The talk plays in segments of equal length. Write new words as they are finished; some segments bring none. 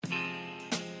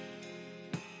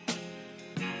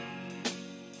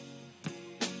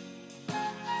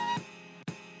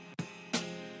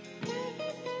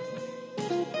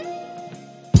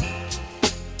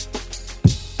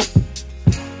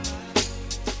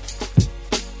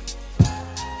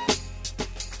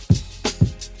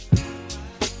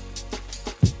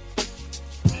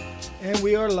And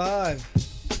we are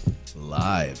live.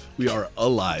 Live. We are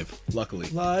alive, luckily.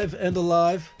 Live and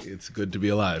alive. It's good to be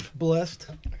alive. Blessed.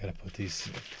 I gotta put these,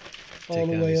 All take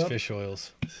the down way these up. fish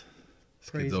oils This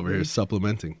Praise kid's over be. here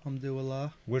supplementing.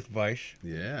 Alhamdulillah. with Vice.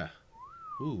 Yeah.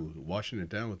 Ooh, washing it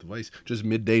down with the Vice. Just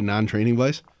midday non-training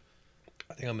Vice?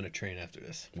 I think I'm gonna train after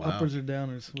this. Wow. Uppers or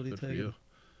downers? What do you Good for take? you.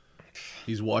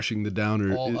 He's washing the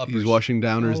downer. All He's uppers. washing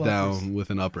downers All down uppers. with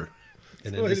an upper.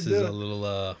 And the then way this to is do a it.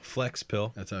 little flex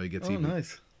pill That's how he gets Oh, even.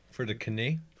 nice. for the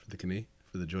knee. For the knee,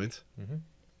 for the joints. Mhm.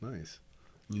 Nice.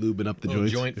 Lubing up the Little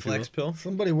joints. joint if you flex pill.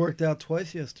 Somebody worked out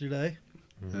twice yesterday.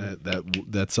 will.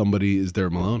 That somebody is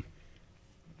there Malone.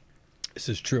 This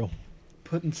is true.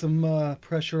 Putting some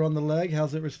pressure on the leg.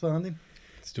 How's it responding?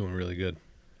 It's doing really good.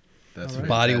 That's All right.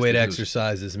 Body weight fantastic news.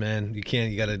 exercises, man. You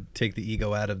gotta take the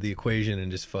ego out of the equation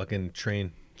and just fucking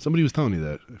train. Somebody was telling you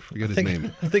that. I forget his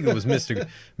name. I think it was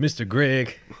Mr.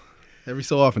 Greg. Every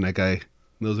so often, that guy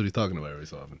knows what he's talking about every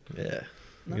so often. Yeah.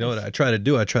 You know what I try to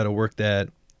do? I try to work that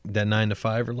 9 to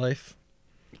 5 life.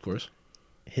 Of course.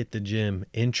 Hit the gym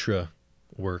intra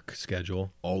work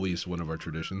schedule. Always one of our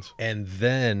traditions. And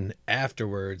then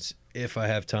afterwards, if I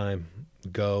have time,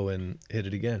 go and hit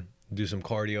it again. Do some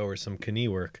cardio or some knee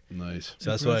work. Nice.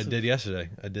 So that's what I Impressive. did yesterday.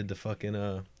 I did the fucking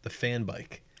the fan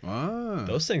bike. Ah.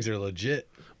 Those things are legit.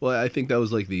 Well, I think that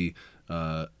was like the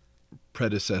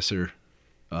predecessor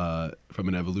from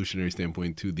an evolutionary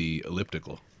standpoint to the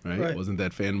elliptical, right? Right. Wasn't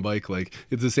that fan bike like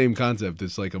it's the same concept?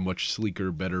 It's like a much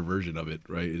sleeker, better version of it,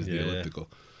 right? Is the Yeah. elliptical.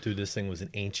 Dude, this thing was an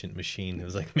ancient machine. It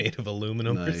was like made of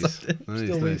aluminum or Nice, something. nice,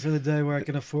 Still waiting nice. for the day where I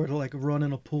can afford to like run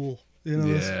in a pool. You know,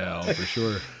 this- Yeah, oh, for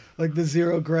sure. like the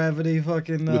zero gravity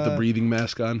fucking. With the breathing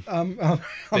mask on. I'm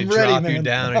They ready, drop man. you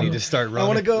down and you just start running. I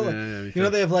want to go. Yeah, Like, yeah, me you know, too.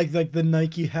 they have like the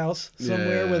Nike house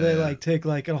somewhere where they Yeah. like take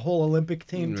like a whole Olympic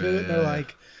team to it. And they're Yeah.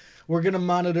 like, we're gonna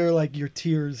monitor like your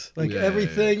tears, like Yeah,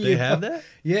 everything. They you have that?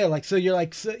 Yeah, like so you're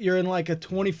in like a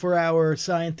 24-hour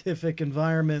scientific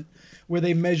environment where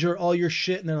they measure all your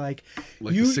shit, and they're like,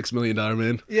 Like you. the $6 million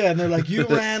man. Yeah, and they're like, you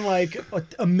ran like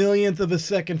a millionth of a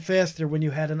second faster when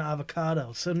you had an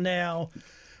avocado. So now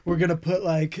we're gonna put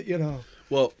like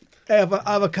Well,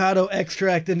 avocado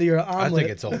extract into your I omelet. think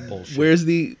it's all bullshit. where's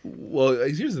the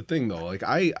here's the thing though, like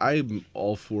I'm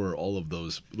all for all of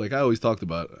those. Like I always talked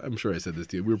about, I'm sure I said this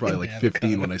to you, we were probably like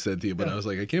 15 when I said it to you, but I was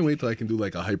like, I can't wait till I can do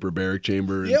like a hyperbaric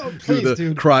chamber and Yeah, do please, the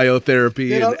dude. cryotherapy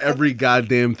You know, and every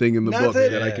goddamn thing in the not book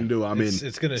that- that I can do. I'm It's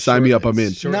in. gonna Sign me up, I'm in.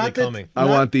 it's Shortly Not that- coming. I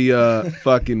want the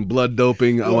fucking blood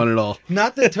doping, I want it all.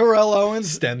 Not that Terrell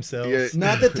Owens. Stem cells. Yeah.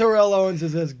 Not that Terrell Owens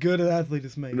is as good an athlete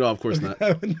as me. No, of course not.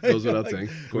 Goes without saying.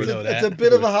 Of course. know It's that. a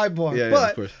bit of a high bar. Yeah, yeah, but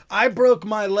of course. I broke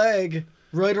my leg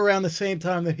right around the same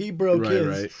time that he broke Right, his.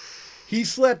 right. He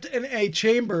slept in a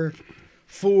chamber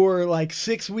for like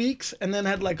 6 weeks and then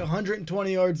had like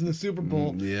 120 yards in the Super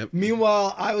Bowl. Yep.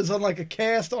 Meanwhile, I was on like a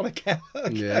cast on a cat.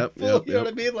 Yep, You know yep. what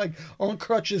I mean? Like on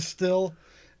crutches still.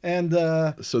 And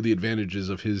So the advantages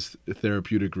of his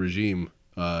therapeutic regime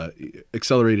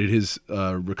accelerated his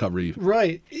recovery.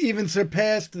 right, even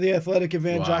surpassed the athletic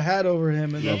advantage Wow. I had over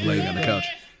him. And Love laying on the couch.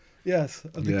 Yes,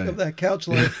 of, Yeah. of that couch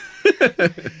life.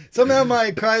 Somehow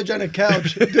my cryogenic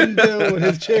couch didn't do what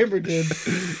his chamber did.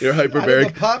 Your I had a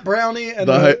hyperbaric, pot brownie and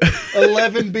The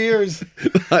 11 beers. the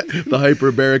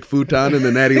hyperbaric futon and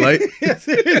the natty light. Yes,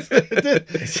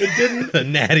 it didn't. The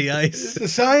natty ice. The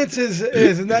science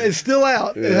is still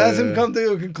out. It Yeah. hasn't come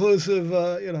to a conclusive,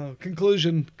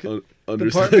 conclusion.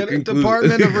 Understood.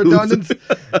 Department of Redundancy.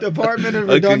 Department of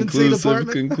A Redundancy conclusive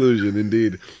Department. conclusion,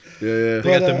 indeed. Yeah, yeah. They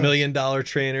got But, the $1 million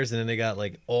trainers, and then they got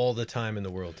like all the time in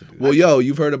the world to do that. Well, yo,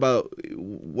 you've heard about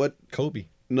what? Kobe.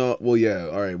 No, well, yeah.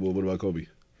 All right. Well, what about Kobe?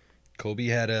 Kobe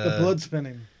had a The blood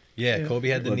spinning. Yeah, Yeah. Kobe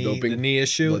had the Blood knee doping, the knee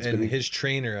issue, blood and spinning. his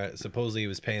trainer supposedly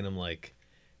was paying him like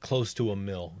close to $1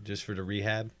 million just for the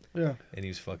rehab, Yeah. and he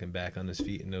was fucking back on his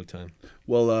feet in no time.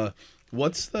 Well,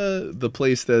 what's the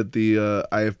place that the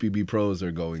IFBB pros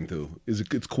are going to? It's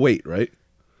Kuwait, right?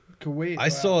 Kuwait. I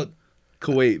saw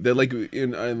Kuwait. They're like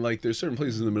in like there's certain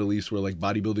places in the Middle East where like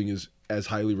bodybuilding is as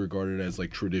highly regarded as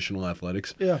like traditional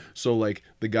athletics. Yeah. So like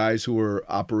the guys who are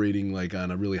operating like on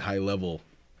a really high level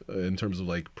in terms of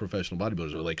like professional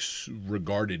bodybuilders are like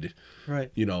regarded,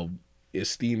 Right.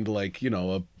 esteemed like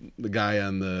the guy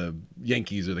on the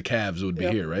Yankees or the Cavs would be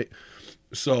Yep. here, right?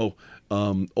 So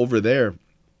over there,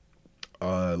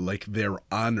 like they're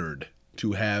honored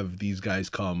to have these guys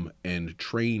come and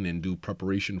train and do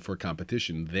preparation for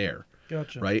competition there.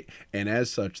 Gotcha. Right? And as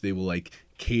such, they will like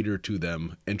cater to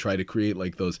them and try to create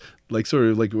like those, like sort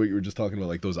of like what you were just talking about,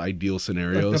 like those ideal Like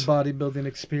scenarios. the bodybuilding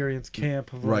experience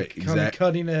camp of Right, like kind of exact-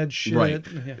 cutting edge shit. Right,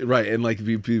 Yeah. right, and like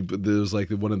there's like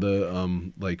one of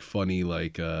the like funny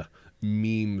like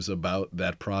memes about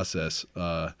that process.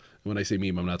 When I say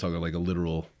meme, I'm not talking like a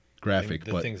literal graphic,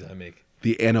 The but things I make.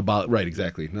 the anabolic, right?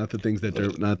 Exactly, not the things that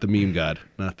they're not the meme god,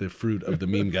 not the fruit of the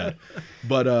meme god,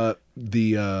 but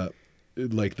the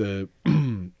like the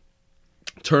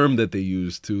term that they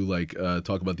use to like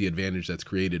talk about the advantage that's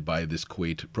created by this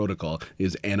Kuwait protocol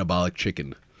is anabolic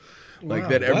chicken. Like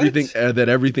that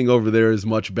everything over there is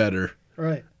much better,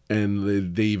 Right.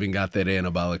 and they even got that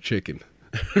anabolic chicken,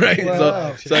 right?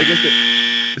 Wow. So I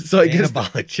guess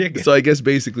Anabolic chicken. So I guess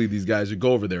basically these guys would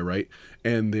go over there, right?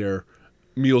 And their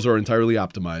meals are entirely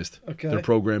optimized. Okay. Their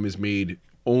program is made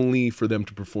only for them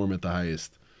to perform at the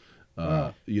highest,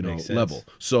 Makes sense. level.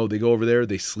 So they go over there,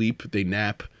 they sleep, they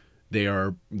nap,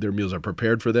 their meals are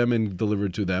prepared for them and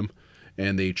delivered to them,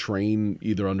 and they train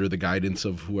either under the guidance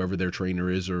of whoever their trainer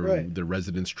is or Right. the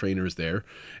residence trainer is there.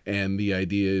 And the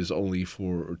idea is only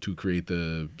to create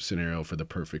the scenario for the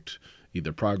perfect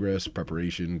either progress,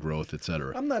 preparation, growth,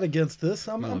 etc. I'm not against this.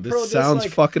 I'm This pro sounds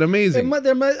like, fucking amazing.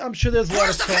 I'm sure there's a lot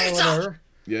of trial and error.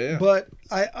 Yeah. But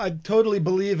I totally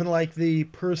believe in like the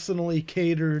personally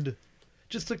catered.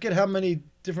 Just look at how many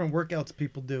different workouts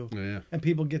people do, Yeah. and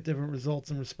people get different results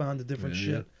and respond to different Yeah,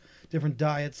 shit, different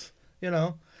diets. You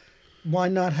know, why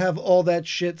not have all that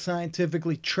shit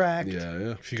scientifically tracked?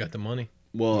 Yeah. If you got the money.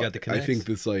 Well, You got the I connects. think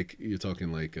that's like you're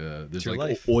talking like there's your like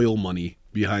life. oil money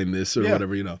behind this or Yeah.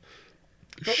 whatever, you know.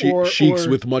 Or- Sheiks or-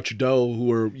 with much dough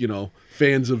who are,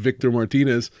 fans of Victor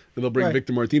Martinez, and they'll bring Right.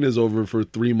 Victor Martinez over for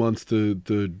 3 months to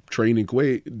train in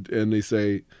Kuwait, and they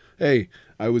say, hey,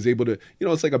 I was able to,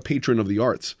 it's like a patron of the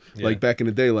arts. Yeah. Like back in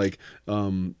the day, like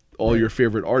all your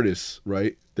favorite artists,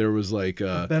 right? There was like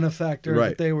Benefactor right.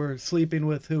 that they were sleeping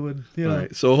with, who would,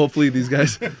 Right. So hopefully these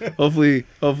guys, hopefully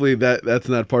that's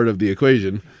not part of the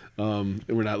equation.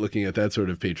 We're not looking at that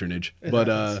sort of patronage, but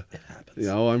It happens.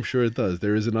 I'm sure it does.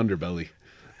 There is an underbelly.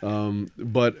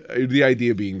 But the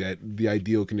idea being that the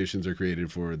ideal conditions are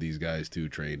created for these guys to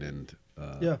train and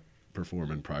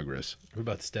perform and progress. What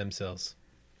about stem cells?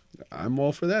 I'm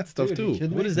all for that stuff Dude, you too. kidding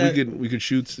me? What is that? We could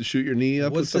shoot your knee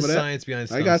up What's with the some of that. science behind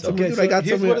stem I got cells? some. Okay, Dude, so I got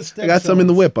here's some. what a stem I got some in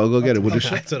the cell whip. I'll go get it. We'll Okay,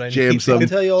 just that's what I jam need. some. I'll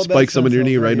tell you all about Spike some in stem your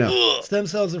knee cells right here. now. Stem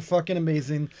cells are fucking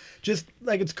amazing. Just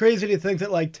like it's crazy to think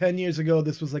that like 10 years ago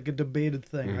this was like a debated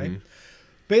thing, right?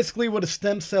 Basically what a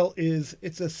stem cell is,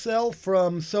 it's a cell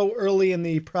from so early in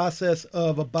the process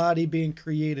of a body being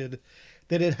created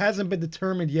that it hasn't been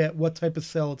determined yet what type of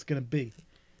cell it's going to be.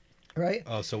 Right?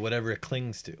 Oh, so whatever it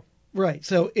clings to. Right.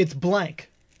 So it's blank,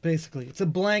 basically. It's a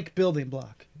blank building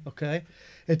block. Okay.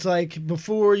 It's like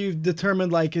before you've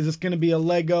determined, like, is this going to be a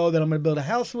Lego that I'm going to build a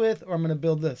house with, or I'm going to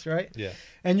build this, right? Yeah.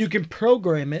 And you can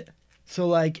program it. So,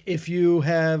 like, if you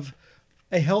have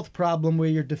a health problem where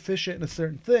you're deficient in a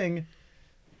certain thing,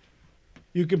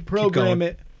 you can program going.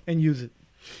 it and use it.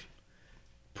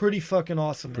 Pretty fucking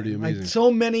awesome. Pretty man. amazing. Like, so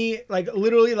many, like,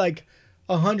 literally, like,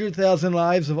 100,000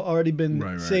 lives have already been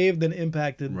Right. saved and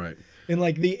impacted Right. in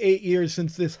like the 8 years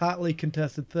since this hotly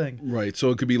contested thing. Right.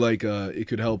 So it could be like it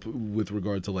could help with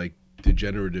regard to like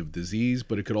degenerative disease,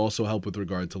 but it could also help with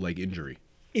regard to like injury.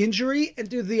 Injury, and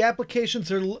dude, the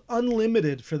applications are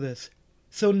unlimited for this.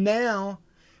 So now,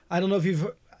 I don't know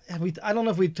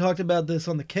if we talked about this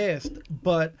on the cast,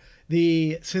 but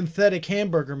the synthetic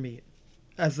hamburger meat,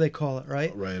 as they call it,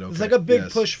 right? Right, okay. It's like a big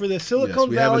Yes. push for this. Yes, Silicon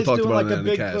we haven't Valley's talked doing about like it a in the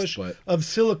big cast, push but- of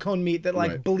silicone meat that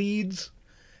like Right. bleeds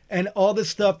and all this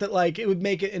stuff that like it would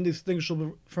make it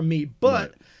indistinguishable from meat.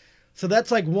 But Right. so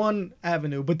that's like one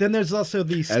avenue. But then there's also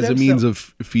the stem As a means cell. of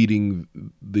feeding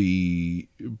the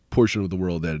portion of the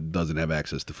world that doesn't have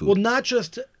access to food. Well, not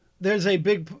just there's a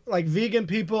big like vegan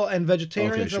people and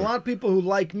vegetarians. Okay, sure. A lot of people who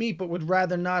like meat but would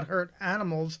rather not hurt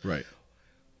animals right.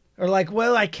 are like,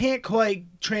 well, I can't quite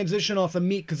transition off of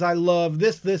meat because I love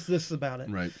this about it.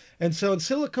 Right. And so in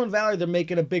Silicon Valley, they're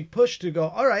making a big push to go,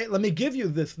 all right, let me give you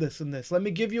this, and this. Let me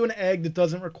give you an egg that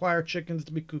doesn't require chickens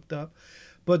to be cooped up.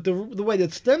 But the way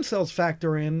that stem cells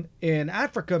factor in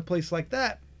Africa, a place like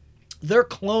that, they're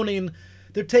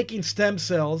taking stem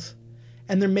cells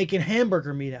and they're making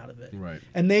hamburger meat out of it. Right.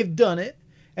 And they've done it.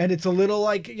 And it's a little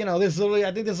like, there's literally,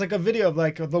 I think there's like a video of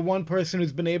like the one person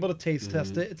who's been able to taste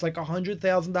test it. It's like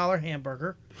 $100,000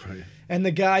 hamburger. Right. And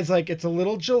the guy's like, it's a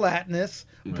little gelatinous,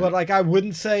 but like I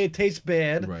wouldn't say it tastes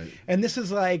bad. Right. And this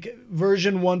is like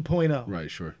version 1.0.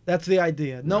 Right. Sure. That's the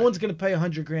idea. No Right. one's going to pay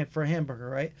 $100,000 for a hamburger,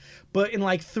 right? But in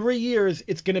like 3 years,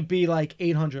 it's going to be like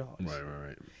 $800.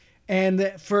 Right.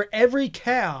 And for every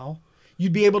cow,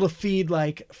 you'd be able to feed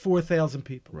like 4,000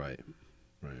 people. Right.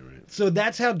 So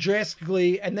that's how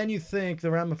drastically, and then you think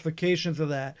the ramifications of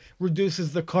that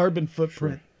reduces the carbon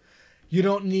footprint. You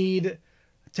don't need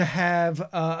to have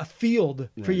a field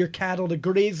for Right. your cattle to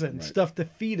graze in, Right. stuff to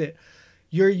feed it.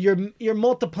 you're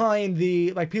multiplying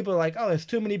the, like, people are like, oh, there's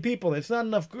too many people. There's not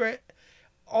enough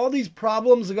all these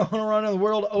problems are going around in the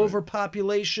world,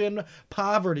 overpopulation,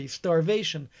 poverty,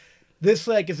 starvation. This,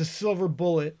 like, is a silver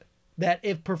bullet that,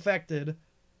 if perfected,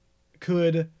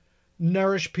 could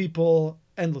nourish people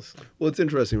endlessly. Well, it's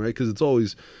interesting, right? Because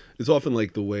it's often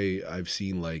like the way I've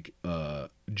seen like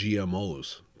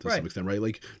GMOs to some extent, right?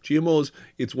 Like GMOs,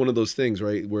 it's one of those things,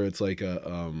 right, where it's like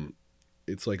a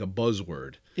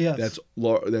buzzword. Yes.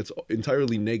 That's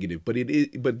entirely negative, but it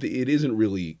isn't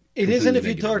really. It isn't if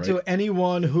you negative, talk right? to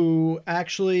anyone who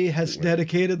actually has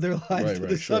dedicated their life to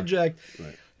the subject.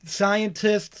 Right.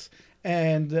 Scientists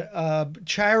and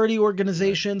charity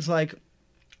organizations, like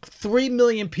 3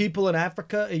 million people in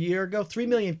Africa a year ago, 3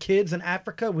 million kids in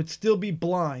Africa would still be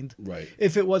blind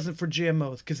if it wasn't for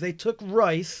GMOs, because they took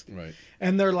rice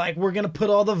and they're like, we're going to put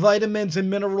all the vitamins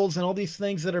and minerals and all these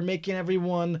things that are making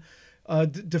everyone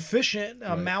deficient,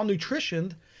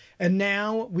 malnutritioned, and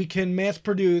now we can mass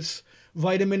produce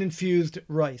vitamin infused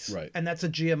rice, and that's a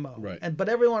GMO. But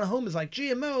everyone at home is like,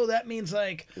 GMO, that means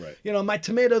like, my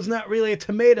tomato's not really a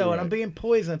tomato and I'm being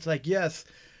poisoned. It's like, yes,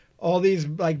 all these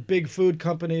like big food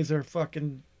companies are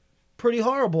fucking pretty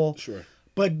horrible. Sure.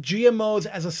 But GMOs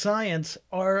as a science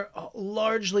are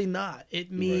largely not.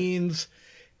 It means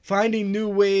finding new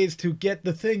ways to get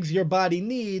the things your body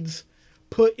needs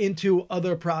put into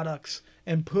other products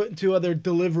and put into other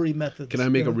delivery methods. Can I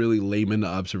make a really layman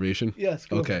observation? Yes.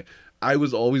 Go okay. I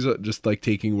was always just like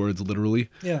taking words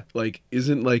literally. Yeah. Like,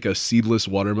 isn't like a seedless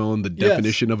watermelon the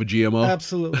definition of a GMO?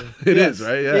 Absolutely. It is,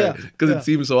 right? Yeah. Because it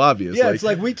seems so obvious. Yeah, it's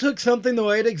like we took something the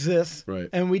way it exists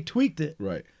and we tweaked it.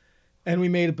 Right. And we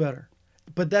made it better.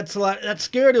 But that's that's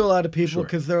scary to a lot of people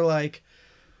because they're like,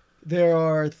 there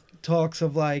are talks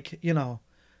of like,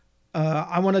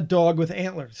 I want a dog with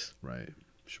antlers. Right.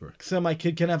 Sure. So my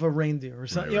kid can have a reindeer or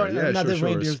something. Not that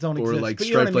reindeers don't exist. Or like but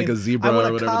striped like a zebra I want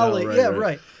or whatever. Collie.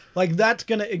 Right. Like that's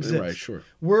going to exist. Right, sure.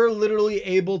 We're literally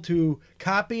able to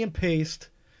copy and paste.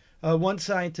 One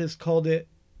scientist called it,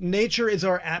 nature is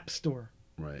our app store.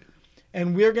 Right.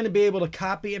 And we're going to be able to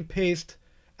copy and paste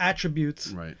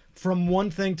attributes from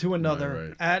one thing to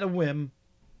another at a whim.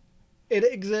 It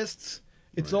exists.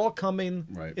 It's all coming.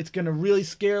 Right. It's going to really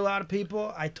scare a lot of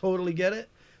people. I totally get it.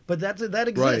 But that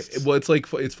exists. Right. Well, it's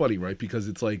like, it's funny, right? Because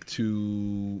it's like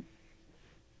to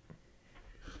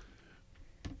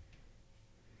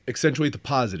accentuate the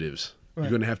positives, you're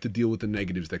going to have to deal with the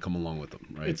negatives that come along with them,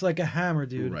 right? It's like a hammer,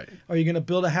 dude. Right. Are you going to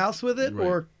build a house with it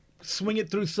or swing it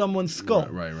through someone's skull?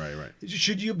 Right.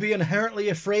 Should you be inherently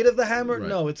afraid of the hammer?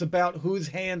 No, it's about whose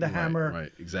hand the hammer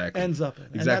ends up in.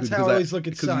 And that's how I always look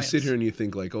at science. Because you sit here and you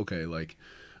think like, okay, like,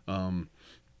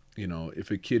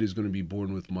 if a kid is going to be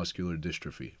born with muscular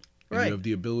dystrophy, and you have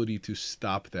the ability to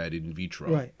stop that in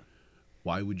vitro,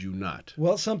 why would you not?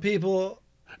 Well, some people...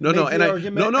 And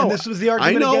this was the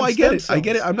argument. I get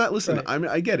it. I'm not listening.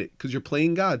 I get it because you're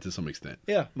playing God to some extent.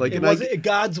 Yeah, like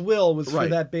God's will was for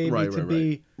that baby to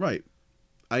be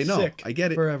I know. Sick I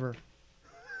get it forever.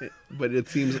 But it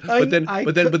seems, but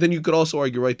then you could also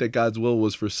argue, right, that God's will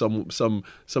was for some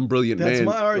brilliant man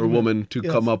or woman to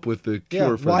come up with the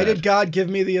cure for that. Why did God give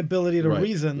me the ability to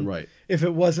reason? If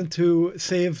it wasn't to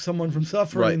save someone from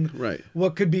suffering,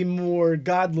 what could be more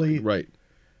godly?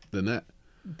 Than that.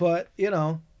 But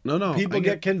people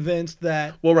get convinced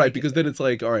that. Well, because then it's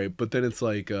like, all right, but then it's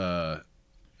like,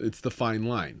 it's the fine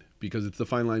line, because it's the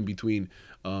fine line between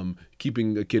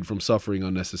keeping a kid from suffering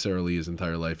unnecessarily his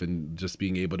entire life and just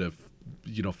being able to,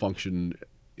 function.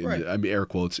 I mean, air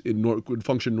quotes,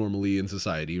 function normally in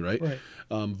society, right?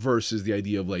 Versus the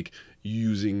idea of like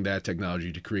using that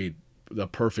technology to create the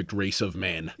perfect race of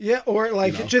man. Yeah, or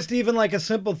like just even like a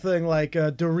simple thing like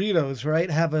Doritos,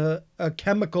 right? Have a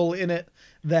chemical in it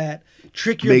that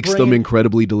trick your brain. Makes them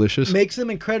incredibly delicious. Makes them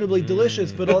incredibly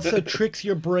delicious, but also tricks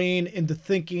your brain into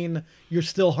thinking you're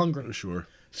still hungry. Sure.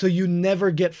 So you never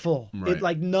get full. It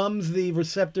like numbs the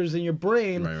receptors in your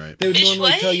brain. They would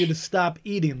normally tell you to stop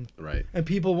eating. And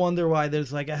people wonder why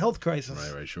there's like a health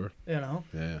crisis. Sure. Yeah.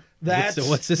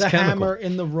 What's this the chemical? Hammer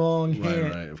in the wrong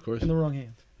hand. Right, of course. In the wrong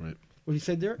hand. Right. What do you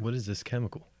say, Derek? What is this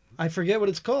chemical? I forget what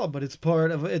it's called, but it's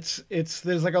part of it's.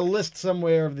 There's like a list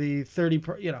somewhere of the 30,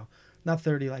 not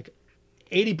 30, like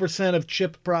 80% of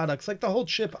chip products, like the whole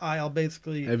chip aisle,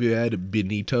 basically. Have you had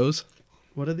Benitos?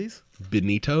 What are these?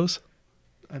 Benitos.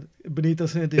 Benito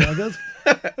Santiago's.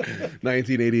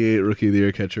 1988 Rookie of the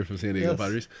Year catcher from San Diego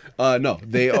Padres. No,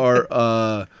 they are,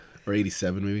 or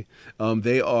 87 maybe.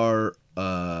 They are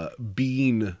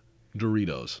bean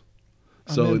Doritos.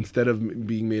 So instead of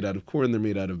being made out of corn, they're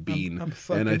made out of bean,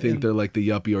 and I think they're like the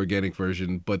yuppie organic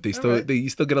version. But they still you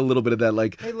still get a little bit of that,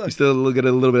 like you still get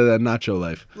a little bit of that nacho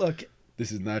life. Look,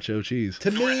 This is nacho cheese. To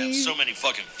We're gonna have me, so many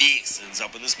fucking fixins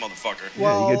up in this motherfucker.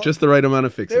 well, Yeah, you get just the right amount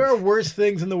of fixings. there are worse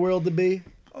things in the world to be.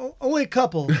 Only a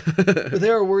couple, but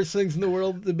there are worse things in the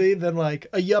world to be than like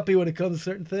a yuppie when it comes to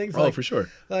certain things. Oh, Like, for sure.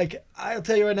 Like I'll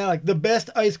tell you right now, like the best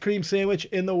ice cream sandwich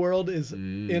in the world is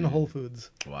in Whole Foods.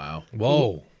 Wow.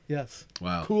 Whoa. Yes.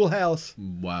 Wow. Cool House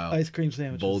Wow. ice cream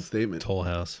sandwiches. Bold statement. Toll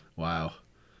House. Wow.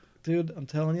 Dude, I'm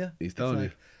telling you. He's telling like,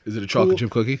 you. Is it a chocolate cool-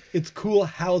 chip cookie? It's Cool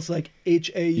House, like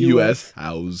HAUS. U.S.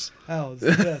 House. House,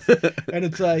 yes. And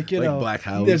it's like, you Like know, Black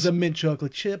House. there's a mint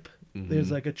chocolate chip.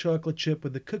 There's like a chocolate chip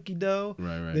with a cookie dough.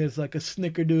 Right. There's like a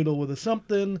snickerdoodle with a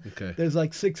something. Okay. There's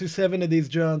like 6 or 7 of these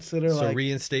joints that are So like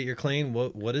reinstate your claim.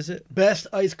 What is it? best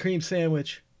ice cream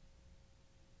sandwich,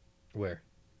 Where?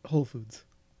 Whole Foods.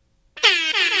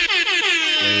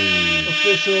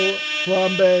 Official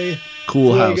flambe.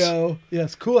 Cool House. Fuego.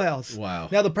 Yes, Cool House. Wow.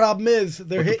 Now the problem is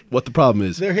they're What the problem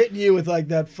is? they're hitting you with like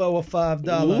that $4 or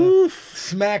 $5 Oof.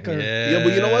 smacker. Yeah,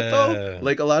 but you know what though?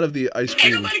 Like a lot of the ice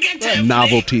cream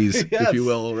novelties, Yes. if you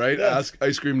will, right? Yes.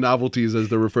 Ice cream novelties, as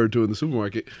they're referred to in the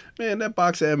supermarket. Man, that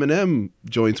box of M&M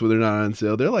joints, when they're not on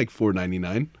sale, they're like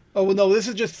 $4.99. Oh well, no, this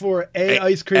is just for a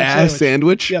ice cream sandwich.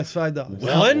 sandwich. Yes, $5.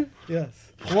 One?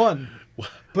 Yes, one.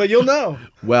 But you'll know.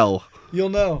 Well, You'll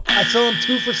know. I saw him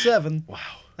 2 for $7. Wow.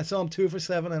 I saw him 2 for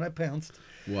 $7 and I pounced.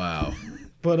 wow.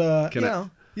 But Can you I- know,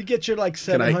 you get your like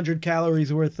 700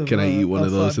 calories worth of. Can I eat one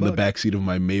of those in the $5. backseat of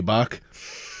my Maybach?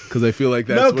 Because I feel like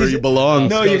that's No, where 'cause you belong.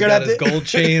 No, Scott's you're gonna got have his to. gold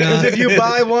chain Because on. if you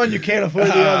buy one, you can't afford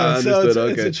the other. So Understood.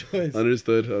 it's Okay. a choice.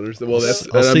 Understood. Well, that's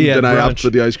I'll see you then at I opt brunch. for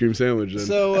the ice cream sandwich. Then.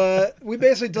 So we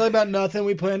basically talk about nothing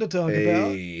we plan to talk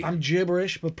Hey. about. I'm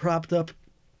gibberish, but propped up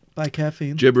by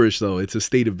caffeine. Gibberish, though, it's a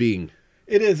state of being,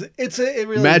 It is. It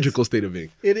really magical state of being.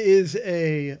 Is. It is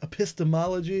a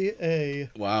epistemology,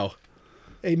 Wow.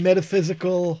 a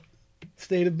metaphysical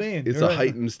state of being. It's You're a right.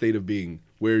 heightened state of being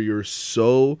where your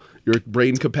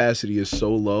brain capacity is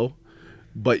so low,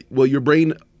 but your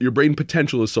brain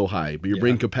potential is so high, but your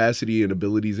brain capacity and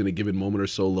abilities in a given moment are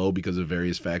so low because of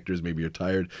various factors. Maybe you're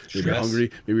tired, maybe you're Stress.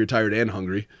 hungry, maybe you're tired and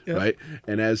hungry, Yeah. right?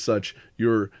 And as such,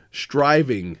 you're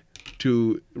striving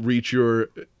to reach your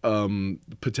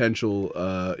potential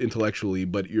intellectually,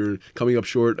 but you're coming up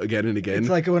short again and again. It's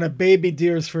like when a baby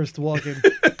deer is first walking.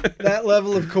 That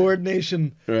level of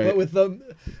coordination, Right. but with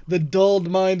the dulled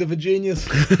mind of a genius.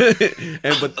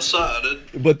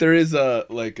 But there is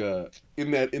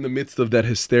in the midst of that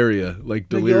hysteria, like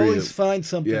You delirium. always find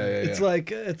something. Yeah, yeah, It's yeah.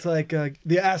 like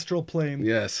the astral plane.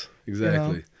 Yes, you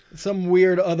exactly. know? Some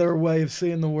weird other way of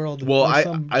seeing the world. Well, Or I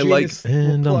some like- genius will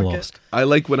And I'm pluck it. lost. I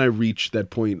like when I reach that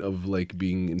point of like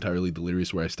being entirely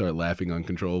delirious where I start laughing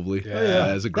uncontrollably. Yeah. Yeah.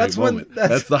 That's a great That's when- moment. that's-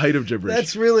 That's the height of gibberish.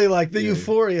 That's really like the Yeah.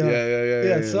 euphoria.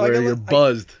 Yeah. So where I got, you're like-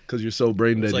 buzzed because you're so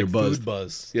brain dead. It's like You're buzzed. food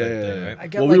buzz. Yeah, type yeah, thing, yeah. right? I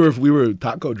got Well, like, we were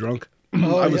taco drunk.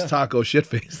 Oh, I was yeah. taco shit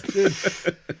faced.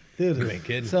 Dude, You ain't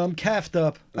kidding. so I'm caffed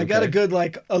up. I got a Okay. good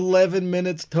like 11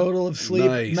 minutes total of sleep,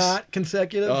 Nice. not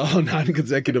consecutive. Oh,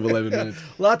 non-consecutive 11 minutes.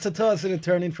 Lots of tossing and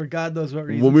turning for God knows what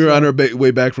reason. When we were So- on our way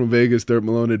back from Vegas, Dirt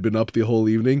Malone had been up the whole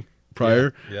evening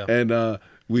prior, Yeah. and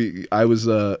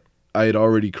I had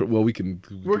already. We can.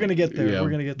 We're gonna get there. We're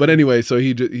gonna get But there. anyway, so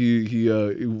he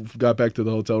got back to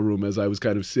the hotel room as I was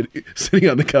kind of sitting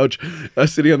on the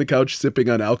couch, sipping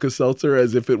on Alka-Seltzer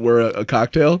as if it were a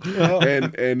cocktail, Oh.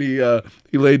 and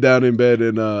he laid down in bed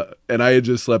and I had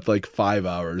just slept like 5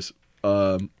 hours,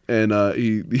 and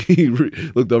he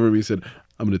looked over at me and said,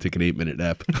 "I'm gonna take an 8-minute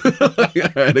nap." All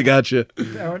right, I got you.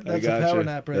 That's a power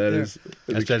nap right there. That's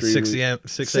that 6 a.m.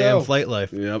 6 So- a.m. flight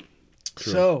life. Yep.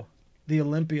 True. So, the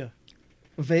Olympia,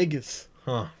 Vegas,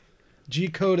 Huh.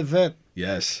 GCode event.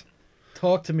 Yes.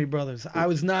 Talk to me, brothers. I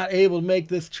was not able to make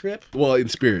this trip. Well, in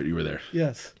spirit, you were there.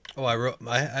 Yes. Oh,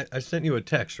 I sent you a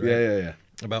text, right? Yeah.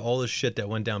 About all this shit that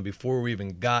went down before we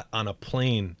even got on a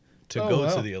plane to Oh, go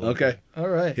wow. to the Olympia. Okay. All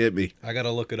right. Hit me. I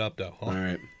gotta look it up though. All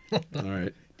right. All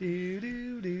right. Do,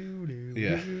 do, do, do,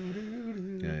 Yeah. do, do,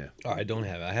 do. Yeah. Oh, I don't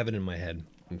have it. I have it in my head.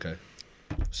 Okay.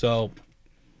 So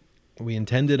we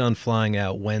intended on flying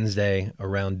out Wednesday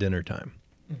around dinner time.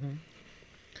 Mm-hmm.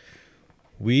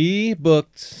 We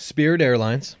booked Spirit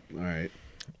Airlines. All right.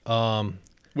 Um,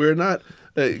 We're not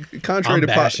contrary I'm to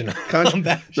bashing. I'm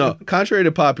bashing. no, contrary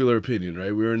to popular opinion,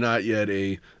 right? We are not yet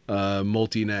a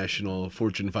multinational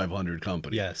Fortune 500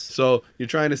 company. Yes. So you're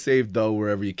trying to save dough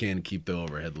wherever you can, keep the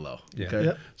overhead low. Yeah. Okay.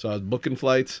 Yep. So I was booking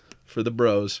flights for the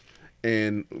bros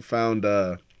and found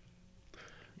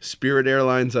Spirit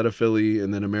Airlines out of Philly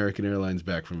and then American Airlines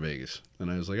back from Vegas.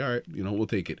 And I was like, all right, we'll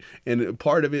take it. And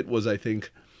part of it was, I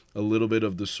think, a little bit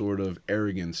of the sort of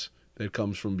arrogance that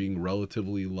comes from being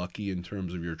relatively lucky in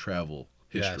terms of your travel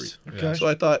history. Yes. Okay. So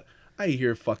I thought, I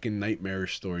hear fucking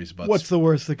nightmarish stories about. What's the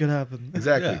worst that could happen?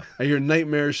 Exactly. Yeah. I hear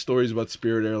nightmarish stories about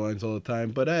Spirit Airlines all the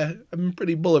time, but I'm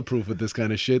pretty bulletproof with this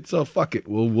kind of shit. So fuck it.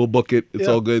 We'll book it. It's Yeah.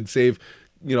 all good. Save,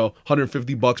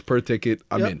 $150 per ticket.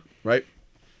 I'm Yep. in. Right.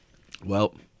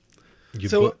 Well,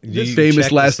 So you this- famous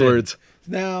check last this in. words.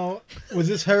 Now, was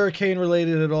this hurricane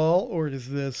related at all, or is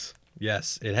this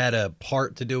Yes, it had a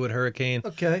part to do with hurricane.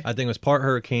 okay? I think it was part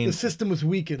hurricane. The system was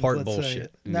weakened. Part let's say.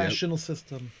 bullshit. National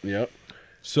system. Yep.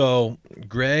 So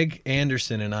Greg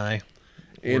Anderson and I,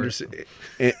 Anderson,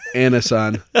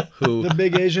 Anasan, who The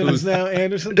big Asian is now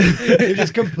Anderson. They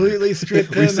just completely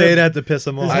stripped him we say of that to piss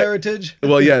him his off. heritage.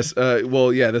 well, yes.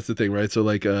 Yeah, that's the thing, right? So,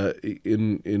 like,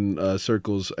 in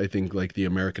circles, I think, like, the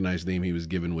Americanized name he was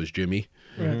given was Jimmy.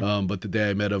 Right. But the day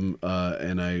I met him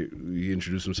and he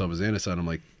introduced himself as Anasan, I'm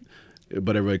like,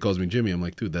 but everybody calls me Jimmy. I'm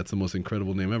like, dude, that's the most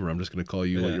incredible name ever. I'm just going to call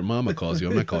you what Yeah. your mama calls you.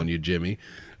 I'm not calling you Jimmy.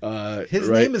 His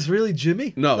right? name is really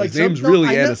Jimmy. No, his some- name's really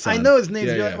I know, Anasan. I know his name's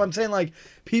Yeah, really. yeah. I'm saying like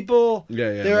people.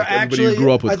 Yeah. They're Like, everybody actually. who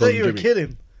grew up with I calls thought him you were Jimmy.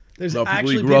 kidding. There's No, people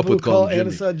actually who grew up people who with call calling him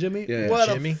Anasan Jimmy. Yeah, yeah. What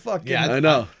Jimmy? a fucking. Yeah, I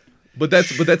know, but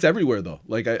that's everywhere though.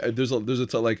 Like there's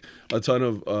a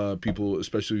ton of people,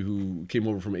 especially who came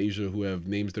over from Asia, who have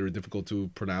names that are difficult to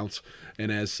pronounce,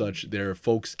 and as such, their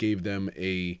folks gave them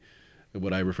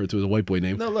what I refer to as a white boy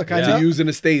name. No, look, Yeah. I to know. use in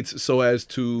the States so as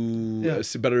to Yeah.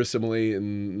 better assimilate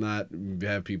and not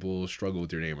have people struggle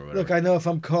with your name or whatever. Look, I know if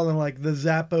I'm calling like the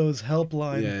Zappos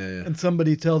helpline, Yeah. and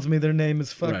somebody tells me their name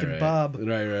is fucking right. Bob,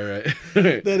 Right.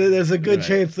 that there's a good Right.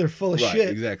 chance they're full of Right, shit.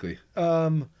 exactly.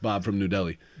 Um, Bob from New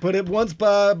Delhi. but once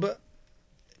Bob,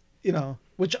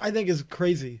 which I think is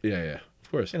crazy. Yeah.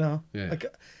 Of course. Like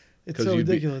it's so Because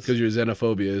ridiculous. your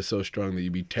xenophobia is so strong that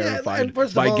you'd be and terrified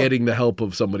first of by all- getting the help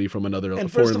of somebody from another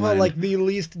And foreign first of all, land. like the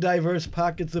least diverse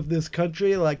pockets of this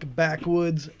country, like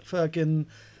backwoods, fucking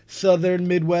southern,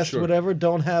 Midwest, Sure. whatever,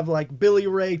 don't have like Billy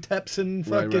Ray Tepson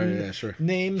Right, fucking yeah, sure.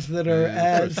 names that are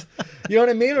Yeah, of as, you know what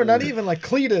I mean? Or not even like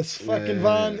Cletus, fucking yeah,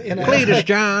 Von. yeah. You know, Cletus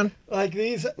John. like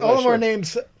these, all of sure. our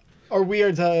names are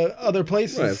weird to other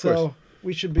places, Right, of so course.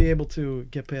 we should be able to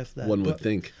get past that. One would But-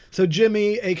 think. So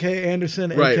Jimmy, a.k.a. Anderson,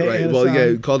 Right. a.k.a. Well, yeah,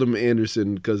 Anasan. I called him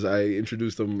Anderson because I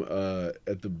introduced him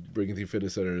at the Brigantine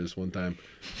Fitness Center this one time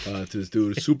to this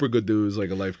dude, super good dude, was like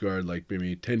a lifeguard, like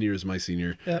maybe 10 years my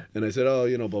senior. Yeah. And I said, oh,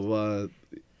 blah, blah, blah.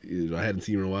 I hadn't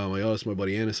seen him in a while. I'm like, oh, it's my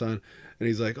buddy Anasan. And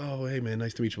he's like, oh, hey, man,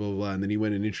 nice to meet you, blah, blah, blah. And then he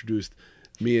went and introduced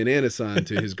me and Anasan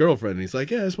to his girlfriend. And he's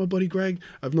like, yeah, it's my buddy Greg.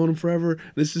 I've known him forever.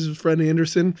 This is his friend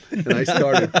Anderson. And I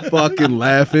started fucking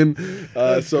laughing.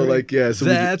 So, like, yeah. So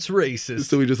That's racist.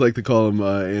 So we just like to call him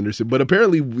Anderson. But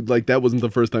apparently, like, that wasn't the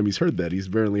first time he's heard that. He's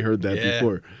apparently heard that Yeah.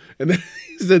 before. And then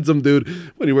he said some dude,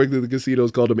 when he worked at the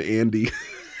casinos, called him Andy.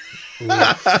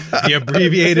 The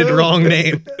abbreviated So- wrong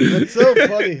name. That's so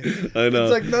funny. I know.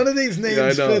 It's like none of these names Yeah,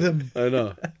 I know. fit him. I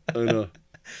know.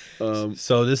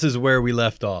 So this is where we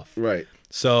left off. Right.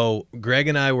 So Greg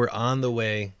and I were on the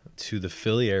way to the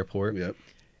Philly airport. Yep.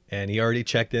 And he already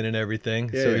checked in and everything.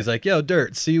 Yeah, So yeah. he's like, yo,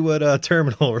 Dirt, see what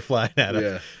terminal we're flying out of.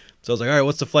 Yeah. So I was like, all right,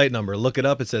 what's the flight number? Look it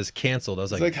up. It says canceled. I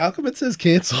was It's like, like, how come it says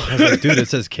cancel? I was like, dude, it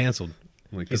says canceled.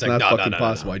 I'm like, He's it's like, not no, fucking no,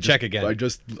 possible. no. I just, Check again.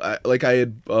 I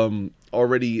had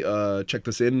already checked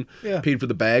this in, Yeah. paid for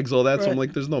the bags, all that. So I'm Right.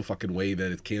 like, there's no fucking way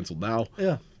that it's canceled now.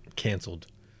 Yeah. Canceled.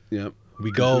 Yep.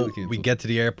 We go, Completely we canceled. get to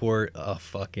the airport, a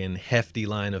fucking hefty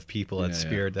line of people at Yeah, yeah.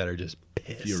 Spirit that are just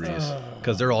pissed. Furious.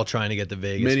 Because they're all trying to get to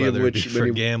Vegas, Many of whether which, it be for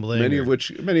gambling. many or- of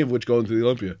which go into the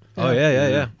Olympia. Oh,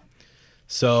 yeah.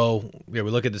 So, yeah,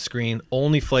 we look at the screen.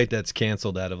 Only flight that's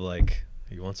canceled out of like,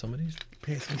 you want some of these?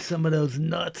 Pass me some of those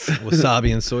nuts.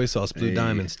 Wasabi and soy sauce, Blue Hey.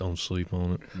 Diamonds. Don't sleep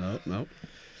on it. No.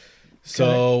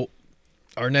 So,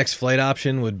 our next flight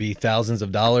option would be thousands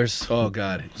of dollars. Oh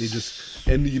God, they just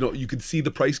and you could see the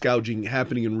price gouging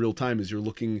happening in real time as you're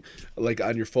looking like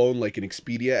on your phone, like an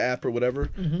Expedia app or whatever.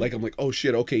 Like I'm like, oh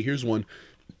shit, okay, here's one,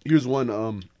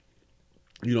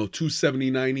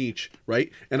 $279 each,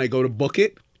 right? And I go to book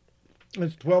it.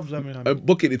 It's $12.79. I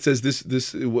book it. It says this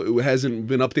hasn't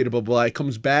been updated. Blah blah. It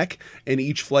comes back, and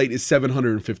each flight is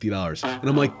 $750. And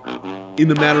I'm like, in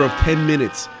the matter of 10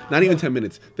 minutes, not even 10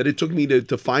 minutes, that it took me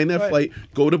to find that Right. flight,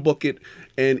 go to book it,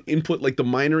 and input like the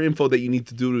minor info that you need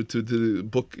to do to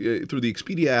book through the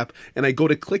Expedia app. And I go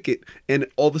to click it, and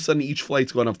all of a sudden each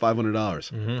flight's going up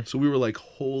 $500. So we were like,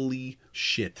 holy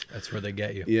shit. That's where they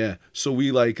get you. Yeah. So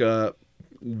we like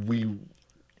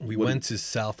We went to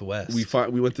Southwest.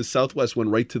 we went to Southwest,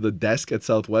 went right to the desk at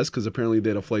Southwest because apparently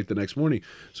they had a flight the next morning.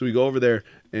 So we go over there,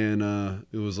 and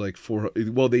it was like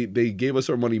they gave us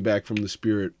our money back from the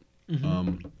Spirit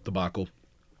debacle.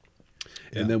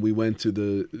 Yeah. And then we went to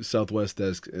the Southwest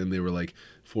desk, and they were like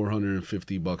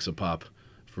 $450 a pop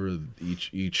for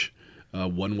each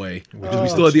one way, because we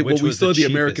still had the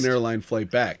American cheapest. airline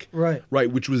flight back, Right.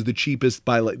 which was the cheapest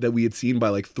by like that we had seen by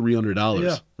like $300,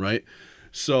 Yeah. right?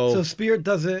 So Spirit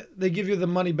does it. They give you the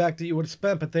money back that you would have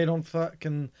spent, but they don't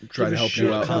fucking Try give to a help shit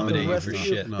you out. about the Accommodate you rest for of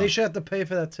shit. No. They should have to pay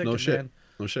for that ticket, no shit, man.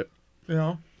 no shit. You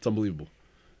know. It's unbelievable.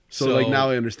 So, So- like now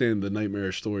I understand the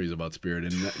nightmarish stories about Spirit,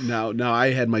 and now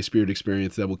I had my Spirit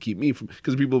experience that will keep me from,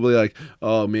 because people will be like,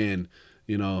 oh man,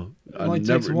 you know, I only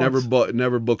takes once.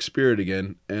 never book Spirit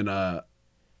again, and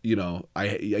you know, I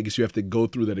guess you have to go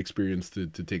through that experience to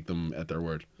take them at their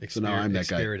word. So now I'm that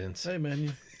guy. Experience. Hey man,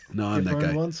 you No, I'm get that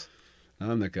burned guy. once.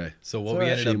 I'm that guy. So what It's we all right.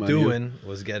 ended Shame up on you. doing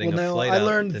was getting Well, a now flight I out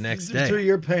learned the next through day.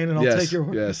 your pain, and I'll yes, take your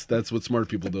word. yes, that's what smart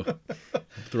people do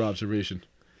through observation.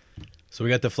 So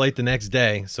we got the flight the next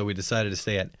day. So we decided to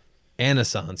stay at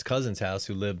Anasan's cousin's house,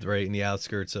 who lived right in the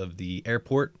outskirts of the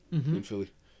airport. In Philly.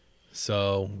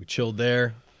 So we chilled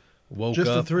there, woke Just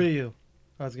the up. three of you.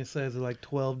 I was gonna say, is it like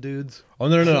 12 dudes? Oh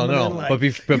no! Coming in like,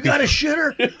 you got a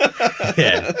shitter?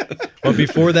 yeah. But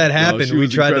before that No, happened, she we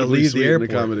was tried to incredibly leave the sweet and airport.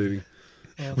 accommodating.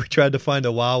 We tried to find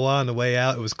a Wawa on the way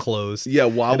out. It was closed. Yeah,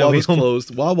 And Wawa then we was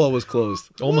closed. Wawa was closed.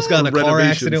 Almost got in a car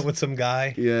Renovations. accident with some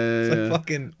guy. Yeah, It's yeah. like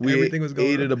fucking we everything was going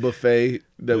ate on. at a buffet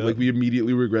that Yep. like we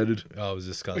immediately regretted. Oh, it was Like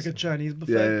a disgusting. Chinese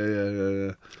buffet?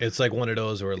 Yeah. It's like one of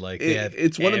those where like they have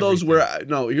It's one of those everything. where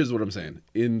no. Here's what I'm saying: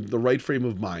 in the right frame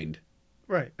of mind,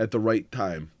 Right. at the right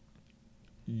time,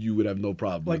 you would have no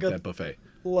problem Like with a- that buffet.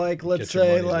 Like, let's Get your say,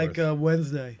 money's like worth.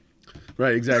 Wednesday.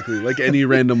 Right, exactly. Like any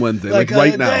random Wednesday, like a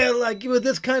right now. day, like with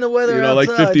this kind of weather You know, like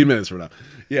outside. 15 minutes from now.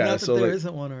 Yeah. Not that So there like,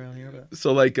 not one around here, but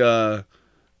so like,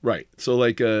 right. So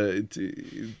like,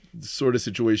 sort of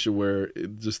situation where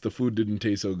just the food didn't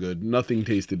taste so good. Nothing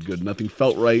tasted good. Nothing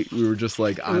felt right. We were just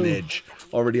like on Ooh. edge,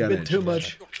 already on bit edge. too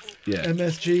much Yeah.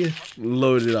 MSG.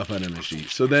 Loaded up on MSG.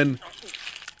 So then,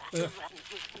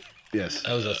 yes.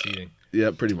 That was us eating.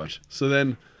 Yeah, pretty much. So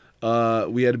then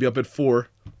we had to be up at 4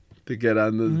 to get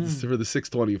on the for the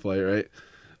 6:20 flight, right?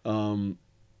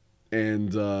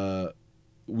 And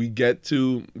we get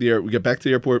to we get back to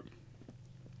the airport.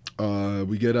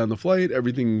 We get on the flight.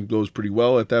 Everything goes pretty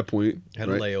well at that point. Had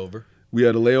right? a layover. We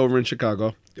had a layover in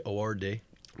Chicago. ORD.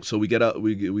 So we get out.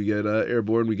 We get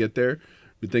airborne. We get there.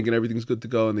 We're thinking everything's good to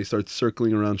go, and they start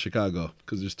circling around Chicago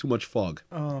because there's too much fog.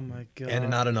 Oh my god. And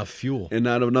not enough fuel. And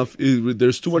not enough.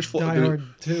 There's too much fog. Die Hard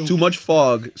 2. Too much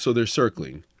fog, so they're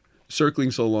circling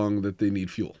so long that they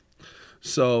need fuel.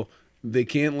 So they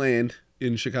can't land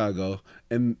in Chicago,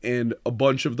 and a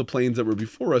bunch of the planes that were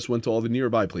before us went to all the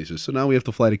nearby places. So now we have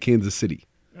to fly to Kansas City.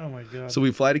 Oh my god. So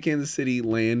we fly to Kansas City,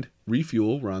 land,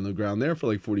 refuel. We're on the ground there for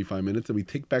like 45 minutes, and we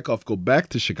take back off, go back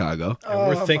to Chicago. And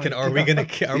we're Oh thinking, my are we gonna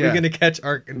catch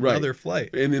our another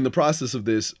flight? And in the process of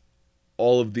this,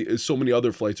 so many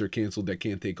other flights are canceled that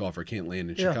can't take off or can't land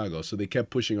in Yeah. Chicago. So they kept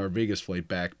pushing our Vegas flight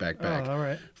back. Oh, all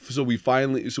right. So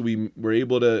we were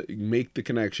able to make the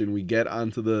connection. We get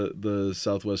onto the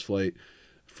Southwest flight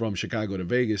from Chicago to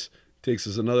Vegas. Takes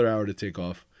us another hour to take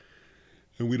off,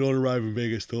 and we don't arrive in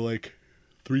Vegas till like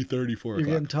 3:30, 4 You're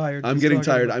o'clock. getting tired. I'm just getting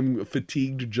talking tired. about- I'm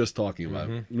fatigued just talking about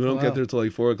it. We don't Wow. get there till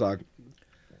like 4 o'clock.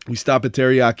 We stop at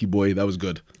Teriyaki Boy. That was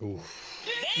good.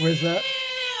 Where's that?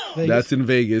 Vegas? That's in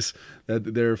Vegas.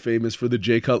 That they're famous for the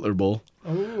Jay Cutler Bowl.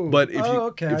 Ooh. But if you,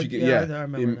 okay. if you can, I yeah,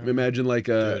 remember now. imagine like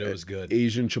a Dude, it was good.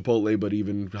 Asian Chipotle, but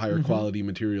even higher Mm-hmm. quality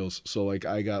materials. So like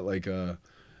I got like a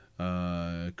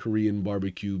Korean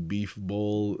barbecue beef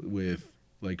bowl with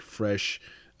like fresh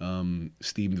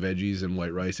steamed veggies and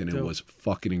white rice, and it Dope. was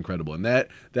fucking incredible. And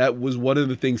that was one of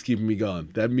the things keeping me going.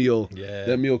 That meal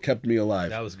kept me alive.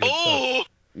 That was good stuff.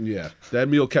 Yeah, that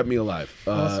meal kept me alive.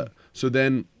 Awesome. So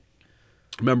then,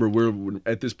 remember, we're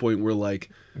at this point we're like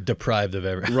Deprived of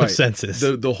every right senses.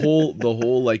 The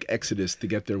whole like exodus to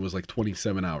get there was like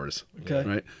 27 hours. Okay.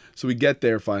 Right. So we get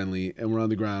there finally, and we're on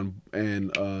the ground,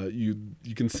 and you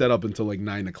can set up until like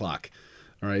 9 o'clock.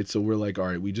 All right, so we're like, all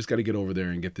right, we just got to get over there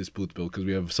and get this booth built because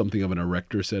we have something of an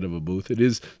erector set of a booth. It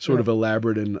is sort of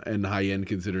elaborate and high end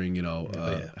considering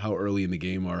how early in the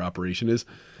game our operation is,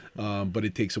 but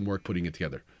it takes some work putting it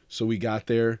together. So we got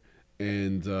there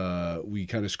and we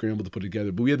kind of scrambled to put it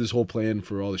together. But we had this whole plan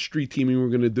for all the street teaming we were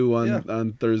going to do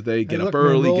on Thursday. Get Hey, up look,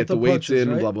 man, early, roll get with the the weights punches, in,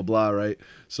 right? blah blah blah. Right.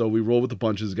 So we rolled with the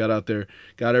punches, got out there,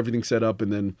 got everything set up,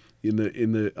 and then in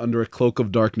the under a cloak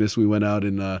of darkness, we went out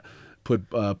and put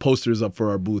posters up for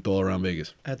our booth all around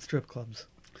Vegas. At strip clubs.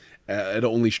 At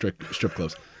only strip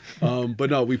clubs.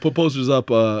 But no, we put posters up,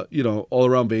 all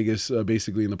around Vegas,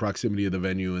 basically in the proximity of the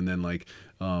venue, and then like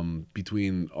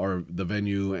between the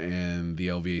venue and the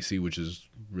LVAC, which is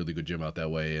really good gym out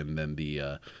that way, and then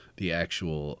the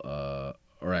actual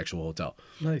hotel.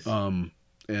 Nice.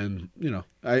 And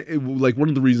like one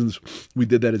of the reasons we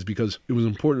did that is because it was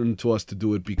important to us to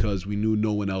do it because we knew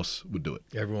no one else would do it.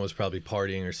 Everyone was probably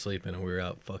partying or sleeping, and we were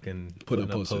out fucking Putting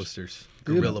putting up up posters.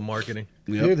 Guerrilla marketing.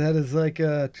 Yep. Dude, that is like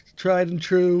tried and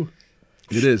true.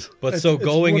 It is. But It's- so it's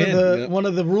going one in, of the, one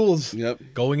of the rules. Yep.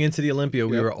 going into the Olympia,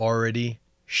 we Yep. were already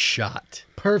shot.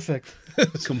 Perfect.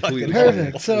 Completely.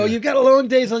 Perfect. So you've got a long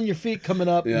days on your feet coming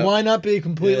up. Yep. Why not be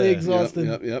completely Yeah. exhausted?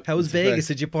 Yep. How was That's a Vegas?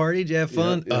 fact. Did you party? Did you have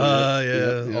fun?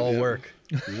 Yeah. All work.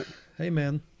 Yep. Hey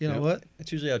man, you know Yep. what?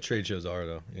 That's usually how trade shows are,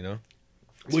 though. You know.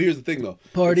 Well, here's the thing, though.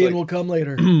 Partying It's like- will come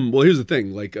later. Well, here's the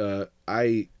thing. Like,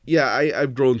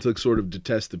 I've grown to sort of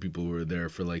detest the people who are there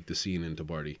for like the scene and to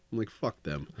party. I'm like, fuck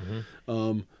them.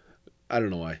 I don't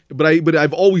know why, but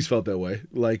I've always felt that way.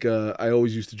 Like, I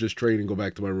always used to just train and go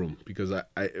back to my room because I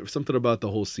something about the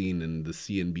whole scene and the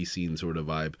C and B scene sort of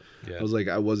vibe. Yeah. I was like,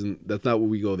 that's not what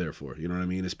we go there for. You know what I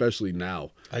mean? Especially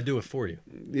now. I do it for you.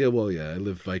 Yeah, well, yeah, I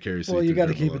live vicariously. Well, you through got to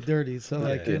Derek keep Malone. it dirty. So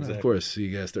like, Yeah, you know. Of course,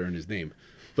 he has to earn his name.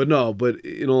 But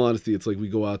in all honesty, it's like we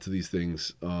go out to these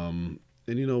things, and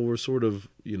we're sort of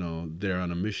there on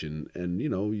a mission, and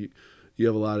you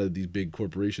have a lot of these big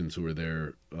corporations who are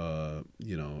there,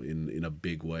 in a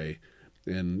big way,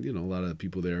 and a lot of the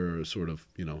people there are sort of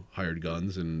hired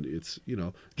guns, and it's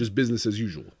just business as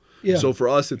usual. Yeah. So for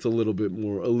us, it's a little bit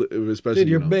more, especially Dude,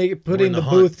 you're putting in the the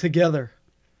booth hunt. together.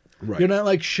 right. You're not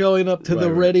like showing up to the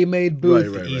Right. ready-made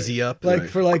booth Right. Easy up. like Right.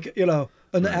 for like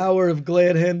an hour of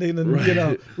glad handing and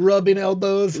Right. rubbing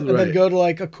elbows and then Right. go to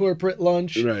like a corporate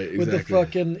lunch Right, with the exactly.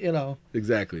 fucking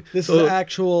exactly. this So- is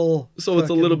actual. So it's a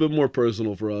fucking- little bit more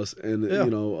personal for us, and Yeah.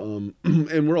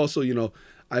 and we're also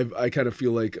I kind of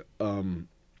feel like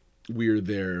we're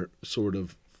there sort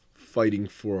of fighting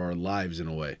for our lives in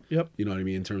a way. Yep. You know what I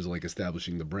mean, in terms of like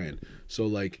establishing the brand. So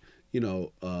like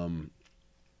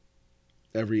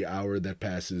every hour that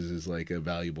passes is like a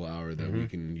valuable hour that we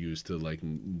can use to like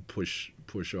push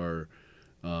our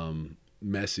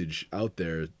message out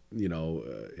there,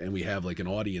 and we have like an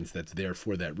audience that's there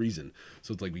for that reason.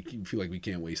 So it's like we feel like we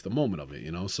can't waste a moment of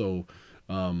it, So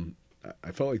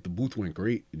I felt like the booth went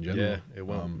great in general. Yeah, it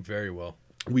went very well.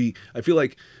 I feel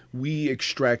like we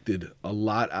extracted a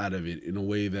lot out of it in a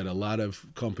way that a lot of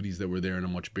companies that were there in a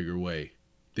much bigger way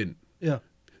didn't. Yeah.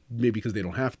 Maybe because they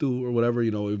don't have to or whatever,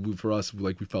 for us,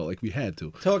 like we felt like we had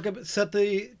to.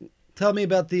 Tell me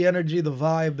about the energy, the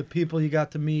vibe, the people you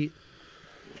got to meet.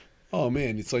 Oh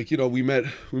man, it's like we met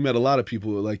a lot of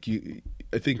people. Like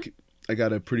I think I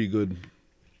got a pretty good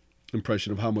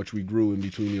impression of how much we grew in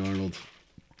between the Arnold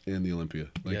and the Olympia.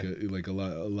 Like a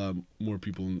lot more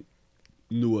people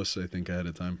knew us, I think, ahead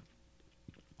of time.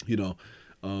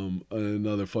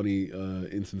 Another funny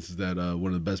instance is that one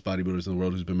of the best bodybuilders in the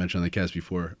world, who's been mentioned on the cast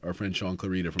before, our friend Sean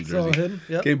Clarita from Saw Jersey, him,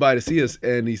 yep. came by to see us,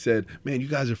 and he said, "Man, you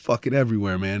guys are fucking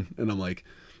everywhere, man." And I'm like,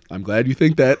 "I'm glad you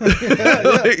think that."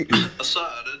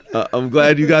 I'm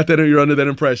glad you got that. You're under that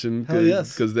impression. Hell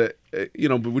yes. Because that,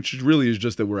 but which really is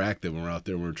just that we're active and we're out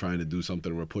there and we're trying to do something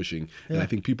and we're pushing. And Yeah. I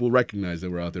think people recognize that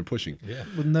we're out there pushing. Yeah.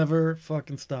 Would never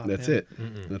fucking stop. That's man. it.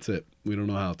 That's it. We don't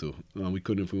know how to. We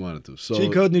couldn't if we wanted to. So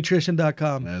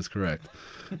GCodenutrition.com. that's correct.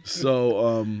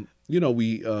 So,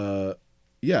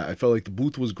 I felt like the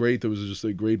booth was great. There was just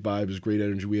a great vibe. There was great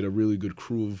energy. We had a really good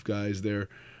crew of guys there.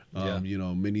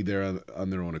 Many there on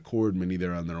their own accord, many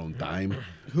there on their own dime.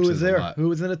 Who which was says a there? lot. Who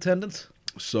was in attendance?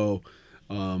 So,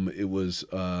 it was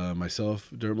myself,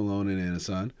 Dirt Malone, and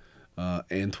Anasan,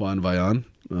 Antoine Vaillant,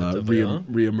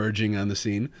 re-emerging on the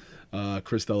scene,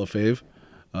 Chris Delafave,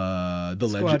 the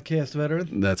legend. Squadcast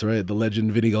veteran. That's right, the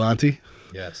legend Vinny Galanti.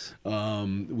 Yes.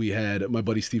 We had my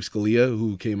buddy Steve Scalia,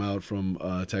 who came out from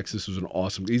Texas. Who's an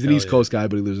awesome. He's an Hell East yeah. Coast guy,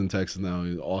 but he lives in Texas now.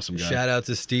 He's an awesome guy. Shout out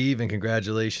to Steve and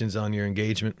congratulations on your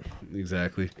engagement.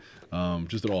 Exactly.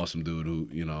 Just an awesome dude who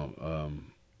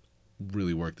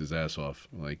really worked his ass off.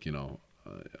 Like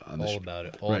on the All about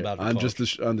it. All about the on cause.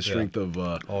 just on the strength of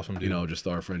Awesome dude. just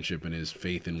our friendship and his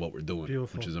faith in what we're doing,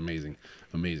 Beautiful. which is amazing.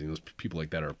 Those people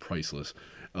like that are priceless.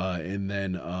 And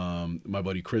then my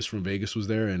buddy Chris from Vegas was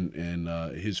there, and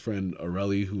his friend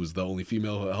Areli, who was the only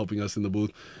female helping us in the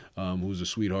booth, who was a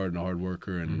sweetheart and a hard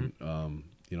worker, and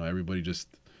everybody just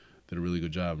did a really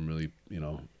good job and really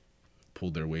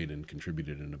pulled their weight and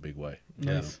contributed in a big way.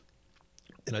 Nice.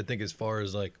 And I think as far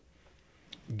as like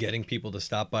getting people to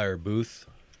stop by our booth,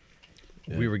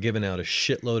 we were giving out a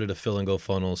shitload of the fill and go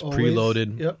funnels, Always.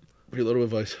 preloaded. Yep. Preloaded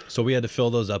advice. So we had to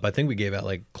fill those up. I think we gave out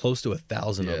like close to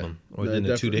 1,000 of them within a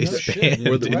 2-day No span. shit.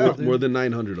 More than, Wow, more dude. than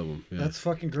 900 of them. Yeah. That's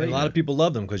fucking And great. a lot of people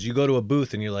love them because you go to a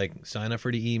booth and you're like, sign up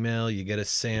for the email, you get a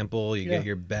sample, you Yeah. get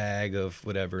your bag of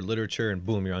whatever literature, and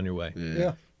boom, you're on your way.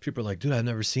 Yeah. People are like, dude, I've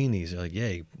never seen these. They're like,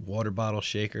 yay, water bottle,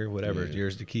 shaker, whatever, it's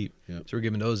yours to keep. Yep. So we're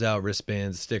giving those out,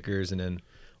 wristbands, stickers, and then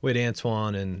we had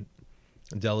Antoine and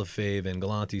Delafave and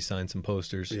Galanti sign some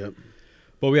posters. Yep.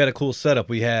 But we had a cool setup.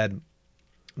 We had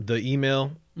the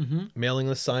email mailing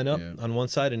list sign up on one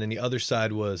side, and then the other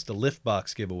side was the lift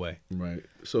box giveaway. Right.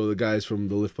 So the guys from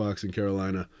the Lift Box in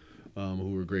Carolina,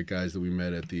 who were great guys that we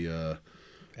met at the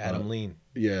Adam Lean.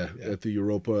 at the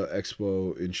Europa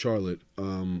Expo in Charlotte,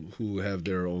 who have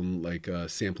their own like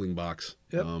sampling box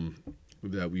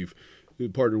that we've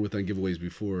partnered with on giveaways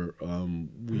before.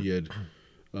 We had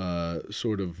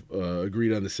sort of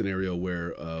agreed on the scenario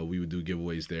where we would do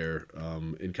giveaways there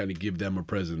and kind of give them a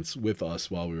presence with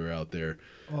us while we were out there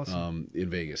in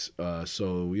Vegas.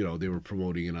 So, you know, they were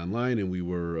promoting it online and we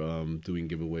were doing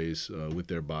giveaways with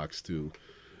their box to,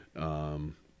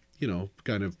 you know,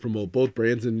 kind of promote both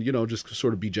brands and, you know, just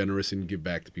sort of be generous and give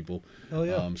back to people. Oh,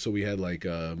 yeah. So we had like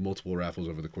multiple raffles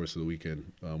over the course of the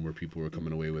weekend where people were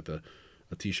coming away with a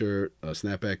T-shirt, a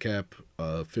snapback cap,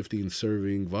 a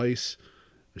 15-serving Vice,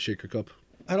 a shaker cup.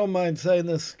 I don't mind saying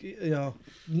this, you know,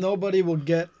 nobody will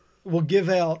give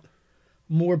out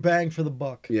more bang for the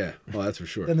buck Yeah, oh, that's for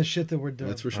sure. than the shit that we're doing.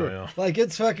 That's for sure. Oh, yeah. Like,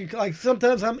 it's fucking, like,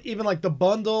 sometimes I'm even like the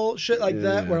bundle shit like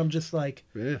that where I'm just like,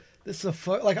 Yeah. this is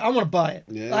like, I want to buy it.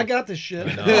 Yeah. I got this shit.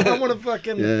 I I want to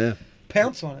fucking Yeah.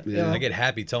 pounce on it. Yeah. You know? I get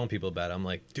happy telling people about it. I'm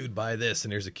like, dude, buy this,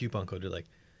 and there's a coupon code. They're like,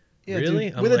 Yeah, really?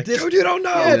 dude, I'm with a like, disc- dude, you don't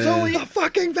know. Yeah, it's only the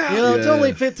fucking value. You know, it's Yeah.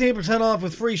 only 15% off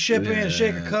with free shipping and a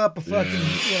shaker Yeah. cup, a fucking, you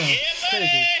know,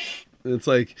 crazy. It's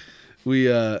like we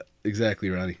exactly,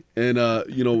 Ronnie. And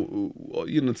you know,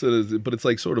 but it's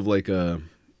like sort of like I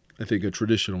think a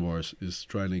tradition of ours is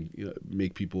trying to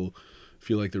make people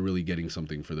feel like they're really getting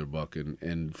something for their buck,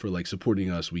 and for like supporting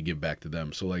us, we give back to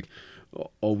them. So like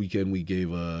all weekend we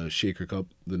gave a shaker cup,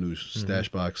 the new stash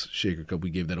box shaker cup. We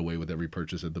gave that away with every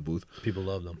purchase at the booth. People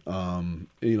love them.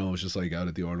 You know, it's just like out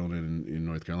at the Arnold in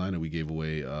North Carolina, we gave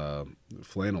away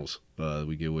flannels.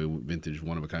 We gave away vintage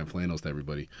one-of-a-kind flannels to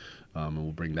everybody. And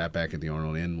we'll bring that back at the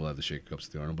Arnold, and we'll have the shaker cups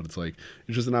at the Arnold. But it's like,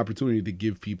 it's just an opportunity to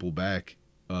give people back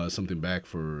something back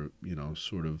for, you know,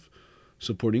 sort of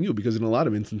supporting you. Because in a lot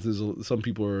of instances, some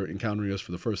people are encountering us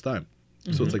for the first time.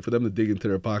 So it's like for them to dig into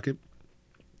their pocket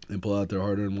and pull out their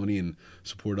hard-earned money and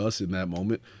support us in that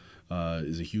moment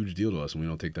is a huge deal to us, and we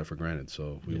don't take that for granted.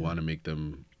 So we want to make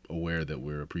them aware that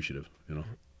we're appreciative, you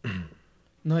know?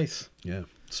 Nice. Yeah.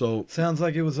 So Sounds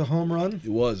like it was a home run. it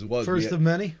was. First of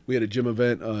many. We had a gym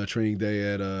event, training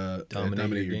day at Dominate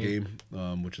Your Your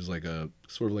Game, which is like a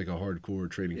sort of like a hardcore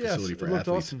training Yes, facility for it looked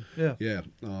athletes. awesome. Yeah. Yeah.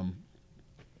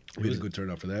 We had a good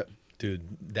turnout for that. Dude,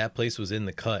 that place was in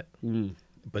the cut.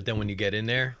 But then when you get in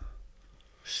there,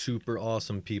 super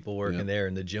awesome people working Yeah. there,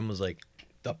 and the gym was like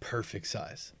the perfect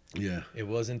size. Yeah. It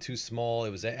wasn't too small. It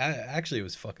was actually it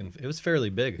was fairly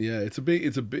big. Yeah, it's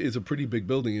a pretty big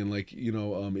building, and like, you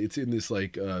know, it's in this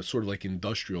like sort of like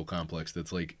industrial complex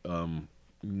that's like not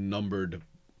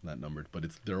numbered, but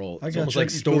they're all. I It's got almost you. like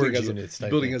Storage storage units. units The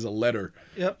type building thing. has a letter.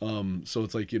 Yep. So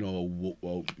it's like, you know,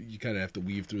 well, you kind of have to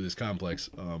weave through this complex.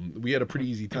 We had a pretty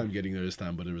easy time getting there this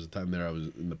time, but there was a time there I was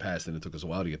in the past, and it took us a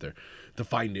while to get there, to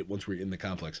find it once we were in the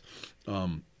complex.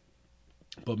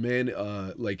 But man,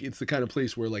 like it's the kind of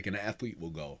place where like an athlete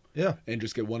will go, Yeah. and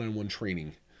just get one-on-one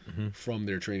training from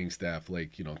their training staff,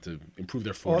 like, you know, to improve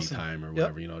their 40 Awesome. time or Yep.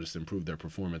 whatever, you know, just improve their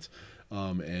performance.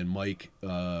 And Mike,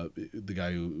 the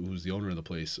guy who's the owner of the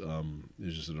place,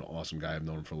 is just an awesome guy. I've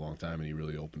known him for a long time, and he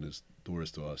really opened his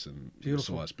doors to us and was so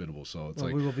Beautiful. hospitable. So it's Well,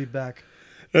 like, we will be back.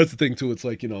 that's the thing too. It's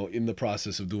like, you know, in the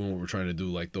process of doing what we're trying to do,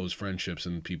 like those friendships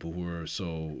and people who are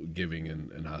so giving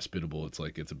and hospitable, it's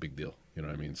like, it's a big deal. You know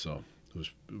what I mean? So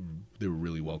they were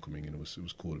really welcoming, and it was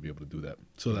cool to be able to do that.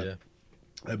 So that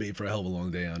I made for a hell of a long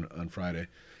day on Friday.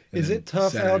 And Is then it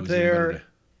tough Saturday out was even better there, day.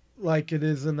 like it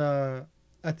is in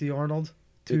at the Arnold,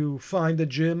 to find a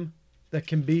gym that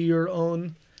can be your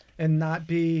own and not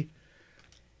be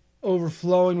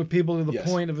overflowing with people to the Yes.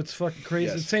 point of it's fucking crazy?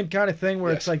 Yes. The same kind of thing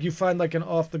where it's Yes. like you find like an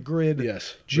off the grid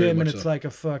Yes, very gym and much it's so. like a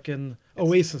fucking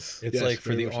oasis. It's Yes, like for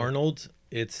very the much so. Arnold,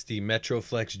 it's the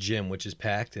Metroflex gym, which is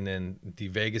packed, and then the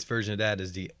Vegas version of that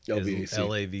is the LVAC.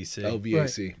 LAVC.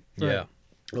 LVAC. Yeah.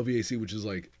 LVAC, which is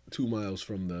like 2 miles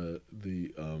from the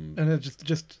And it's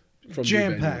just from the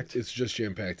jam venue. packed. It's just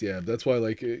jam packed. Yeah, that's why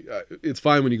like it's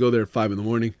fine when you go there at 5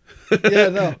 a.m. Yeah,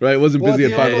 no. Right, it wasn't Well,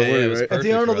 busy at at the 5 Arnold- a.m. yeah, it was right? At the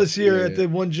perfect Arnold for us. this year, Yeah, at yeah. the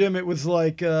one gym, it was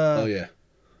like Oh yeah.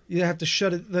 you have to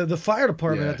shut it. The fire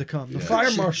department Yeah. had to come. The Yeah.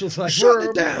 fire marshal's like, Shut we're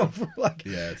it down. we're like,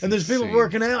 Yeah, it's and there's people insane.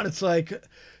 working out. It's like,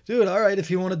 dude, all right, if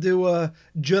you want to do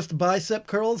just bicep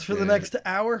curls for the Yeah. next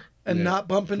hour and Yeah. not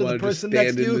bump into Wanna the just person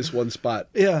next stand to in you. this one spot.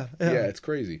 Yeah, Yeah, yeah. it's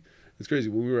crazy. It's crazy.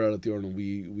 When we were out at the Arnold,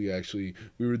 we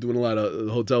were doing a lot of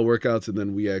hotel workouts, and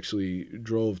then we actually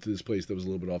drove to this place that was a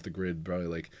little bit off the grid, probably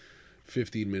like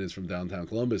 15 minutes from downtown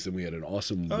Columbus, and we had an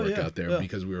awesome workout there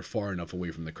because we were far enough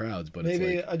away from the crowds. But maybe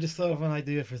it's like, I just thought of an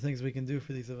idea for things we can do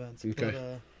for these events.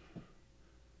 Okay.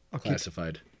 But,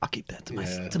 classified. I'll keep that to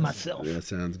myself. Yeah,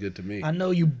 sounds good to me. I know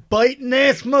you biting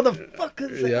ass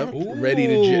motherfuckers. Yep. Ooh. Ready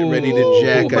to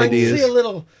jack might ideas. see a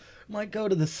little. Might go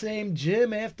to the same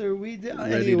gym after we did.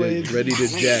 Anyways, ready to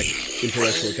jack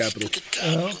intellectual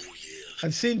capital.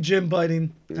 I've seen gym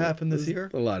biting happen this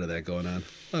year. A lot of that going on.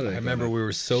 I remember we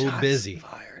were so busy.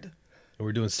 Fired. And we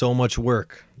were doing so much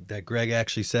work that Greg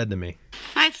actually said to me,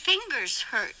 My fingers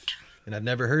hurt. and I've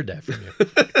never heard that from you.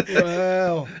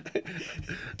 Wow.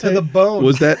 To the bone.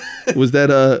 Was that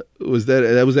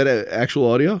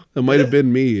actual audio? It might have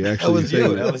been me actually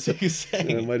saying that. That was what you saying.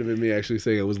 It might have been me actually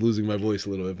saying I was losing my voice a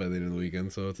little bit by the end of the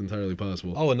weekend, so it's entirely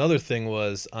possible. Oh, another thing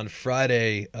was on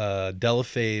Friday,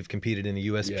 Delafave competed in the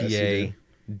Yes, he USPA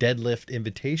did. Deadlift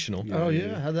Invitational. Oh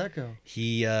yeah, how'd that go?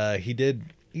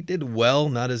 He did well,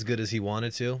 not as good as he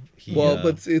wanted to.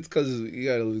 But it's because you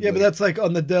gotta. Yeah, but that's like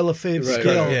on the Delafave Right,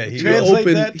 scale. right. Yeah, he Translate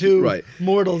open- that to right.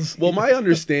 mortals. Well, my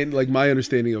understanding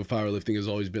of powerlifting has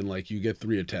always been like you get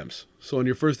 3 attempts. So on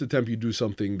your first attempt, you do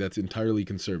something that's entirely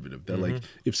conservative. That like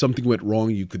if something went wrong,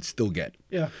 you could still get.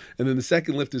 Yeah. And then the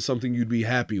second lift is something you'd be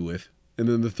happy with. And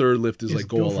then the third lift is like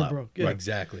go all for out. broke. Yeah. Right,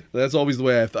 exactly. That's always the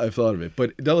way I've thought of it.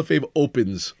 But Delafave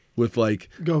opens with like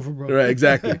Go for broke. right,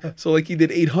 exactly. So like he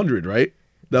did 800, right?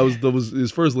 That was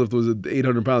his first lift was an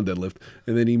 800-pound deadlift,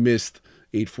 and then he missed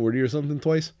 840 or something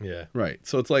twice. Yeah. Right.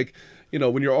 So it's like,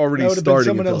 when you're already That would have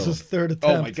starting been someone at the else's level. third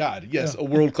attempt. Oh my God! Yes, a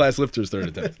world-class lifter's third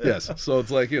attempt. Yes. So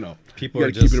it's like People you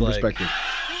are got to keep just it in like- perspective.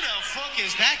 Who the fuck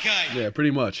is that guy? Yeah,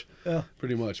 pretty much. Yeah.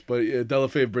 Pretty much. But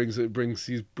Delafave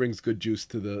brings good juice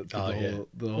to the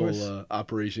course. whole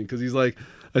operation because he's like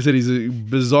I said, he's a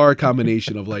bizarre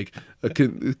combination of like a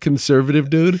conservative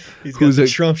dude He's got who's the a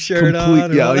Trump shirt on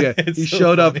and Yeah, all oh, yeah. that. It's He so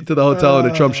showed up funny. to the hotel in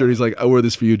a Trump shirt. He's like, I wore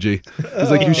this for you, G. He's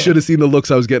like, you should have seen the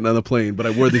looks I was getting on the plane, but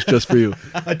I wore this just for you.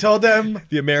 I told them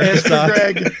The American ask for stock.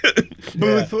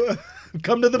 Greg booth.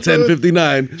 Come to the booth.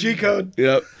 10:59. G-code.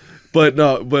 Yep. But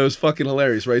it was fucking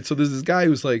hilarious, right? So there's this guy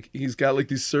who's like, he's got like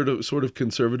these sort of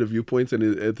conservative viewpoints, and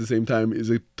at the same time is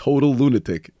a total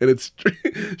lunatic, and it's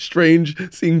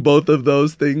strange seeing both of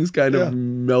those things kind of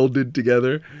melded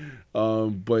together.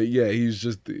 But yeah, he's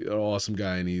just an awesome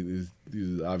guy, and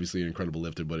he's obviously an incredible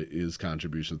lifter. But his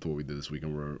contributions to what we did this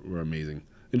weekend were amazing,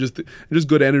 and just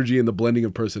good energy and the blending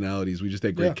of personalities. We just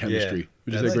had great chemistry. Yeah.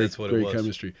 We just That's had what it great was.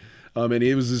 chemistry. And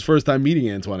it was his first time meeting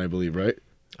Antoine, I believe, right?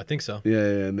 I think so. Yeah,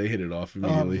 and they hit it off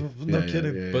immediately. no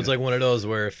kidding. But it's like one of those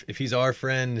where if he's our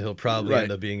friend, he'll probably end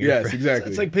up being your yes, friend. exactly.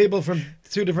 It's like people from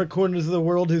two different corners of the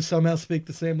world who somehow speak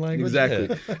the same language.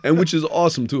 Exactly. And which is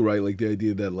awesome too, right? Like the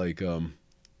idea that like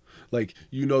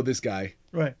this guy,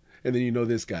 Right. and then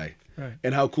this guy. Right.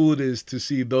 And how cool it is to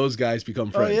see those guys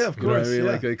become friends. yeah, of You know what I course, mean?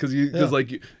 yeah. Like, because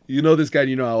this guy, and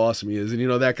you know how awesome he is,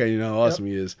 and that guy, you know how awesome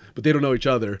he is, but they don't know each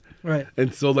other. Right.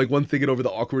 And so, like, one thinking over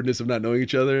the awkwardness of not knowing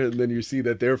each other, and then you see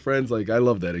that they're friends. Like, I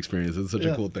love that experience. It's such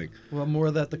a cool thing. Well, more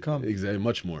of that to come. Exactly.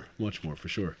 Much more for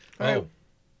sure. Oh,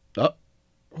 Oh,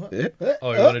 yeah. you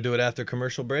want to do it after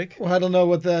commercial break? Well, I don't know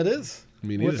what that is. I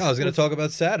mean, and I was going to talk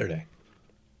about Saturday.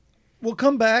 We'll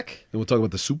come back. we'll talk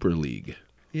about the Super League.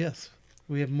 Yes.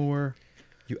 We have more.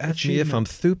 You asked me if I'm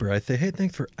super. I say, hey,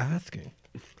 thanks for asking.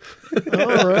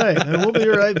 All right. And we'll be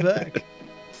right back.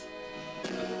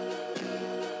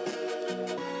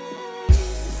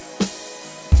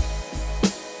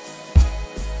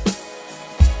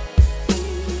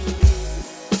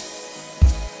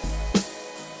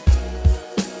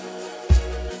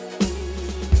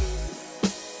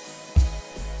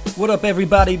 What up,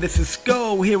 everybody? This is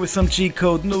Sko here with some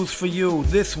GCode news for you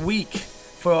this week.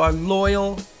 For our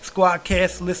loyal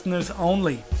Squadkast listeners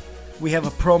only, we have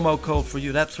a promo code for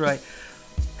you. That's right.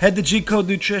 Head to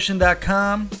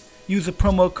GCodeNutrition.com. Use the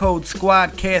promo code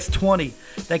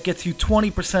SquadCast20. That gets you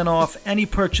 20% off any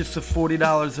purchase of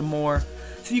 $40 or more.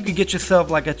 So you can get yourself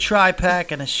like a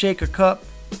tri-pack and a shaker cup.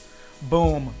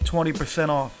 Boom, 20%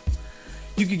 off.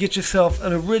 You can get yourself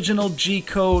an original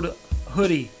G-Code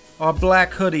hoodie, our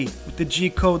black hoodie with the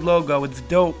G-Code logo. It's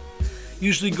dope.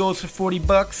 Usually goes for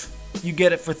 $40. You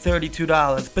get it for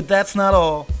 $32. But that's not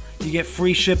all. You get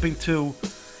free shipping too.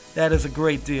 That is a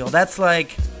great deal. That's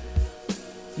like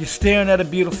you're staring at a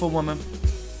beautiful woman.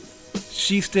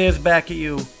 She stares back at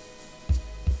you.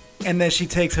 And then she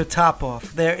takes her top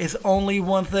off. There is only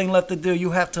one thing left to do.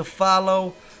 You have to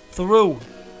follow through.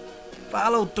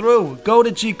 Follow through. Go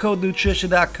to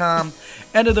GCodeNutrition.com.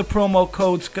 Enter the promo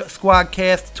code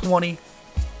SquadCast20.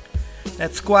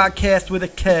 That's Squadkast with a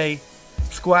K.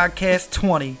 Squadcast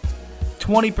 20.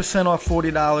 20% off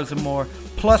 $40 or more,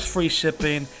 plus free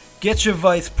shipping. Get your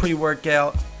Vice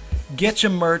pre-workout. Get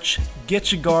your merch.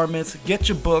 Get your garments. Get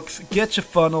your books. Get your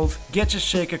funnels. Get your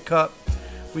shaker cup.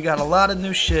 We got a lot of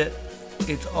new shit.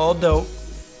 It's all dope.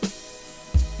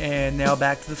 And now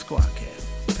back to the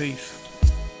Squadcast. Peace.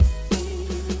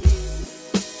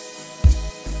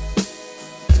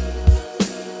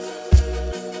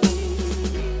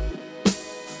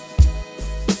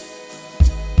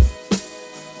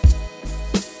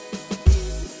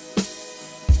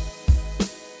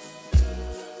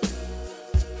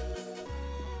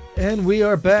 And we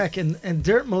are back, and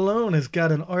Dirt Malone has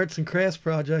got an arts and crafts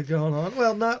project going on.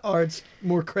 Well, not arts,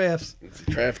 more crafts. It's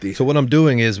crafty. So what I'm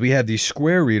doing is we have these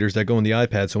square readers that go in the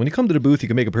iPad. So when you come to the booth, you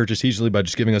can make a purchase easily by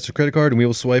just giving us a credit card, and we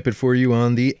will swipe it for you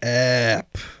on the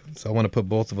app. So I want to put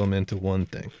both of them into one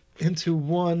thing. Into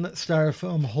one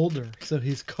styrofoam holder. So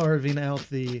he's carving out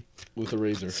the With a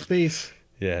razor. space.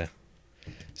 Yeah.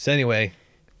 So anyway,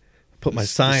 put my The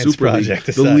science Super project League,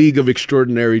 aside. the League of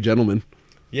Extraordinary Gentlemen.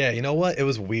 Yeah, you know what? It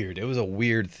was weird. It was a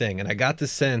weird thing. And I got the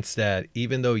sense that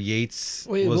even though Yates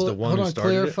was the one who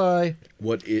started clarify. it.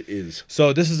 What it is.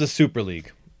 So this is a Super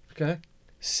League. Okay.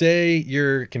 Say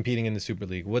you're competing in the Super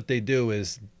League. What they do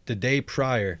is the day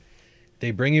prior,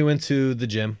 they bring you into the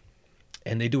gym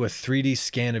and they do a 3D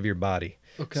scan of your body.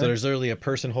 Okay. So there's literally a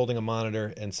person holding a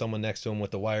monitor and someone next to him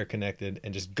with the wire connected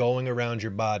and just going around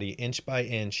your body inch by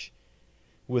inch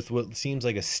with what seems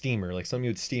like a steamer, like something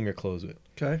you would steam your clothes with.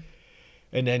 Okay.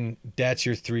 And then that's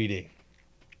your 3D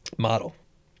model.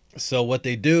 So what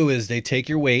they do is they take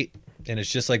your weight, and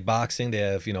it's just like boxing. They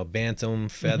have, bantam,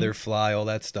 feather, fly, all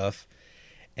that stuff.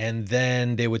 And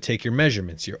then they would take your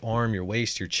measurements, your arm, your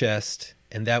waist, your chest,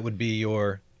 and that would be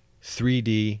your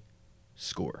 3D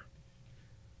score.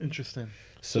 Interesting.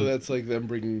 So that's like them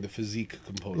bringing the physique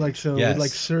component. Like so, Yes. like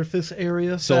surface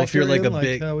area. So if you're like factor a in,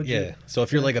 big, how would you- So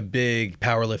if you're like a big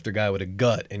power lifter guy with a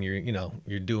gut, and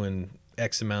you're doing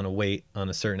X amount of weight on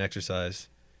a certain exercise,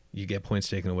 you get points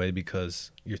taken away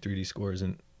because your 3D score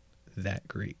isn't that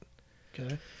great.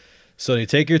 Okay. So they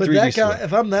take your But 3D that score. guy,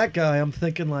 if I'm that guy, I'm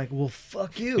thinking like, well,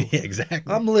 fuck you. Yeah,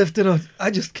 exactly. I'm lifting I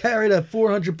just carried a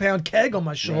 400-pound keg on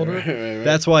my shoulder. Right.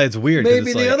 That's why it's weird. 'cause Maybe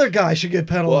it's the like, other guy should get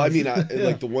penalized. Well, I mean, Yeah.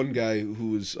 like the one guy who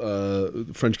was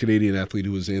French Canadian athlete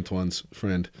who was Antoine's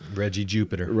friend, Reggie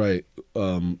Jupiter. right?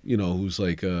 Who's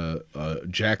like a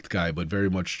jacked guy, but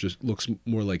very much just looks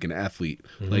more like an athlete.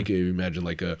 Like you imagine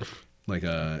like a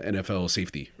NFL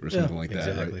safety or something like that.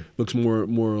 exactly. Right? Looks more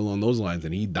along those lines,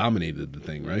 and he dominated the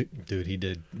thing, right? Dude, he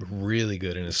did really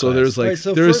good in his So class. there's like Right,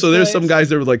 so there's first guy some is- guys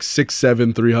that were like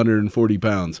 6'7", 340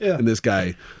 pounds, Yeah. and this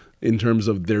guy, in terms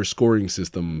of their scoring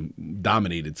system,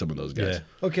 dominated some of those guys.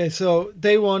 Yeah. Okay, so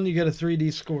day one, you get a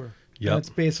 3D score. Yep. That's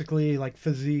basically like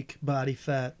physique, body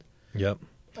fat, Yep.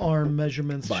 arm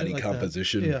measurements, Body shit like that.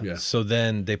 composition, yeah. So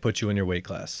then they put you in your weight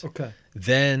class. Okay.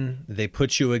 Then they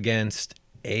put you against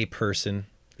a person.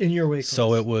 In your weight class.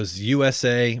 So it was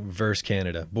USA versus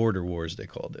Canada. Border Wars, they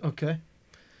called it. Okay.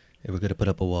 Hey, we're going to put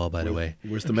up a wall, by the way.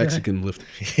 Where's the Mexican lift?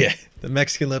 Yeah. The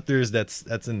Mexican lifters, that's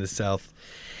in the South.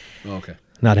 Oh, okay.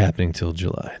 Not happening till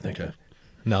July, I think. Okay.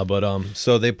 No, but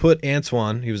so they put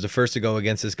Antoine. He was the first to go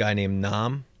against this guy named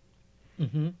Nam.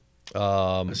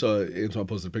 I saw Antoine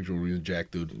posted a picture when he was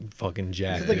Jack, dude. Fucking Is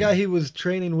Jack. it the guy he was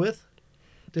training with?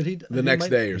 Did he? The next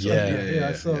day or something. Yeah.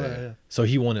 I saw that. Yeah. So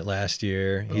he won it last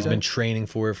year. He's Okay. been training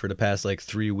for it for the past like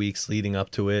 3 weeks leading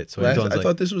up to it. So I Antoine's like,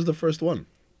 thought this was the first one.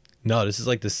 no, this is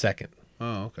like the second.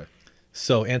 Oh, okay.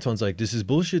 So Antoine's like, this is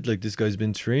bullshit. Like this guy's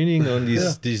been training on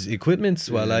these equipments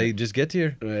while I just get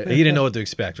here. Right. He didn't know what to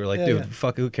expect. We're like, Yeah, dude, yeah.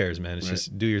 fuck, who cares, man? It's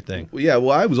just do your thing. Well, yeah,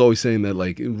 well, I was always saying that,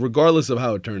 like, regardless of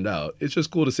how it turned out, it's just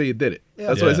cool to say you did it. Yeah.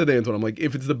 That's what I Yeah. said to Antoine. I'm like,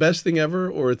 if it's the best thing ever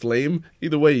or it's lame,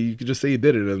 either way, you can just say you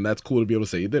did it, and that's cool to be able to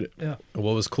say you did it. Yeah.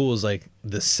 What was cool is like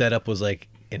the setup was like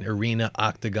an arena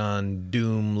octagon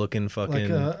doom looking fucking.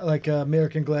 Like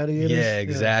American Gladiators. yeah,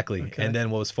 exactly. Okay. And then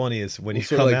what was funny is when you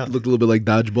Sort come of like out. looked a little bit like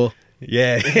Dodgeball,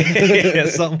 Yeah. Yeah,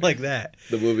 something like that.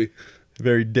 the movie.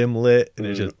 Very dim lit, and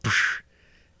it's just.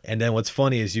 And then what's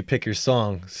funny is you pick your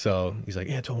song. So he's like,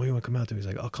 Antoine, what do you want to come out to? He's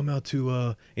like, I'll come out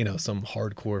to, some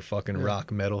hardcore fucking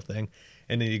rock metal thing.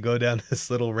 And then you go down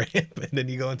this little ramp, and then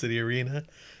you go into the arena.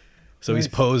 So he's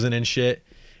Nice. posing and shit.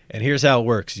 And here's how it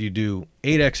works: you do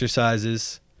 8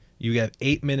 exercises. You have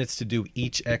 8 minutes to do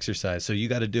each exercise. So you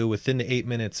got to do within the 8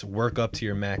 minutes, work up to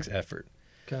your max effort.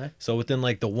 Okay. So within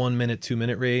like the 1 minute, 2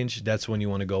 minute range, that's when you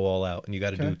want to go all out, and you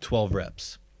got to Okay. do 12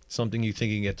 reps. Something you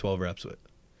think you can get 12 reps with.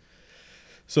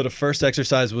 So the first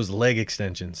exercise was leg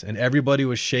extensions, and everybody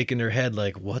was shaking their head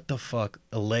like, what the fuck?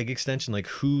 A leg extension? Like,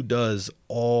 who does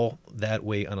all that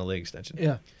weight on a leg extension?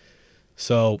 Yeah.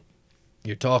 So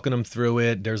you're talking them through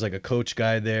it. There's like a coach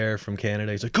guy there from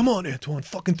Canada. He's like, come on, Antoine,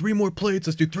 fucking 3 more plates.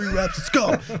 Let's do 3 reps. Let's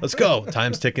go. Let's go.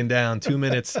 Time's ticking down. 2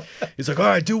 minutes. He's like, all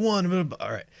right, do 1.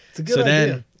 All right. It's a good idea.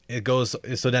 Then it goes,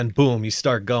 so then boom, you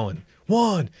start going.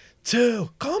 1,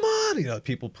 2, come on. You know,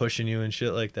 people pushing you and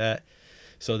shit like that.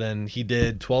 So then he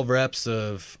did 12 reps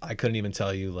of, I couldn't even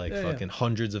tell you, like fucking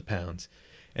hundreds of pounds.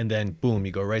 And then boom,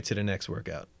 you go right to the next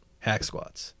workout. Hack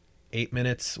squats. 8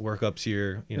 minutes, work up to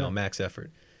your, max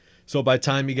effort. So by the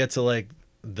time you get to like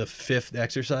the 5th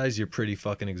exercise, you're pretty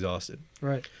fucking exhausted.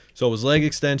 Right. So it was leg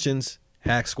extensions,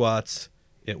 hack squats.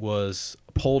 It was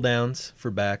pull downs for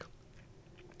back.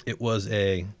 It was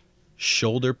a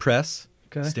shoulder press,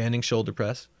 standing shoulder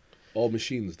press. All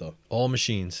machines, though. All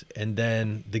machines. And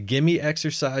then the gimme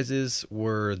exercises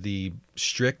were the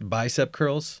strict bicep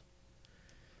curls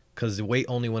because the weight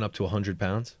only went up to 100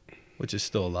 pounds, which is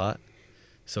still a lot.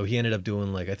 So he ended up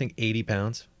doing like, I think 80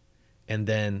 pounds. And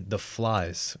then the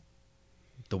flies,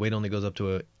 the weight only goes up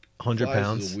to 100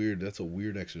 pounds. That's a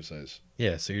weird exercise.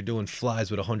 Yeah, so you're doing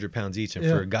flies with 100 pounds each. And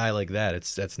for a guy like that,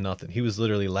 that's nothing. He was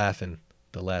literally laughing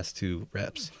the last 2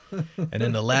 reps. And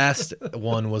then the last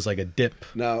one was like a dip.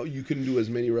 Now, you can do as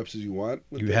many reps as you want.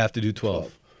 You have to do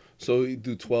 12. So you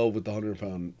do 12 with the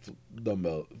 100-pound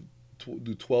dumbbell.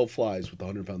 Do 12 flies with the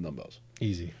 100-pound dumbbells.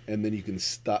 Easy. And then you can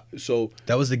stop. So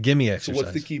that was the gimme exercise. So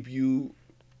what's to keep you,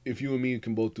 if you and me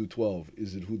can both do 12,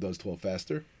 is it who does 12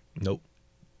 faster? Nope.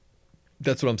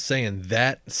 That's what I'm saying.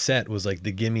 That set was like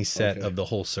the gimme set of the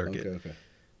whole circuit. Okay.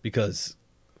 Because...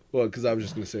 Well, because I was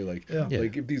just going to say, like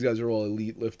if these guys are all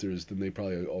elite lifters, then they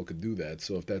probably all could do that.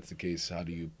 So if that's the case, how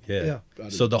do you...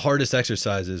 So the hardest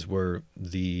exercises were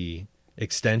the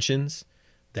extensions,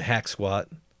 the hack squat.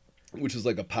 Which is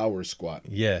like a power squat.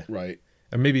 Yeah. Right.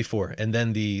 Or maybe 4. And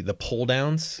then the pull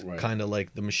downs, kind of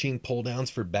like the machine pull downs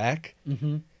for back.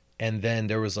 Mm-hmm. And then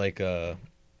there was like a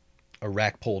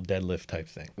rack pull deadlift type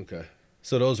thing. Okay.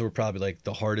 So those were probably like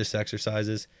the hardest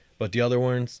exercises. But the other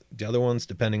ones,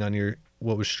 depending on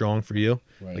what was strong for you,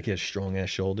 like you had strong ass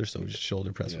shoulders, so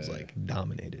shoulder press was like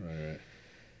dominated. Right.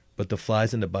 But the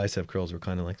flies and the bicep curls were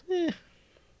kind of like,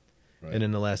 Right. And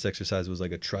then the last exercise was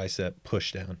like a tricep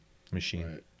push down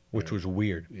machine, which was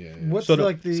weird. Yeah. What's so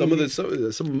like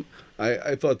the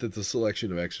I thought that the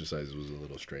selection of exercises was a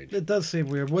little strange. It does seem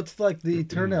weird. What's like the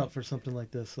turnout for something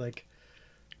like this? Like,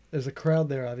 there's a crowd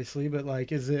there, obviously, but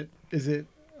like, is it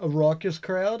a raucous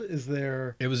crowd? Is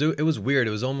there? It was weird.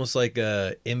 It was almost like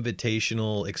a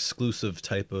invitational, exclusive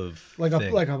type of like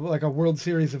thing. a World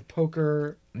Series of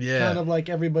Poker. Yeah. Kind of like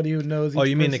everybody who knows. Oh,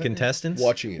 you mean the contestants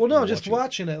watching it? Well, no, just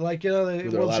watching it. Like, the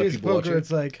World Series of Poker.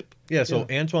 It's like so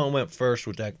Antoine went first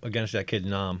against that kid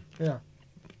Nam. Yeah.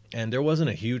 And there wasn't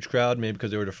a huge crowd, maybe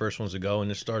because they were the first ones to go,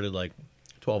 and it started like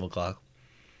 12 o'clock.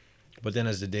 But then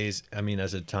as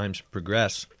the times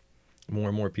progress, more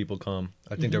and more people come.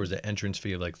 I think there was an entrance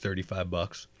fee of like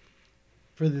 $35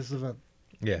 for this event.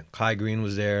 Yeah, Kai Green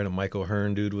was there, and a Michael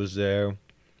Hearn dude was there.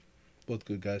 Both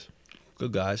good guys.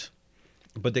 Good guys.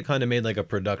 But they kind of made like a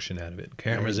production out of it.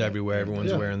 Cameras everywhere.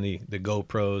 Everyone's wearing the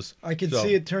GoPros. I could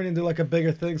see it turn into like a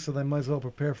bigger thing, so they might as well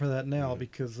prepare for that now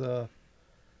because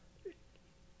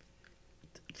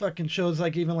fucking shows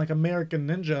like even like American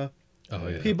Ninja. Oh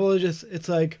yeah. People are just, it's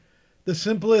like the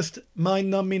simplest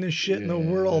mind-numbing shit in the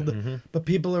world, but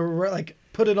people are like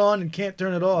put it on and can't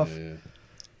turn it off. Yeah.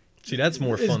 See, that's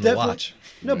more fun to watch.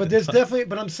 No, but there's definitely,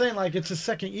 but I'm saying like it's a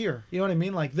second year. You know what I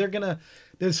mean? Like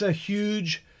there's a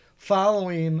huge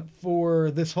following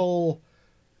for this whole,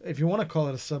 if you want to call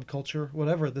it a subculture,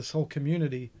 whatever, this whole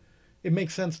community. It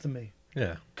makes sense to me.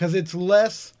 Yeah. Because it's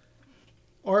less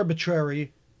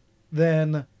arbitrary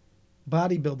than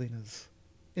bodybuilding is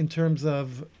in terms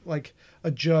of like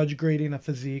a judge grading a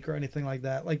physique or anything like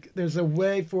that. Like there's a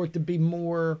way for it to be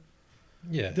more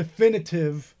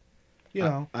definitive. You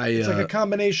know, it's like a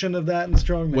combination of that and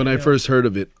strongman. When I first heard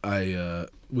of it, I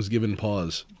was given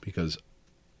pause because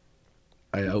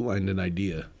I outlined an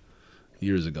idea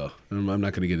years ago. I'm not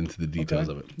going to get into the details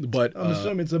of it, but I'm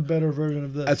assuming it's a better version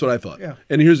of this. That's what I thought. Yeah.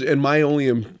 And my only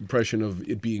impression of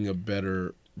it being a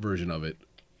better version of it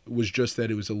was just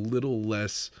that it was a little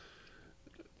less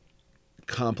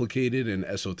complicated and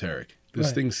esoteric.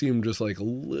 This thing seemed just like a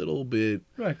little bit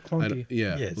clunky.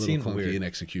 It seemed clunky weird in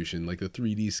execution. Like the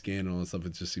 3D scan and all that stuff,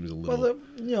 it just seems a little.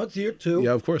 Well, it's year 2.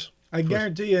 Yeah, of course. I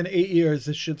guarantee you, in 8 years,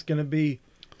 this shit's gonna be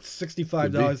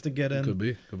 $65 to get in. Could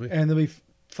be. And there'll be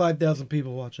 5,000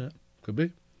 people watching it. Could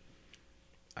be.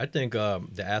 I think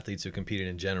the athletes who competed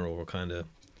in general were kind of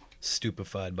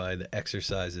stupefied by the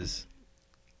exercises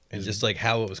and just like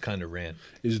how it was kind of ran.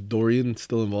 Is Dorian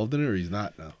still involved in it, or he's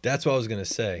not now? That's what I was gonna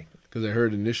say. Because I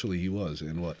heard initially he was,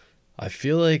 and what? I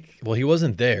feel like, well, he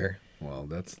wasn't there. Well,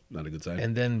 that's not a good sign.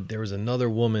 And then there was another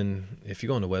woman. If you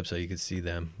go on the website, you could see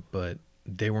them, but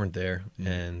they weren't there.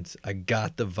 And I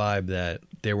got the vibe that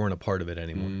they weren't a part of it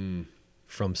anymore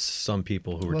from some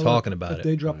people who were talking about if it.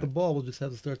 they drop the ball, we'll just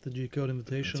have to start the GCode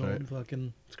Invitational. That's right. And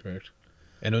fucking. That's correct.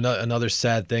 And another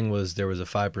sad thing was there was a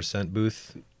 5%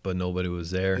 booth, but nobody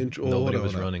was there. Nobody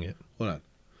was running it. Hold on.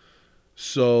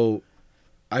 So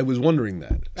I was wondering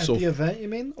that. At the event, you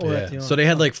mean? Or at the So they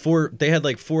had like four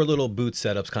little booth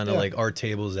setups, kind of Yeah. like our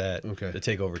tables at Okay. the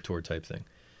Takeover Tour type thing.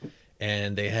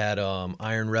 And they had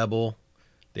Iron Rebel,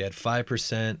 they had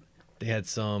 5%, they had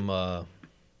some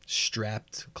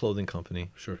strapped clothing company,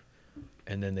 Sure.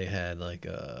 and then they had like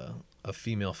a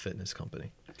female fitness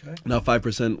company. Okay. Now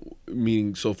 5%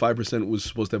 meaning, so 5% was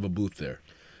supposed to have a booth there.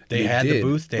 They They had did, the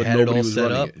booth, they but had it nobody all was set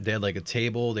running up. it. They had like a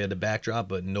table, they had the backdrop,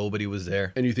 but nobody was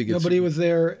there. And you think it's Nobody was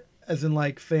there, as in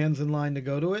like fans in line to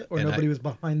go to it, or And nobody was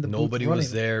behind the booth Nobody running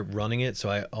was it? there running it, so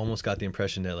I almost got the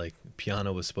impression that like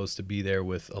Piano was supposed to be there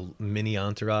with a mini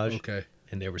entourage. Okay.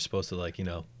 And they were supposed to like,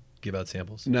 give out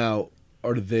samples. Now,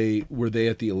 were they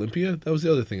at the Olympia? That was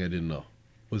the other thing I didn't know.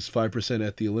 Was 5%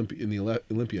 at the Olympia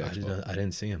Olympia Expo? I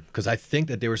didn't see him because I think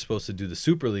that they were supposed to do the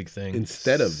Super League thing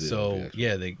Instead of the so Olympia Expo.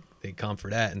 yeah, they come for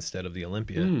that instead of the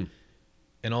Olympia.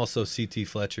 And also CT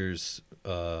Fletcher's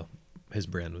his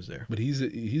brand was there. But he's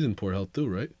in poor health too,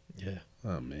 right? Yeah,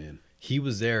 Oh man. he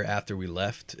was there after we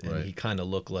left, and Right. he kind of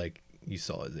looked like you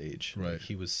saw his age. Right. Like,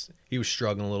 he was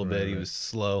struggling a little bit. He right. was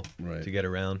slow Right. to get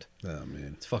around. Oh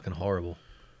man. It's fucking horrible.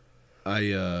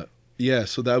 Yeah,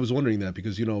 so I was wondering that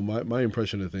because my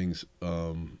impression of things,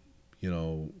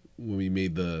 when we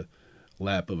made the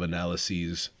lap of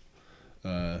analyses,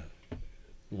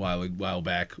 while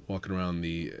back walking around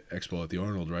the expo at the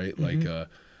Arnold, right? Like,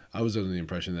 I was under the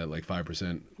impression that like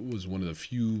 5% was one of the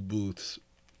few booths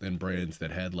and brands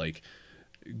that had like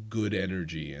good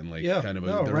energy and like Yeah, kind of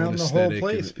no, their around own the whole aesthetic.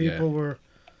 place, and, people were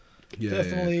yeah,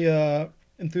 definitely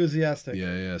enthusiastic.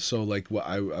 Yeah. So like,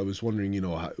 I was wondering,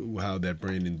 how that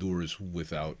brand endures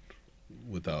without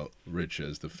Rich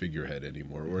as the figurehead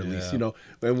anymore, or at least Yeah.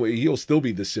 and he'll still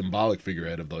be the symbolic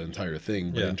figurehead of the entire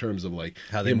thing. But Yeah. in terms of like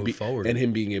How they him move forward. and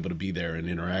him being able to be there and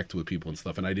interact with people and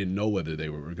stuff, and I didn't know whether they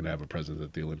were going to have a presence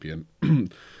at the Olympia.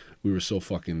 And we were so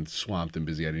fucking swamped and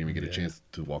busy, I didn't even get a chance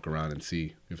to walk around and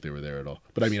see if they were there at all.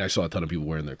 But I mean, I saw a ton of people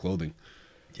wearing their clothing.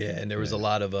 Yeah, and there was a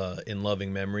lot of in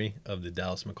loving memory of the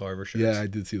Dallas McCarver shirts. Yeah, I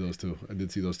did see those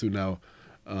too. Now,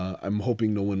 I'm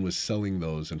hoping no one was selling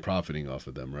those and profiting off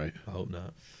of them, right? I hope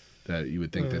not. That you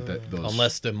would think that those,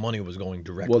 Unless the money was going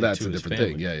directly well, that's to a his different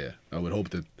family. thing. Yeah. I would hope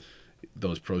that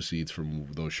those proceeds from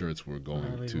those shirts were I don't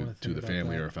going even wanna to think the about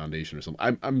family that. or a foundation or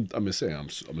something. I'm gonna say I'm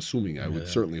assuming I would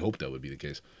certainly hope that would be the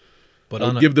case. But I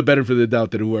on would a, give the benefit of the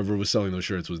doubt that whoever was selling those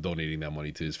shirts was donating that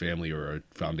money to his family or a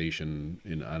foundation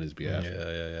on his behalf. yeah.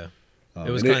 It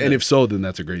It was and kinda- if so, then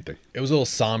that's a great thing. It was a little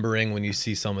sombering when you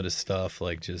see some of the stuff,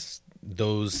 like just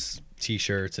those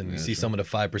T-shirts, and you see some of the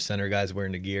 5%er guys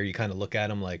wearing the gear. You kind of look at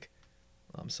them like,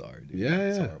 I'm sorry, dude.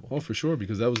 It's Yeah. horrible. Oh, for sure,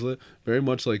 because that was very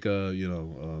much like a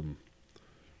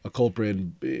cult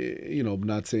brand.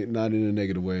 Not in a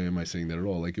negative way. Am I saying that at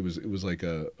all? Like it was like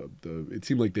it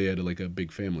seemed like they had like a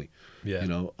big family. Yeah.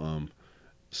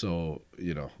 So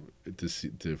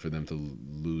for them to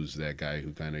lose that guy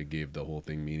who kind of gave the whole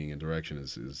thing meaning and direction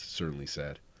is certainly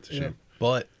sad. It's a shame.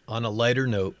 But on a lighter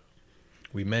note,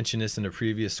 we mentioned this in a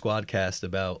previous Squadcast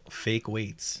about fake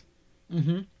weights.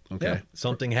 Okay. Yeah.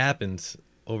 Something happened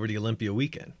over the Olympia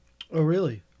weekend. Oh,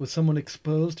 really? Was someone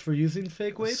exposed for using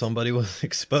fake weights? Somebody was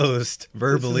exposed This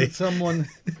verbally. isn't someone.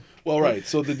 Well, right.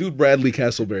 So the dude Bradley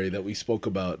Castleberry that we spoke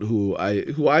about, who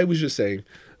I was just saying,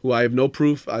 who I have no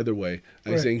proof either way.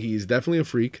 I'm Right. saying he's definitely a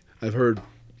freak. I've heard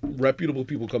reputable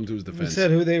people come to his They defense. said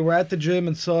who they were at the gym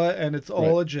and saw it, and it's all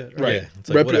Right. legit. Right. Yeah, it's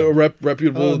like, whatever.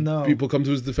 Reputable Oh, no. people come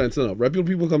to his defense. No, reputable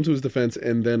people come to his defense.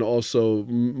 And then also,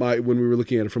 when we were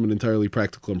looking at it from an entirely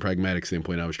practical and pragmatic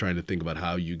standpoint, I was trying to think about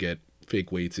how you get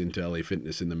fake weights into LA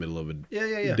Fitness in the middle of a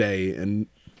Yeah. day and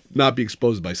not be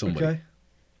exposed by somebody. Okay.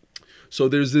 So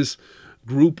there's this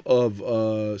group of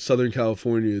Southern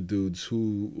California dudes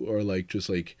who are just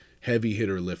heavy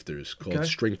hitter lifters called Okay.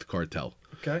 Strength Cartel.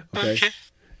 Okay. Okay.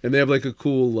 And they have like a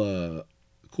cool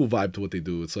vibe to what they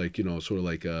do. It's like, sort of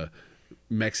like a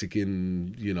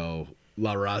Mexican,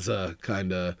 La Raza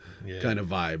kind of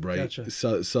vibe, right?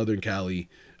 Gotcha. Southern Cali,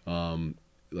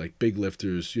 like big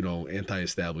lifters,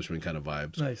 anti-establishment kind of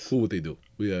vibes. Nice. Cool what they do.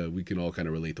 We can all kind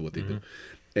of relate to what they do.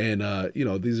 And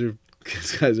these are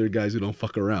These guys are guys who don't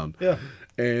fuck around. Yeah.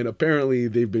 And apparently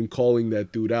they've been calling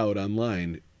that dude out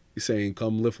online saying,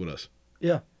 come lift with us,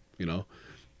 Yeah. you know?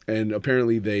 And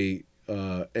apparently they,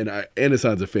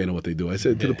 Anasan's a fan of what they do. I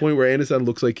said to the point where Anasan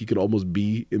looks like he could almost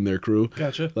be in their crew.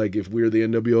 Gotcha. Like if we're the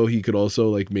NWO, he could also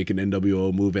like make an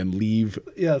NWO move and leave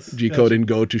GCode gotcha. and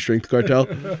go to Strength Cartel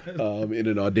in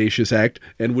an audacious act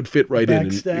and would fit right in.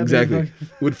 Backstabbing. Exactly.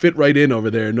 Would fit right in over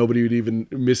there. Nobody would even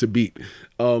miss a beat.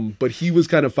 But he was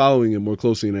kind of following him more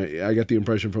closely. And I got the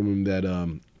impression from him that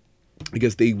I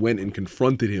guess they went and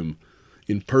confronted him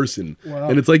in person. Wow.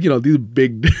 And it's like, you know, these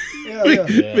big...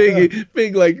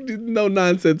 big, like no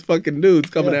nonsense fucking dudes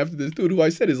coming after this dude who I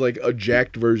said is like a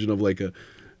jacked version of like a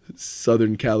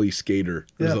Southern Cali skater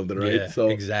or something, right? Yeah, so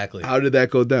exactly. How did that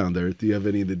go down there? Do you have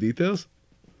any of the details?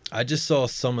 I just saw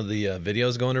some of the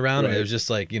videos going around, and it Right. was just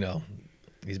like, you know,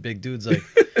 these big dudes like,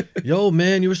 yo,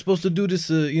 man, you were supposed to do this,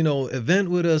 you know, event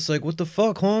with us. Like, what the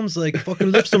fuck, Holmes? Like,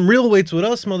 fucking lift some real weights with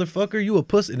us, motherfucker. You a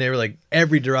pussy. And they were like,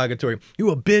 every derogatory. You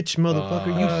a bitch,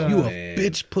 motherfucker. You a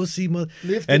bitch, pussy, mother.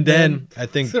 And then I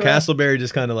think Castleberry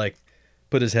just kind of like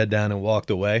put his head down and walked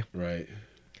away. Right.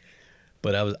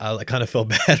 But I kind of felt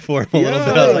bad for him a little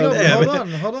bit. I was like,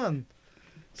 damn. Hold on.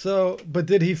 So, but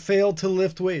did he fail to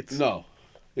lift weights? No.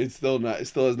 It's still not. It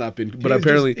still has not been. He But was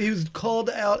apparently, he was called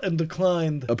out and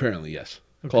declined. apparently, yes.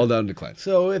 Called down and declined.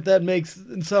 So if that makes,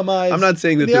 in some eyes, I'm not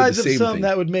saying that in the they're eyes the of same some, thing.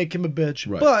 that would make him a bitch.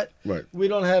 Right. But Right. we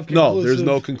don't have conclusive. No, there's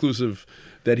no conclusive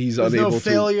that he's there's unable no to.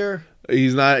 failure.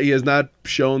 He's not. He has not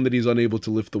shown that he's unable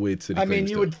to lift the weights that he I mean, claims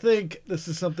you to. would think this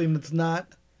is something that's not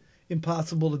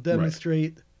impossible to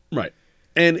demonstrate. Right.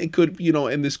 And it could, you know,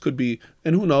 and this could be,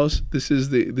 and who knows? This is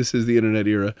the internet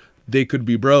era. They could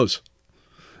be bros.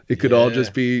 It could all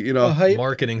just be, you know, A hype.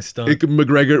 Marketing stunt. it could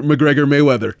McGregor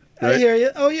Mayweather. Right? I hear you.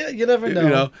 Oh yeah, you never know. You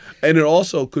know, and it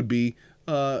also could be,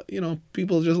 you know,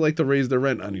 people just like to raise their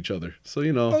rent on each other. So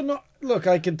you know, Oh no, look,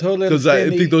 I can totally because I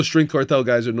understand. think those Strength Cartel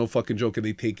guys are no fucking joke, and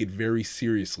they take it very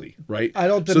seriously, right? I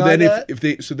don't So deny then that.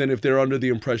 if they're under the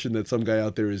impression that some guy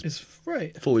out there is It's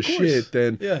right. full of course. shit,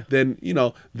 then Yeah. then you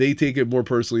know they take it more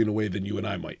personally in a way than you and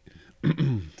I might.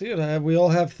 Dude, we all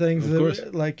have things Of that, course.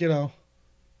 like, you know,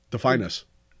 Define us.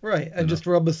 right, and just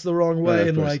rub us the wrong way, Of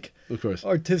and course. like Of course.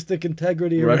 artistic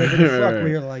integrity or Right, whatever the right, fuck. right. Where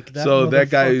you're like, that So that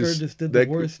guy motherfucker is just did that,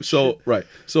 the worst. So shit. right.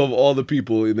 So of all the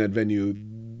people in that venue,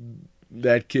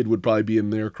 that kid would probably be in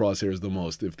their crosshairs the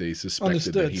most if they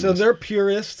suspected that Understood. he So was they're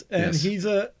purists, and Yes. he's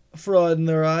a fraud in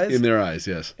their eyes. in their eyes.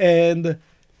 Yes. And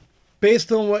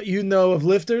based on what you know of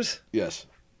lifters, Yes.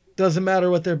 doesn't matter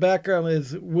what their background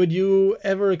is, would you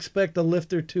ever expect a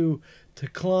lifter to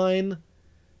decline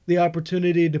the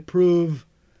opportunity to prove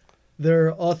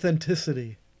their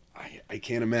authenticity? I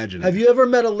can't imagine. Have it. you ever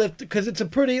met a lifter? Because it's a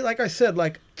pretty, like I said,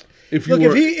 like, If you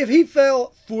look, were, if he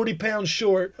fell 40 pounds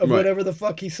short of Right. whatever the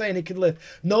fuck he's saying he could lift,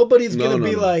 nobody's No, gonna no,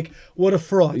 be no. like, what a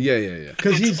fraud. yeah, yeah, yeah.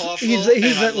 Because It's he's awful, he's and I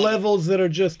at love it. levels that are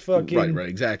just fucking Right,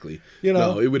 exactly. You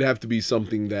know? no, it would have to be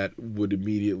something that would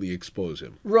immediately expose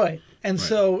him. right. And Right.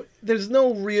 so there's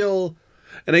no real.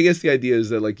 And I guess the idea is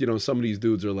that, like, you know, some of these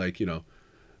dudes are like, you know,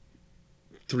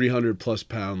 300 plus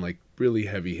pound, like really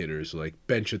heavy hitters, like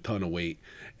bench a ton of weight,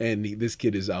 and this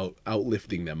kid is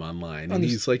outlifting them online, and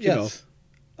he's like, you know,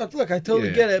 Look, I totally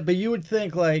Yeah. get it, but you would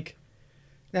think like,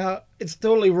 now it's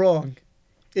totally wrong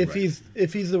if Right.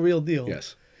 he's the real deal.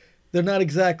 yes, They're not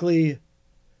exactly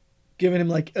giving him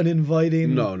like an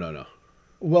inviting no,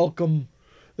 welcome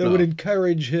that No. would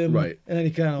encourage him Right. in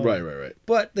any kind of way. right.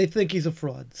 But they think he's a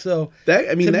fraud. So That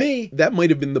I mean, To that, me- that might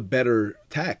have been the better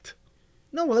tact.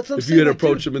 no, well, that's what I'm If saying. you had like,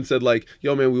 approached dude, him and said like,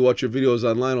 "Yo, man, we watch your videos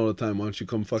online all the time. Why don't you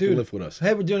come fucking dude, lift with us?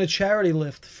 Hey, we're doing a charity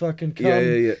lift. Fucking come.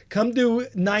 Yeah. Come do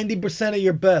 90% of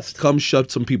your best. Come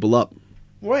shut some people up."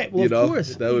 Right. Well, you know, of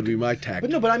course. that would be my tact. But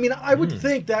no, but I mean, I would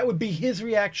think that would be his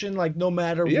reaction, like no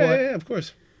matter yeah, what. yeah, of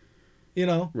course. You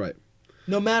know, Right,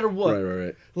 no matter what.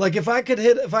 right. Like if I could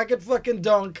fucking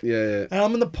dunk, Yeah. and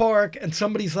I'm in the park, and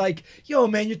somebody's like, "Yo,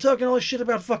 man, you're talking all this shit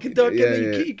about fucking dunking. Yeah,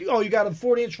 and you got a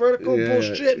 40-inch vertical. Yeah,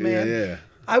 Bullshit, man." Yeah.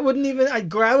 I wouldn't even. I'd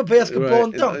grab a basketball Right,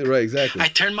 and dunk. Right, exactly. I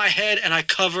turn my head and I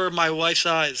cover my wife's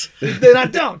eyes. Then I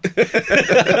dunk.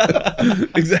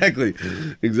 exactly.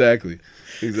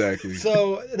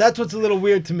 So that's what's a little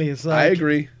weird to me. It's like I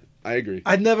agree.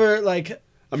 I'd never like.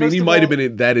 I mean, first he of might have all-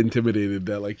 been that intimidated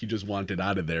that like he just wanted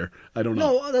out of there. I don't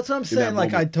know. No, that's what I'm that saying. Like,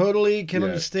 I moment. totally can Yeah.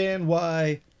 understand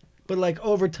why, but like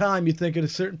over time, you think at a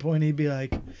certain point he'd be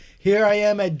like, "Here I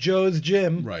am at Joe's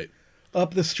gym Right.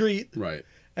 up the street, Right.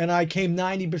 and I came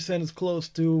 90% as close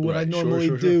to what I Right. Sure, normally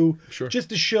sure. do, Sure. just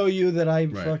to show you that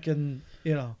I'm Right. fucking,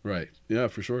 you know, Right. Yeah,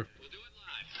 for sure.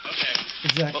 Okay.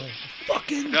 exactly.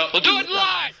 Fucking. No, we'll do it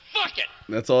live. Fuck it.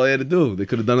 That's all they had to do. They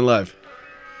could have done it live.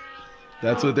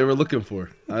 That's what they were looking for.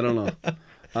 I don't know.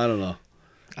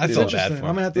 I It's felt bad interesting. for I'm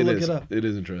him. gonna have to look it up. It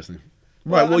is interesting.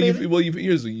 Well, Right. Well, I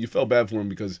mean- you felt bad for him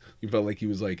because you felt like he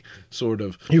was like sort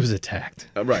of He was attacked.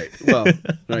 right. Well,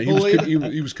 right. Bullied.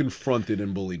 He was confronted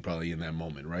and bullied probably in that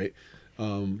moment, right?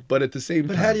 But at the same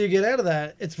But time, how do you get out of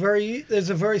that? There's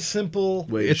a very simple.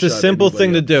 way to It's a shut simple anybody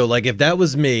thing to up. do. Like if that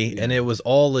was me and it was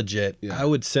all legit, Yeah. I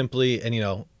would simply,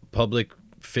 and public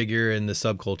figure in the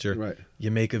subculture, Right. you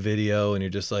make a video and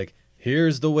you're just like,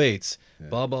 here's the weights,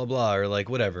 blah blah blah, or like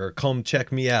whatever, or come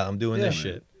check me out, I'm doing this Yeah.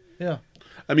 shit. Yeah.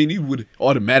 I mean, you would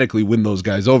automatically win those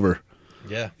guys over.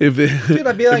 Yeah. If Dude,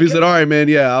 I'd be if like- he said, "All right, man,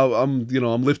 yeah,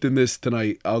 I'm lifting this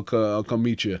tonight. I'll come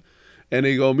meet you," and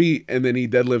they go meet, and then he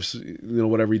deadlifts,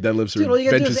 whatever he deadlifts Dude, or all you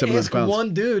gotta do benches is 700 ask pounds.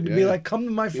 one dude to be Yeah. like, "Come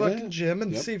to my fucking Yeah. gym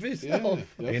and Yep. see for Yeah. yourself."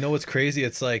 Yep. You know what's crazy?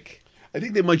 It's like I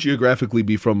think they might geographically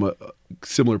be from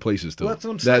similar places too. Well, that's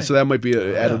what I'm saying. So that might be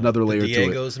add another layer to it.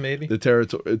 Diegos, maybe. The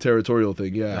territorial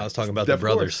thing, yeah. I was talking about the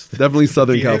brothers. Definitely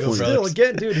Southern Diego California. brothers. Still,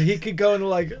 again, dude, he could go into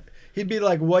like. He'd be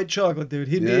like white chocolate, dude.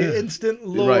 He'd be Yeah. instant Right.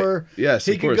 lure. Yes,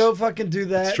 he of could course. go fucking do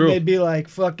that. It's true. And they'd be like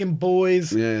fucking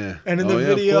boys. Yeah. And in Oh, the yeah,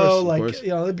 of video, course, of like course.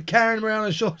 they'd be carrying him around on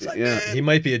his shoulders. Like, Yeah. He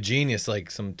might be a genius, like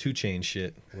some 2 Chainz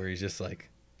shit, where he's just like,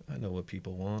 I know what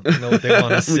people want. I know what they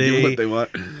want to We do see. what they want.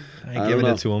 I I ain't don't giving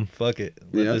know. it to him. Fuck it.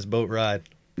 Let Yeah. this boat ride.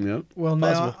 Yep. Well,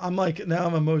 now Possible.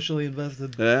 I'm emotionally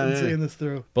invested Yeah, in yeah. seeing this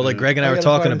through. But like Greg and I I were gotta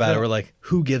talking find about this it. out. We're like,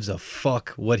 who gives a fuck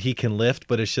what he can lift?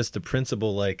 But it's just the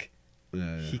principle. Like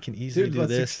Yeah. he can easily Dude, do let's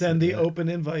this. extend the Yeah. open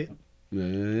invite.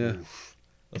 Yeah.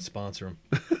 Let's sponsor him.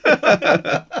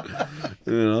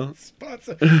 You know.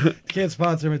 Sponsor. Can't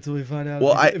sponsor him until we find out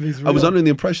Well, if he's real. I was under the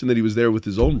impression that he was there with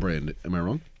his own brand. Am I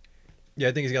wrong? Yeah,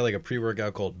 I think he's got like a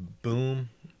pre-workout called Boom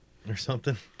or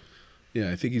something. Yeah,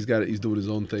 I think he's doing his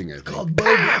own thing. I think. called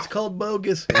bogus. It's called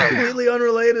bogus. Completely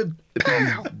unrelated.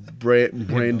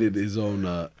 Branded his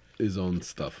own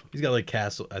stuff, He's got like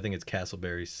Castle. I think it's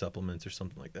Castleberry supplements or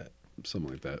something like that. something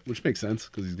like that, which makes sense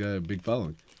because he's got a big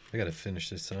following. I got to finish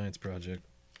this science project.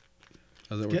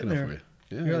 How's that Getting working out there.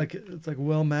 for you? Yeah, You're like it's like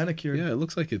well manicured. yeah, it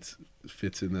looks like it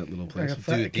fits in that little place. Like a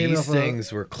fat- Dude, came these off a-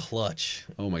 things were clutch.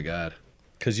 Oh my god.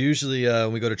 Because usually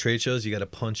when we go to trade shows, you got to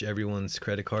punch everyone's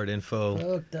credit card info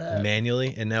Fuck that.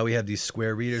 manually, and now we have these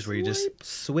square readers where you just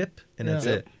swip and that's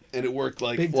Yeah. it. And it worked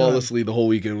like Big flawlessly the whole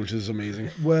weekend, which is amazing.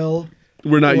 Well,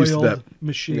 We're not used to oiled that.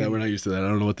 machine. Yeah, we're not used to that. I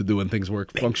don't know what to do when things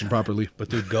function properly. But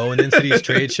dude, going into these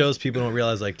trade shows, people don't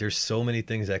realize like there's so many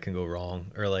things that can go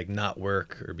wrong or like not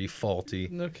work or be faulty.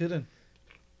 No kidding.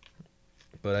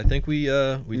 But I think we did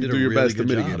do a your really best to good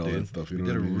mitigate job, all that dude. stuff, you We know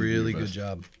did a what I mean? You do your really good best.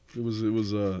 job.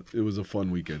 It was a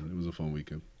fun weekend. It was a fun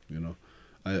weekend. You know,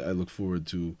 I look forward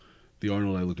to the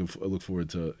Arnold. I look forward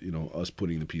to us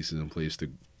putting the pieces in place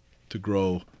to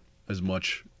grow as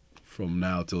much from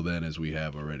now till then as we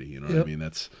have already. You know what I Yep. mean?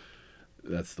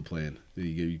 That's the plan.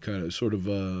 You kind of sort of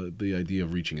the idea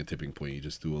of reaching a tipping point. You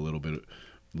just do a little bit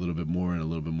more and a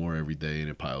little bit more every day, and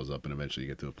it piles up, and eventually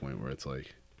you get to a point where it's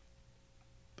like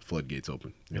the floodgates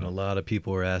open. You And a know? lot of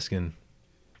people were asking,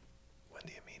 when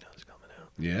the aminos coming out?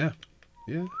 Yeah.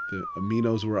 The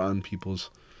aminos were on people's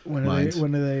When minds. are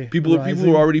they People who rising?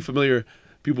 were already familiar.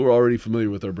 People who were already familiar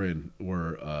with our brand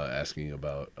were asking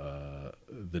about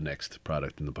the next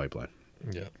product in the pipeline.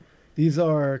 Yeah. These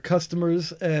are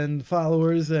customers and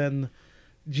followers and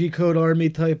GCode army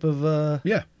type of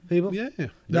Yeah, people. yeah.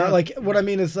 Not like what I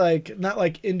mean is like not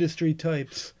like industry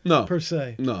types no, per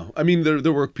se. no. I mean,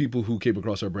 there were people who came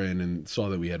across our brand and saw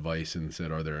that we had Vice and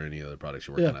said, "Are there any other products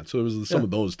you're working Yeah. on?" So it was some Yeah.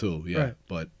 of those too. Yeah, Right.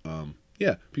 but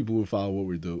yeah, people who follow what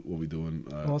we do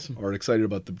and Awesome. are excited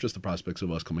about just the prospects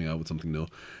of us coming out with something new.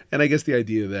 And I guess the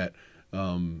idea that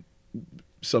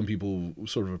some people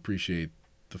sort of appreciate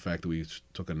the fact that we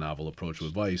took a novel approach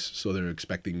with Vice, so they're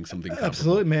expecting something comparable.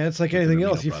 Absolutely, man. It's like with an anything amino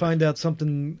else. You product. find out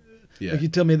something. Yeah. Like you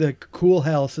tell me the Cool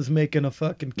House is making a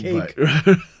fucking cake.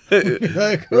 Right.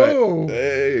 Like, oh,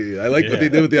 Hey, I like what they Yeah.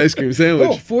 did with the ice cream oh,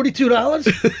 sandwich. $42?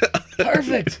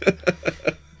 Perfect.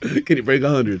 Can you break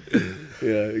 100?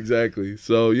 Yeah, exactly.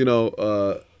 So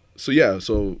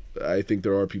so I think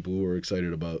there are people who are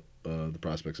excited about the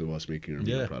prospects of us making our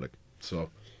Yeah. product. So,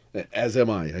 as am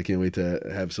I. I can't wait to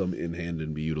have some in hand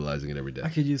and be utilizing it every day. I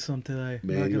could use some today.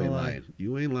 Man, not you gonna ain't lie. lying.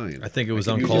 You ain't lying. I think it was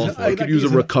could use uncalled a- for. I could use a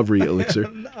recovery elixir.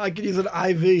 I could use an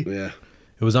IV. Yeah.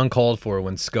 It was uncalled for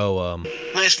when SCO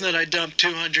Last night I dumped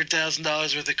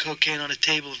 $200,000 worth of cocaine on a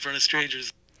table in front of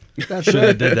strangers. That's should have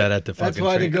right. did that at the That's fucking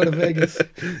why I train. didn't go to Vegas.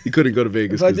 He couldn't go to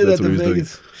Vegas If I because did that's that what to he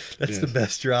was Vegas, That's Yeah. the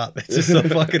best drop. It's just so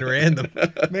fucking random.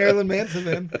 Marilyn Manson,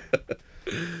 man.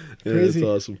 doing. Yeah, Crazy. that's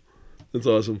awesome. That's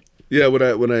awesome. Yeah, when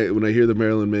I hear the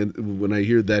Marilyn when I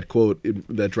hear that quote,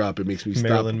 that drop, it makes me stop.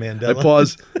 Marilyn Mandela.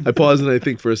 I pause and I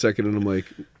think for a second, and I'm like,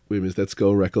 wait a minute, is that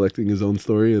Skull recollecting his own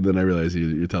story? And then I realize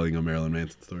you're telling a Marilyn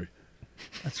Manson story.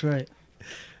 That's right.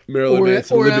 Marilyn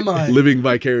Manson am I? living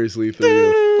vicariously through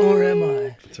you. Or am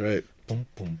I? That's right. Boom,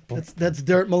 boom, boom. That's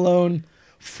Dirt Malone,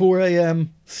 4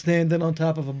 a.m. standing on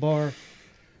top of a bar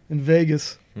in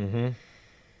Vegas. Mm-hmm.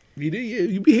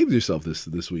 You behaved yourself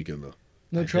this weekend though.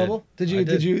 No I trouble. did.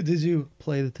 Did you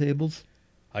play the tables?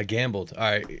 I gambled. All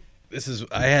right.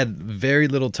 I had very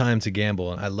little time to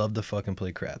gamble, and I love to fucking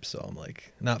play craps. So I'm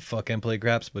like, not fucking play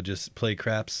craps, but just play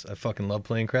craps. I fucking love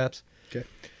playing craps. Okay.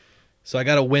 So I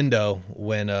got a window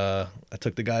when I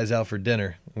took the guys out for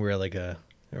dinner. We were at like a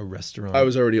restaurant. I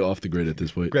was already off the grid at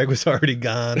this point. Greg was already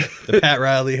gone. The Pat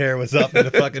Riley hair was up in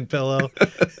the fucking pillow.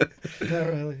 Not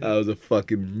really. I was a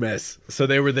fucking mess. So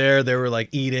they were there. They were like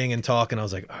eating and talking. I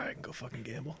was like, all right, I can go fucking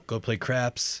gamble. Go play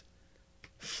craps.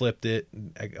 Flipped it.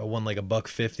 I won like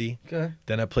 $1.50. Okay.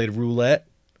 Then I played roulette.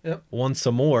 Yep. Won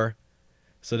some more.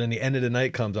 So then the end of the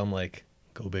night comes. I'm like,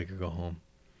 go big or go home.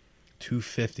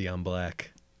 $2.50 on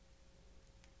black.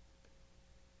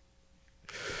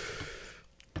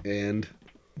 And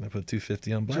I put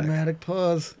 $2.50 on black. Dramatic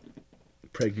pause.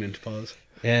 pregnant pause.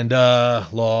 And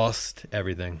lost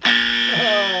everything.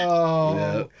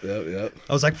 Oh. Yep.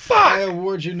 I was like, I fuck.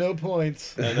 award you no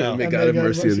points. I know. May God have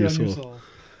mercy on your soul.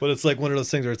 But it's like one of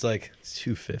those things where it's like, it's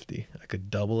 $2.50. I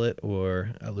could double it or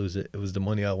I lose it. It was the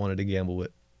money I wanted to gamble with.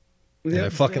 And I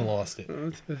fucking lost it.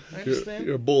 I understand.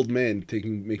 You're a bold man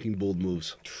making bold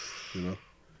moves. You know?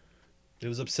 It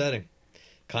was upsetting.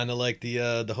 Kind of like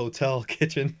the hotel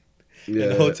kitchen Yeah.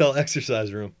 and the hotel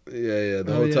exercise room. Yeah. The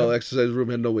Oh, hotel yeah. exercise room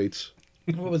had no weights.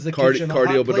 What was the kitchen? A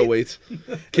Cardio, hot but no plate? weights.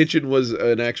 Kitchen was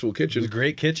an actual It kitchen was a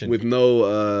great kitchen. with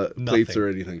no plates Nothing. or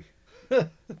anything.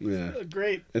 Yeah.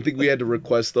 Great. I think we had to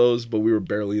request those, but we were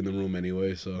barely in the room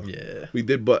anyway. So Yeah. we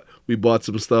did, but we bought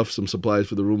some stuff, some supplies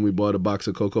for the room. We bought a box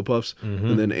of Cocoa Puffs,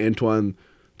 and then Antoine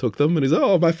took them, and he's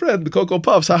oh my friend, the Cocoa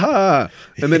Puffs, haha!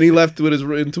 And then he left with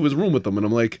into his room with them, and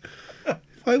I'm like,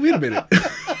 wait a minute.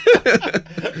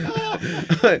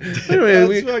 Wait a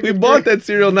minute, we bought that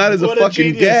cereal not as a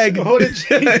fucking gag. What a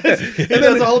genius. He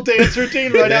does a whole dance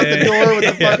routine right out the door with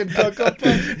the fucking Cocoa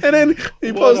Puffs. And then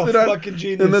he What posted a on, fucking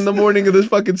genius. and then the morning of this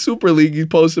fucking Super League, he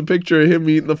posted a picture of him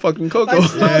eating the fucking cocoa. I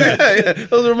saw that. Yeah.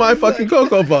 Those are my fucking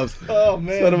Cocoa Puffs. Oh,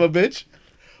 man. Son of a bitch.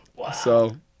 Wow.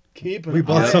 So Keep it. We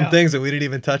bought Oh, some yeah. things and we didn't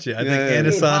even touch it. I Yeah.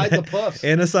 think Dude, hide the puffs.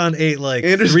 Anasan ate like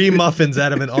Anderson- 3 muffins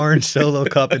out of an orange solo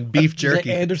cup and beef Is that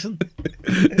jerky. Anderson?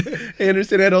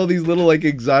 Anderson had all these little like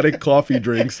exotic coffee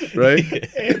drinks, right?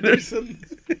 Anderson.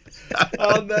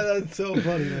 Oh, that's so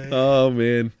funny, man. Oh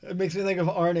man. It makes me think of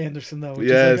Arn Anderson, though, which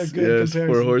Yes, is like a good yes, comparison.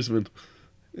 Four Horsemen.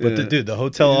 But the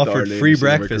hotel Darn offered Anderson free never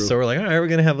breakfast, grew. so we're like, all right, we're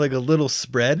gonna have like a little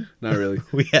spread. Not really.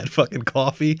 We had fucking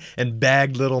coffee and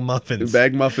bagged little muffins.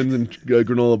 Bag muffins and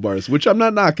granola bars, which I'm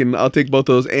not knocking. I'll take both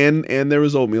those, and there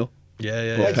was oatmeal.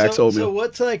 Yeah. Well, Like, Pax so oatmeal.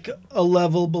 what's like a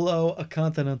level below a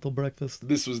continental breakfast?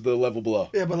 This was the level below.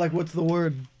 Yeah, but like, what's the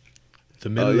word? The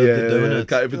Oh middle of the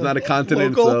donuts. If it's not a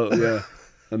continent, Local? so yeah,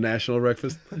 a national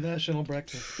breakfast. A national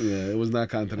breakfast. Yeah, it was not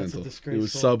continental. That's It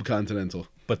was disgraceful. subcontinental.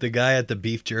 But the guy at the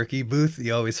beef jerky booth, he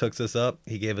always hooks us up.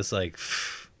 He gave us like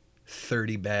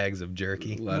 30 bags of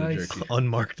jerky. A lot Nice. of jerky.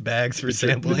 Unmarked bags for The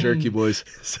sampling. jerky boys.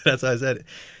 So that's how I said it.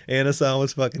 Anasan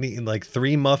was fucking eating like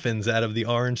 3 muffins out of the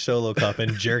orange solo cup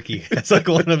and jerky. That's like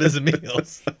one of his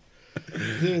meals.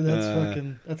 Dude, that's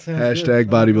fucking. That sounds Hashtag good.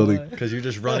 bodybuilding. Because you're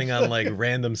just running on like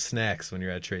random snacks when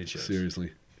you're at trade shows.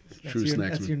 Seriously. That's True your,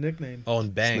 snacks. That's your nickname. Oh,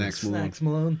 and bangs. Snacks Malone. Snacks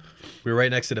Malone. We were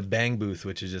right next to the Bang booth,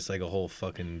 which is just like a whole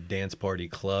fucking dance party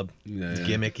club. Yeah, It's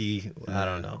yeah. gimmicky. I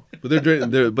don't know.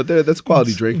 But that's a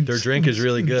quality drink. Their drink is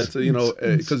really good. So,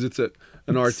 because it's an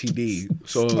RTD.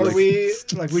 So Are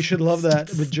like, we should love that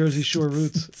with Jersey Shore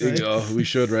roots. Right? we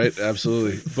should, right?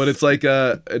 Absolutely. But it's like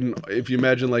if you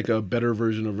imagine like a better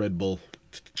version of Red Bull,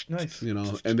 Nice.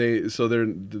 and they're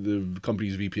the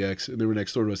company's VPX, and they were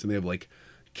next door to us, and they have like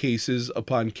cases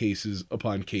upon cases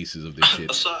upon cases of this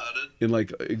shit in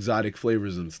like exotic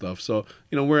flavors and stuff. So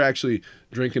we're actually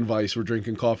drinking Vice, we're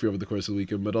drinking coffee over the course of the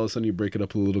weekend, but all of a sudden you break it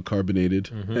up with a little carbonated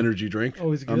energy drink.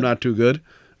 Always good. I'm not too good,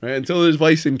 right? Until there's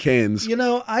Vice in cans.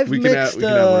 I've we mixed. can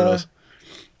have one of those.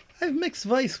 I've mixed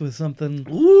Vice with something.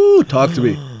 Ooh, talk to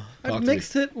me. I've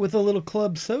mixed it with a little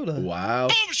club soda. Wow.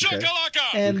 Okay.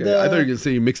 And Okay. I thought you were gonna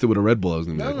say you mixed it with a Red Bull. I was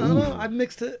gonna be like, no. ooh, I've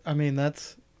mixed it. I mean,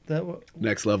 that's that.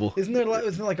 next level. Isn't there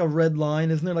like a red line?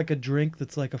 Isn't there like a drink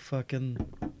that's like a fucking?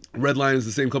 Red Lion is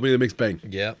the same company that makes Bang.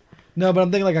 Yeah. No, but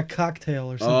I'm thinking like a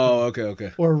cocktail or something. Oh,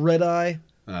 okay. Or red eye.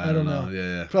 I don't know.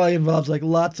 Yeah. Probably involves like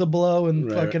lots of blow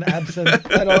and Right. fucking absinthe.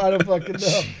 I don't fucking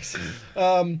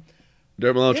know.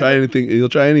 Dermot will try anything. He'll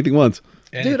try anything once.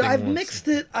 Dude, I've mixed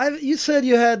it. You said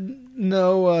you had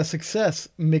no success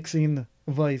mixing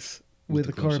Vice with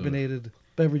the a club soda. carbonated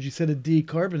beverage. You said it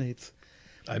decarbonates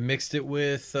I mixed it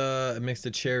with I mixed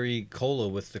the cherry cola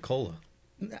with the cola.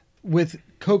 with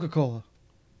Coca-Cola.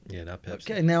 Yeah, not Pepsi.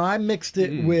 Okay, now I mixed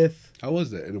it with. How was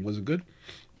that? And it wasn't good?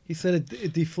 He said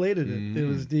it deflated it. It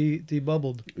was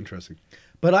debubbled. Interesting.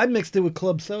 But I mixed it with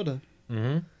club soda.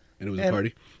 Mm-hmm. And it was a And-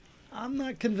 party? I'm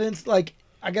not convinced. Like,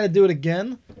 I got to do it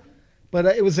again. But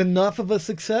it was enough of a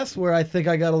success where I think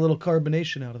I got a little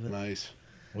carbonation out of it. Nice.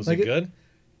 Was Like it it- good?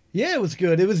 Yeah, it was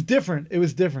good. It was different.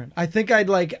 I think I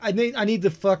need to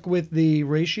fuck with the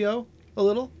ratio a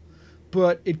little,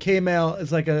 but it came out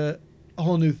as like a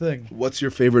whole new thing. What's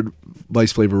your favorite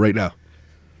Vice flavor right now?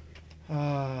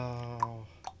 Oh,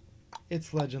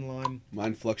 it's Legend Lime.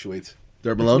 Mine fluctuates. It's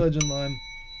Dermot Malone? Legend Lime.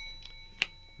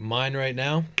 Mine right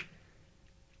now.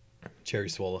 Cherry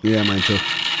Swallow. Yeah, mine too.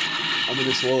 I'm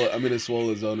in a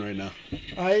swallow zone right now.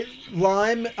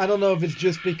 Lime. I don't know if it's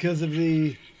just because of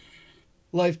the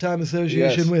lifetime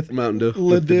association Yes, with Mountain Dew.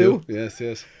 Le With the Dew.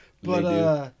 Yes. But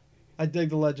Le Dew. I dig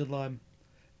the Legend Lime.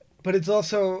 But it's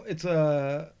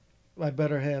my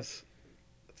better half's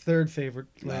third favorite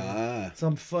flavor. Ah. So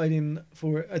I'm fighting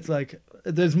for it's like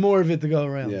there's more of it to go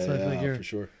around. Yeah, So I yeah, figure for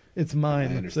sure. it's I mine,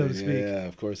 so understand. to speak. Yeah,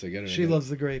 of course, I get it. She loves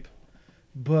the grape.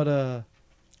 But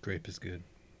Grape is good.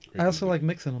 I also like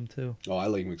mixing them too. Oh, I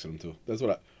like mixing them too. That's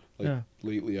what I like. Yeah.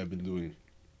 Lately, I've been doing.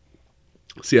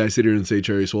 See, I sit here and say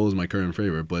cherry swallow is my current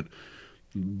favorite, but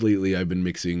lately I've been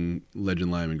mixing Legend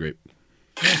Lime and grape.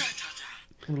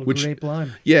 A little Which- grape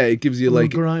lime. Yeah, it gives you A little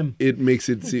like grime. it makes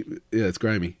it seem. Yeah, it's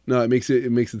grimy. No, it makes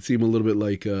it seem a little bit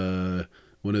like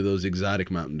one of those exotic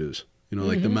Mountain Dews. You know,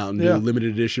 like the Mountain Dew Yeah.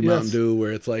 limited edition Yes. Mountain Dew,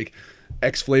 where it's like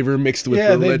X flavor mixed with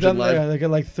Yeah, the they've Legend done Lime. that. They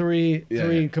got like three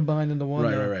Yeah. combined into one.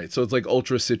 now. Right. So it's like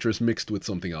ultra citrus mixed with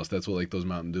something else. That's what like those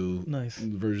Mountain Dew Nice.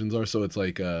 versions are. So it's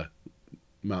like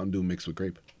Mountain Dew mixed with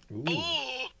grape.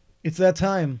 It's that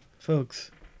time,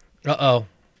 folks. Uh-oh.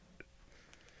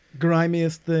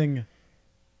 Grimiest thing.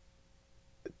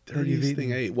 that you've Dirtiest eaten.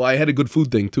 thing I ate. Well, I had a good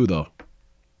food thing too, though.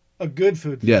 A good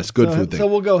food thing. Yes, good food thing. So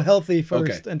we'll go healthy first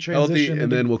Okay, and healthy, transition.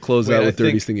 and then we'll close Wait, out with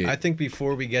dirtiest thing I ate. I think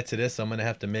before we get to this, I'm gonna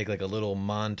have to make like a little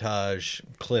montage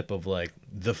clip of like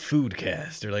the food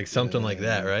cast or like something like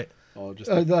that, right? Oh, just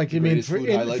like you mean greatest food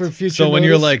highlights. for future. So when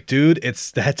you're notice? like, dude,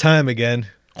 it's that time again.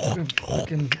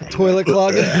 Fucking toilet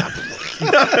clogging.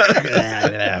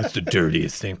 That's the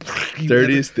dirtiest thing.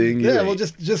 dirtiest thing. you Yeah, ate. well,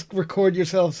 just record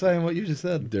yourself saying what you just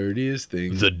said. dirtiest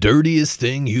thing. The dirtiest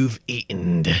thing you've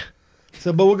eaten.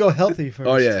 So, but we'll go healthy first.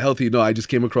 Oh yeah, healthy. No, I just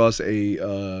came across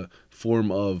a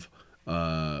form of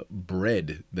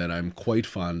bread that I'm quite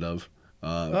fond of.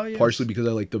 Yes. Partially because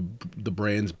I like the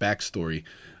brand's backstory.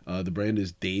 The brand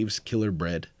is Dave's Killer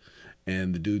Bread,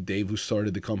 and the dude Dave who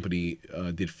started the company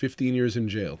did 15 years in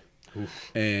jail,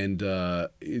 and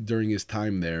during his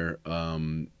time there,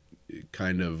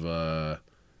 kind of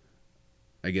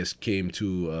I guess came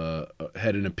to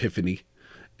had an epiphany.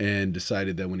 And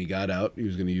decided that when he got out, he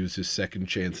was going to use his second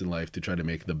chance in life to try to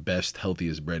make the best,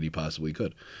 healthiest bread he possibly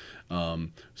could.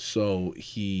 So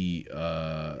he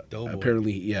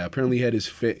apparently had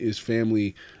his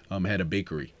family had a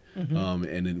bakery. And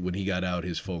then when he got out,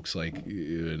 his folks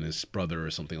and his brother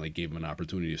or something gave him an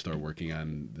opportunity to start working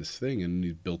on this thing, and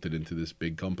he built it into this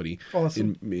big company.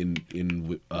 Awesome.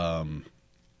 in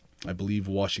I believe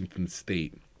Washington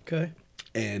State. Okay.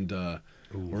 And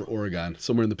or Oregon,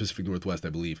 somewhere in the Pacific Northwest, I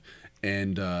believe.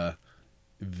 And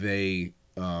they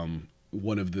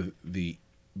one of the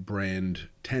brand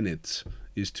tenets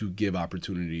is to give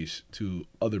opportunities to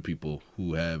other people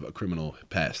who have a criminal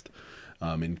past,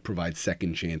 and provide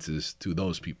second chances to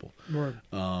those people. Word.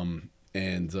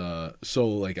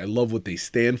 So I love what they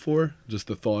stand for. Just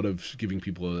the thought of giving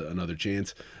people another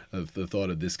chance, of the thought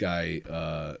of this guy,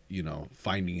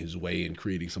 finding his way and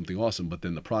creating something awesome. But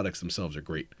then the products themselves are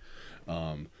great.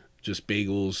 Just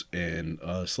bagels and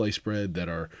sliced bread that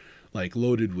are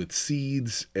loaded with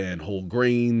seeds and whole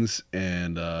grains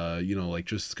and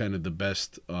just kind of the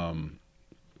best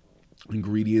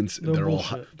ingredients. No they're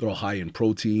bullshit. all high in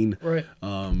protein. Right.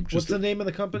 Just What's the name of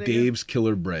the company? again? Dave's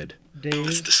Killer Bread.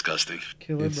 Dave's Disgusting.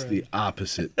 Killer It's Bread. the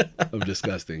opposite of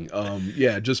disgusting.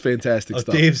 Just fantastic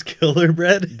stuff. Dave's Killer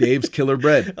Bread. Dave's Killer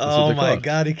Bread. That's what Oh they're my called.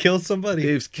 God, he killed somebody.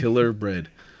 Dave's Killer Bread.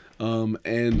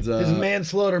 His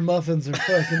manslaughter muffins are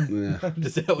fucking.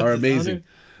 Is that what are this amazing.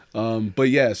 But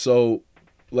yeah, so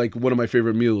one of my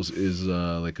favorite meals is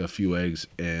a few eggs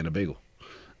and a bagel.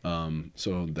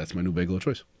 So that's my new bagel of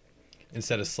choice.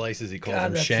 Instead of slices, he calls God,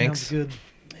 them that shanks. sounds good.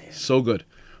 So good.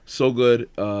 So good.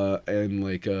 And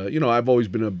like, I've always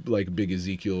been a big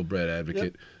Ezekiel bread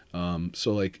advocate.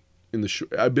 So like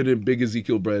I've been a big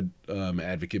Ezekiel bread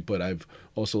advocate, but I've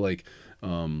also like,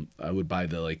 I would buy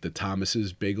the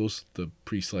Thomas's bagels, the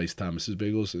pre-sliced Thomas's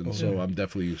bagels. And so I'm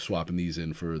definitely swapping these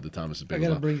in for the Thomas's bagels. I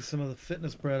got to bring you some of the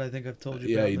fitness bread I think I've told you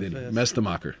Yeah, about. you in the did. past.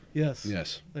 Mestemacher. Yes.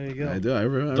 Yes. There you go. I do. I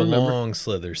remember. The long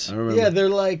slithers. I remember. Yeah, they're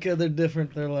like, they're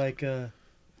different. They're like, they're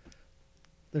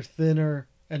thinner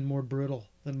and more brittle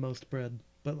than most bread.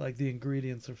 But like the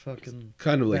ingredients are fucking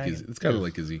Kind of like banging. it's kind of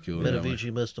like Ezekiel. in that way.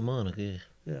 Benevici Bustamante.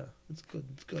 Yeah, it's good.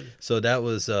 It's good. So that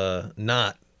was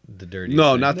not the dirtiest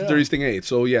No, thing. not the No. dirtiest thing I ate.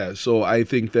 So yeah, so I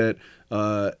think that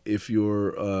if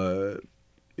you're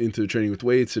into training with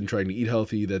weights and trying to eat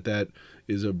healthy, that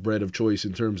is a bread of choice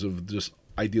in terms of just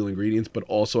ideal ingredients. But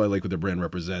also, I like what the brand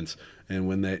represents. And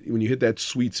when you hit that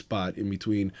sweet spot in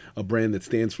between a brand that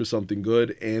stands for something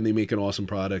good and they make an awesome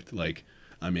product, like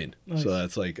I'm in. Nice. So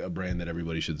that's like a brand that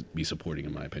everybody should be supporting,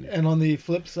 in my opinion. And on the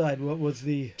flip side, what was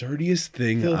the Dirtiest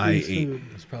thing I filthiest ate. food?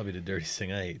 It's probably the dirtiest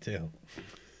thing I ate too.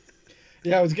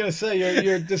 Yeah, I was gonna say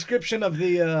your description of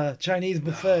the Chinese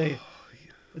buffet.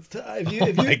 It's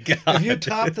if you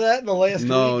topped that in the last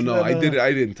No, week, no, then,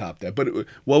 I didn't top that. But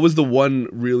what was the one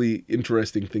really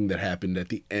interesting thing that happened at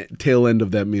the tail end of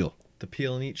that meal? The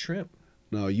peel and eat shrimp.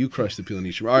 No, you crushed the peel and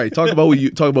eat shrimp. All right, talk about what you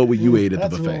ate at the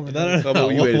That's buffet. rolling. No. Talk about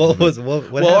what you ate at the What buffet. was what?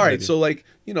 Well, happened? all right. So like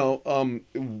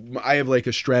I have like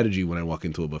a strategy when I walk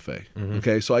into a buffet.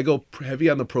 Okay, so I go heavy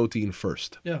on the protein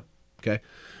first. Yeah. Okay,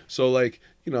 so like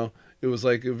it was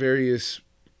like various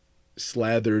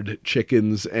slathered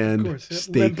chickens and Of course, yeah.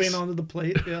 steaks. Limping onto the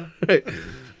plate. Yeah. Right.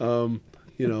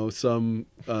 Some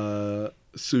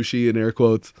sushi in air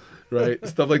quotes, right?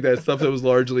 Stuff like that. Stuff that was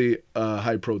largely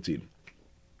high protein.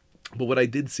 But what I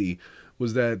did see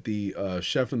was that the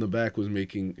chef in the back was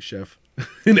making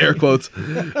in air quotes.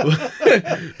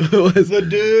 The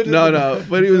dude. No,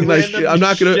 but he was nice. Random I'm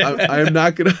not gonna. chef. I'm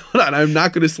not gonna. Hold on, I'm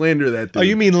not gonna slander that dude. Oh,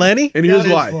 you mean Lenny? And here's Not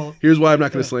his why. fault. Here's why I'm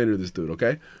not going to slander this dude,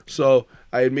 okay? So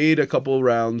I had made a couple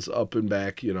rounds up and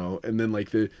back, and then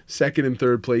like the second and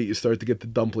third plate, you start to get the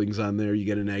dumplings on there. You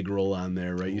get an egg roll on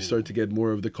there, right? You start to get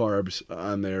more of the carbs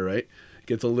on there, right? It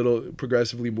gets a little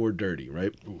progressively more dirty,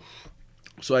 right?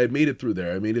 So I had made it through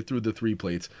there. I made it through the 3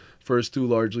 plates. First 2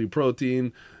 largely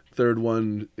protein. Third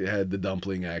one had the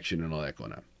dumpling action and all that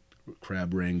going on.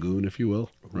 Crab rangoon, if you will,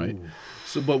 right?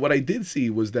 So, but what I did see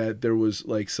was that there was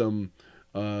like some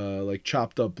like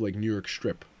chopped up like New York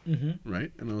strip,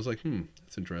 right? And I was like,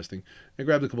 that's interesting. I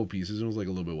grabbed a couple pieces and it was like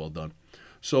a little bit well done.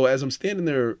 So as I'm standing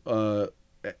there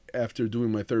after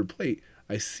doing my 3rd plate,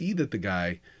 I see that the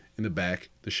guy in the back,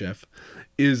 the chef,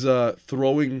 is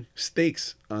throwing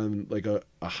steaks on like a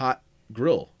hot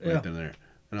grill right then and there.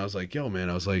 And I was like, yo, man,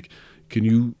 can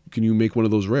you make one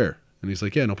of those rare? And he's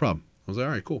like, yeah, no problem. I was like,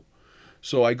 all right, cool.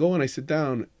 So I go and I sit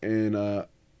down and the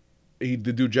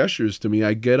dude gestures to me.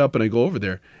 I get up and I go over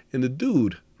there. And the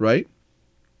dude, right,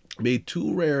 made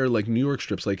 2 rare like New York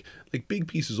strips, like big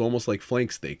pieces, almost like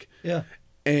flank steak. Yeah.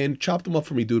 And chopped them up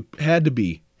for me, dude. Had to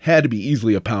be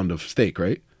easily a pound of steak,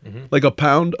 right? Like a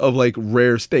pound of like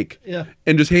rare steak. Yeah.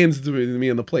 And just hands it to me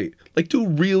on the plate. Like 2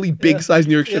 really big size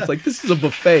New York strips. Yeah. Like this is a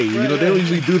buffet. They don't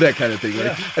usually do that kind of thing. Like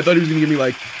Yeah. I thought he was gonna give me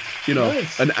like,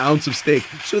 Nice. an ounce of steak.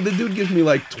 So the dude gives me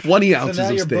like 20 So ounces now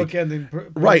of you're steak.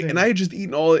 bookending. Right, and I had just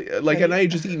eaten and I had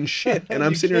just eaten shit, and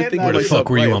I'm You sitting there can't thinking, not Where the eat fuck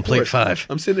were you right, on of plate course. 5?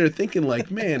 I'm sitting there thinking, like,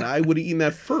 man, I would have eaten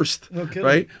that first, No kidding.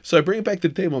 right? So I bring it back to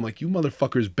the table. I'm like, you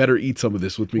motherfuckers better eat some of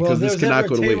this with me Well, because there's this cannot never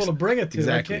go a to table waste. to bring it to.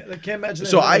 Exactly. I can't imagine.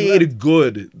 So there's I anyone ate a left.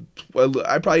 good. Well,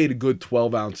 I probably ate a good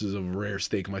 12 ounces of rare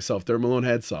steak myself. There, Malone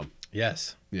had some.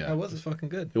 Yes. Yeah, How was It's it? fucking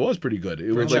good. it was pretty good. It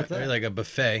For was a like buffet. Like a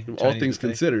buffet. all Chinese things buffet.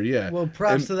 considered. Yeah. Well,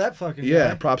 props And- to that fucking Yeah,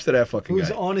 guy. props to that fucking Who's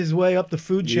guy. on his way up the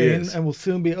food He chain is. and will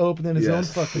soon be opening his own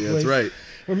fucking yeah, place. that's right.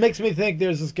 It makes me think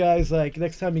there's this guy's like,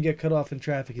 next time you get cut off in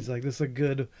traffic, he's like, this is a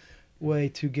good way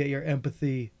to get your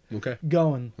empathy Okay.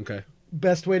 going. Okay.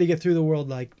 Best way to get through the world.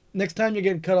 Like, next time you're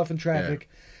getting cut off in traffic,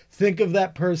 think of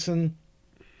that person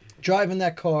driving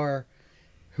that car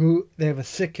who they have a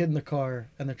sick kid in the car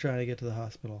and they're trying to get to the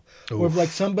hospital. Or if, like,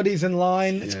 somebody's in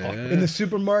line in the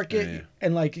supermarket Yeah.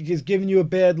 and like he's giving you a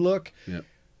bad look. Yep.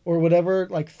 Or whatever,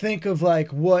 like think of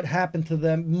like what happened to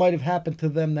them, might have happened to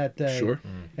them that day, Sure.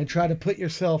 and try to put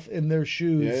yourself in their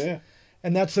shoes. Yeah.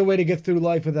 And that's the way to get through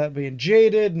life without being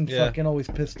jaded and Yeah. fucking always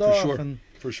pissed For off. sure. And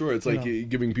For sure. It's you like know.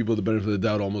 giving people the benefit of the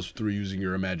doubt almost through using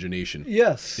your imagination.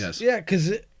 yes, Yes. yeah,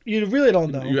 because you really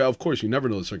don't know. Yeah, of course, you never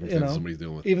know the circumstances You know, somebody's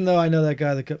dealing with. Even though I know that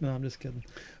guy that cut. No, I'm just kidding.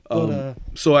 But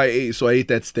So I ate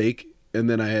that steak, and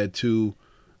then I had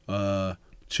I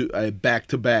had back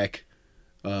to back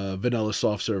vanilla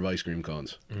soft serve ice cream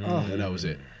cones, and that was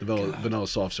it. The vanilla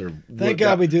soft serve. Thank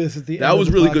God we do this at the end. That was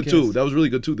of the really good podcast. too. That was really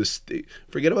good too.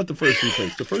 Forget about the first 3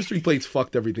 plates. The first 3 plates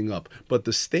fucked everything up, but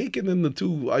the steak and then the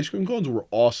 2 ice cream cones were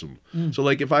awesome. So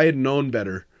like if I had known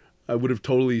better, I would have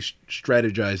totally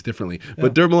strategized differently.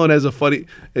 But Dirt Malone has a funny.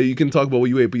 You can talk about what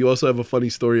you ate, but you also have a funny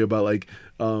story about like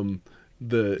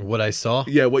what I saw.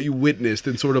 Yeah, what you witnessed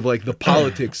and sort of like the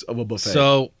politics of a buffet.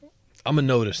 So I'm a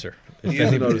noticer. If He's a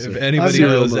noticer. if anybody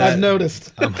knows that, I've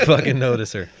noticed. I'm a fucking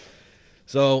noticer.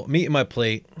 So me and my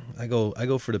plate, I go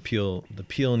for the peel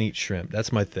and eat shrimp.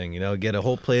 That's my thing. You know, get a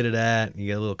whole plate of that. You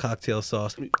get a little cocktail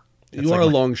sauce. That's you are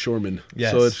like a longshoreman,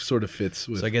 Yes. so it sort of fits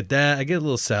with. So I get that. I get a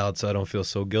little salad so I don't feel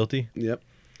so guilty. Yep.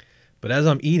 But as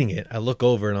I'm eating it, I look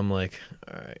over and I'm like,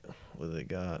 all right, what do they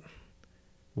got?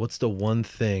 What's the one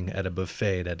thing at a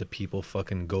buffet that the people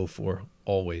fucking go for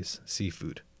always?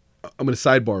 Seafood. I'm going to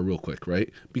sidebar real quick, right?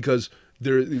 Because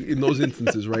there, in those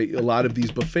instances, right, a lot of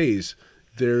these buffets,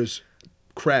 there's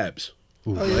crabs,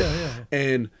 Yeah.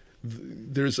 and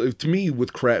there's to me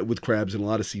with crabs and a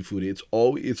lot of seafood, it's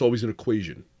always an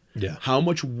equation. Yeah. How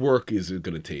much work is it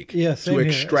going to take Yeah, same to here.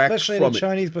 extract Especially at from a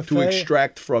Chinese to buffet.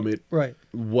 extract from it Right.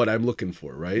 what I'm looking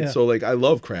for, right? Yeah. So like I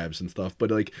love crabs and stuff, but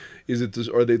like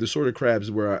are they the sort of crabs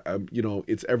where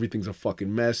it's everything's a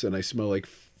fucking mess and I smell like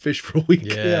fish for a week,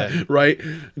 Yeah. right?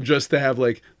 Just to have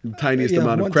like the tiniest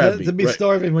amount of crab meat. to be right?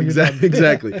 starving when you're done.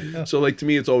 Exactly. So like to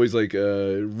me, it's always like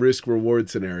a risk reward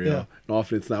scenario, Yeah. and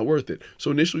often it's not worth it.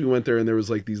 So initially we went there and there was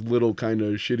like these little kind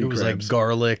of shitty It was crabs like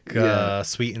garlic, Yeah.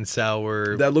 sweet and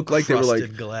sour. that looked like they were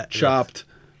like crusted chopped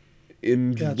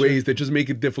in Gotcha. ways that just make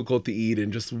it difficult to eat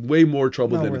and just way more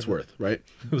trouble Not than worth it's it. worth, right?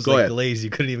 It was Go like ahead. glazed. You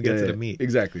couldn't even get to the meat.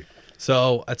 Exactly.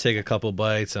 So I take a couple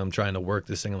bites. I'm trying to work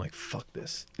this thing. I'm like, fuck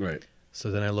this. Right. So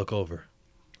then I look over.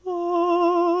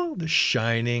 Oh, the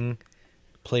shining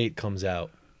plate comes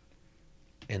out,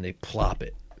 and they plop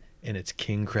it, and it's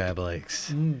king crab legs.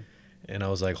 And I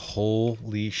was like,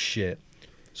 holy shit.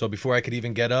 So before I could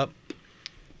even get up,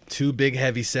 2 big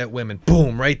heavy set women,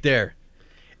 boom, right there.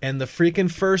 And the freaking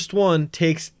first one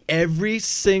takes every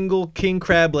single king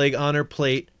crab leg on her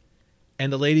plate,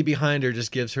 and the lady behind her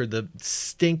just gives her the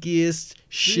stinkiest,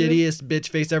 shittiest bitch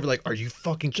face ever. Like, are you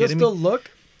fucking kidding Just me? a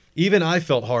look. Even I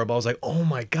felt horrible. I was like, oh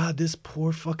my God, this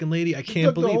poor fucking lady. I can't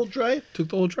Took believe. the whole tray. Took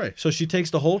the whole tray. So she takes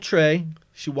the whole tray.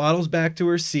 She waddles back to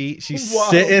her seat. She's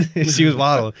Waddles. sitting. She was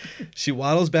waddling. She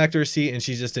waddles back to her seat and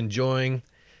she's just enjoying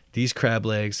these crab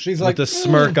legs She's with like, a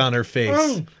smirk on her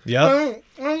face. Yep.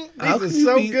 This is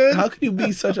so good. How can you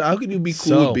be How can you be cool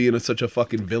So- with being such a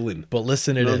fucking villain? But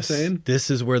listen to You know what I'm this. saying?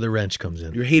 This is where the wrench comes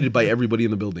in. You're hated by everybody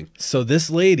in the building, So this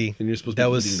lady and you're supposed to that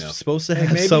be was eating now. supposed to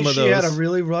have Maybe some of she those. had a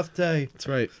really rough day. That's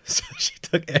right. So she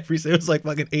took it was like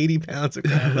fucking 80 pounds of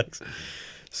crab legs.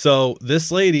 So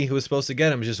this lady who was supposed to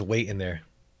get him was just waiting there,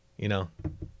 you know,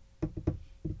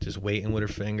 just waiting with her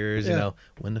fingers, you Yeah. know,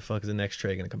 when the fuck is the next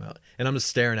tray gonna come out? And I'm just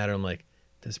staring at her. I'm like,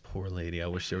 this poor lady. I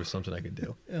wish there was something I could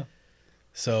do. Yeah.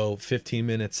 So 15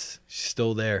 minutes, she's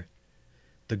still there.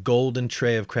 The golden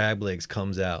tray of crab legs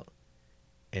comes out,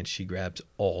 and she grabs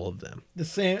all of them.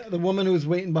 The woman who was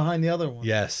waiting behind the other one.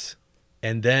 Yes.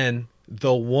 And then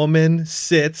the woman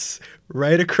sits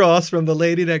right across from the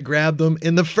lady that grabbed them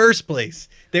in the first place.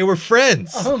 They were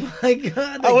friends. Oh my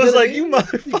God. I was They like, could've- you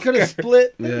motherfucker. You could have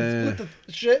split. Yeah. Split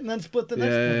the shit and then split the next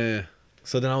one. Yeah.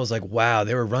 So then I was like, wow,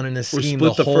 they were running this Or scheme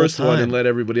split the whole first time. one and let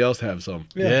everybody else have some.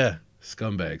 Yeah.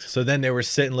 Scumbags. So then they were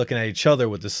sitting looking at each other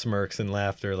with the smirks and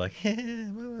laughter like, hey,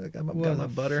 I got my What the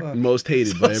butter. fuck? Most hated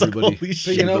So by I was like, everybody. holy But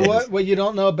shit. you know what? What you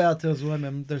don't know about those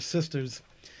women, they're sisters.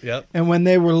 Yep. And when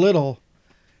they were little,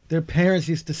 their parents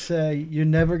used to say, you're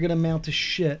never going to mount to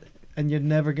shit and you're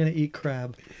never going to eat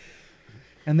crab.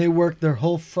 And they worked their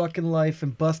whole fucking life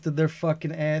and busted their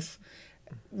fucking ass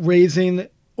raising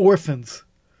orphans,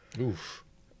 Oof.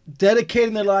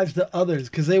 dedicating their lives to others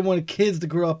because they wanted kids to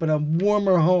grow up in a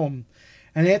warmer home.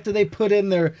 And after they put in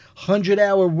their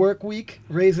 100-hour work week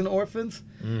raising orphans,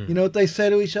 you know what they say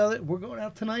to each other? We're going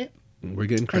out tonight. We're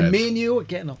getting crabs. And me and you are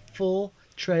getting a full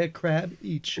tray of crab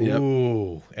each. Yep.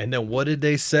 Ooh. And then what did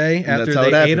they say after that's how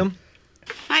it they ate happened. them?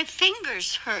 My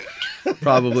fingers hurt.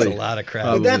 Probably. That's a lot of crap.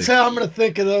 Probably. That's how I'm going to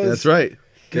think of those. That's right.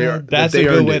 They are, That's they a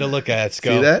good earned way it. to look at it,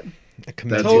 Sco. See that? I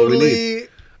commend That's you. what we Totally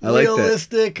I like that.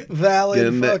 realistic, valid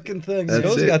Getting that- fucking things. That's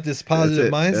Sco's it. got this positive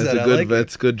That's it. mindset. That's a I good, like it.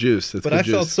 That's good juice. That's But good I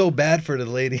juice. felt so bad for the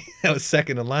lady that was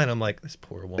second in line. I'm like, this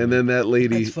poor woman. And then that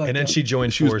lady, That's fucked And then up. she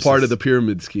joined she was forces. part of the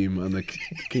pyramid scheme on the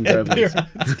King Crab legs.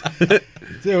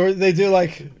 They do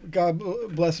like God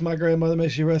bless my grandmother, may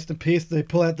she rest in peace. They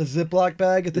pull out the Ziploc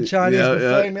bag at the Chinese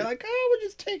buffet and be like, "Oh, we're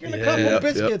just taking a couple of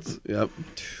biscuits." Yep.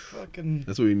 Fucking.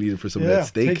 That's what we needed for some of that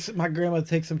steak. My grandmother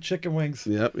takes some chicken wings.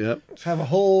 Yep. Have a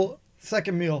whole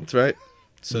second meal. That's right.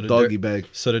 So the doggy bag.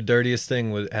 So the dirtiest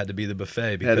thing had to be the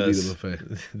buffet because Had to be the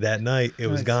buffet. that night it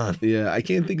was gone. Yeah, I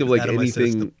can't think of like Out of my anything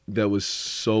system. that was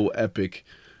so epic.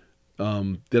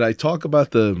 Did I talk about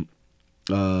the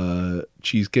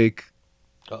cheesecake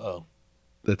Uh-oh.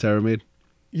 that Tara made?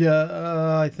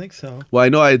 Yeah, I think so. Well, I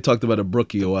know I had talked about a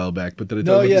brookie a while back, but did I talk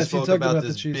about yes, this? you Spoke talked about about the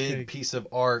this cheesecake. big piece of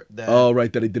art that Oh,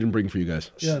 right, that I didn't bring for you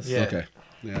guys. Yes. Yeah. Okay.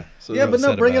 Yeah. So Yeah, but no,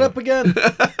 upset bring it about up again.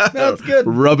 No, it's good.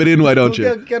 rub it in, why don't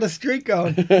We'll you? get a streak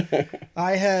going.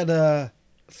 I had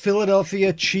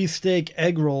Philadelphia cheesesteak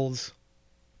egg rolls,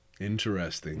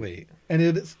 Interesting. wait. and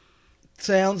it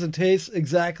sounds and tastes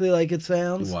exactly like it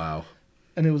sounds, Wow.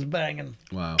 and it was banging.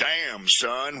 Wow. Damn,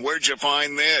 son, where'd you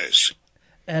find this?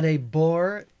 At a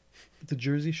bar at the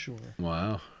Jersey Shore,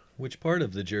 Wow. Which part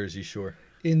of the Jersey Shore?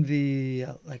 in the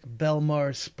like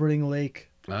Belmar Spring Lake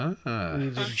Ah.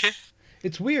 region. Okay.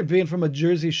 It's weird being from a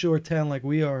Jersey Shore town like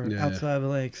we are Yeah. outside of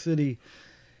Atlantic City.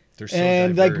 They're so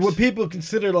And diverse. like what people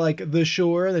consider like the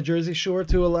shore, the Jersey Shore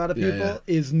to a lot of Yeah, people yeah.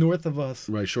 is north of us.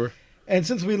 Right, sure. And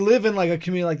since we live in like a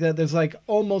community like that, there's like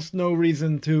almost no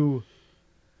reason to.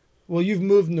 Well, you've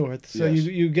moved north, so Yes.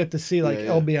 you get to see like Yeah,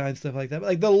 yeah. LBI and stuff like that. But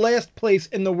like the last place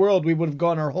in the world we would have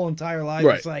gone our whole entire life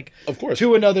Right. is like Of course.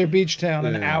 to another beach town,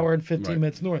 an Yeah, yeah. hour and 15 Right.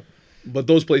 minutes north. But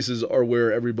those places are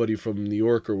where everybody from New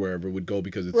York or wherever would go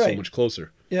because it's so Right. much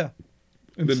closer. Yeah.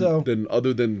 And Then, so then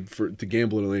other than to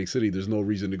gamble in Atlantic City, there's no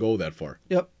reason to go that far.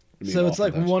 yep. I mean, So it's like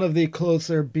oftentimes. one of the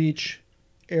closer beach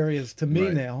areas to me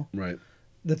Right. now. Right.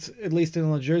 That's at least in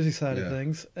the Jersey side of Yeah.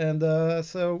 things. And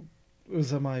so it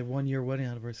was on my 1-year wedding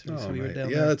anniversary, so Oh, we were right. down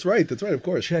Yeah, there that's right. That's right. Of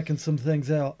course. checking some things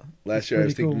out. Last It's year I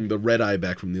was pretty taking the red eye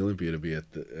back from the Olympia to be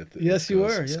at the Yes, you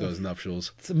were, yeah. Sco's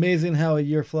nuptials. It's amazing how a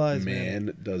year flies, man.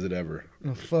 Man, does it ever.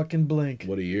 In a fucking blink.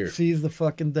 What a year. Seize the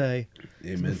fucking day.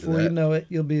 Amen to Before you that. know it,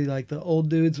 you'll be like the old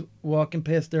dudes walking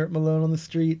past Dirt Malone on the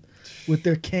street with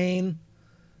their cane,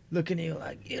 looking at you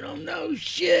like, you don't know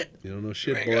shit. You don't know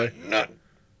shit, Ain't boy. got nothing.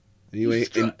 You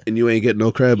ain't and you ain't getting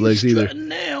no crab legs either. Strutting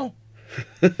now.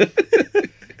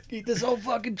 Eat this whole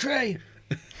fucking tray.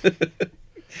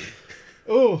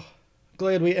 Oh,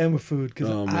 glad we end with food because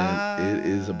Oh man, it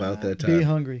is about that be time.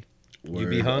 hungry. You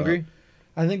be Word hungry? up.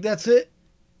 I think that's it.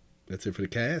 That's it for the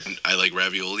cast. I like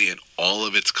ravioli and all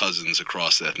of its cousins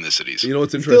across ethnicities. You know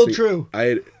what's Still interesting?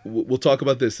 true. We'll talk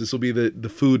about this. This will be the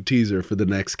food teaser for the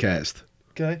next cast.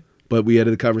 Okay. But we had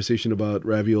a conversation about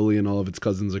ravioli and all of its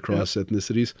cousins across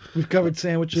ethnicities. We've covered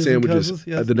sandwiches. And Sandwiches. cousins,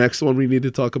 yes. The next one we need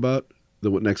to talk about,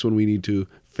 next one we need to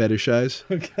fetishize,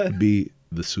 Okay. be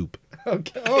the soup.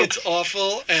 Okay. Oh, It's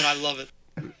awful, and I love it.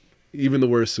 Even the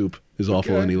worst soup is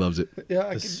awful, Okay. and he loves it. yeah,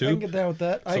 I can soup? get down with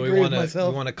that. I So agree we with want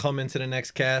myself. to come into the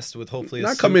next cast with hopefully a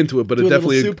Not soup. come into it, but Do a little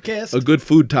definitely soup cast? a good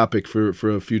food topic for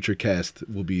a future cast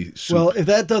will be soup. Well, if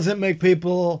that doesn't make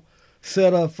people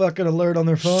set a fucking alert on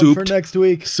their phone for Souped. next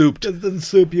week, Souped. just doesn't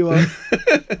soup you up,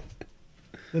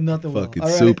 then nothing will. Fucking All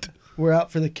right, souped. we're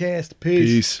out for the cast.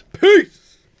 Peace.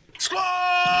 Peace.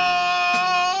 Squad!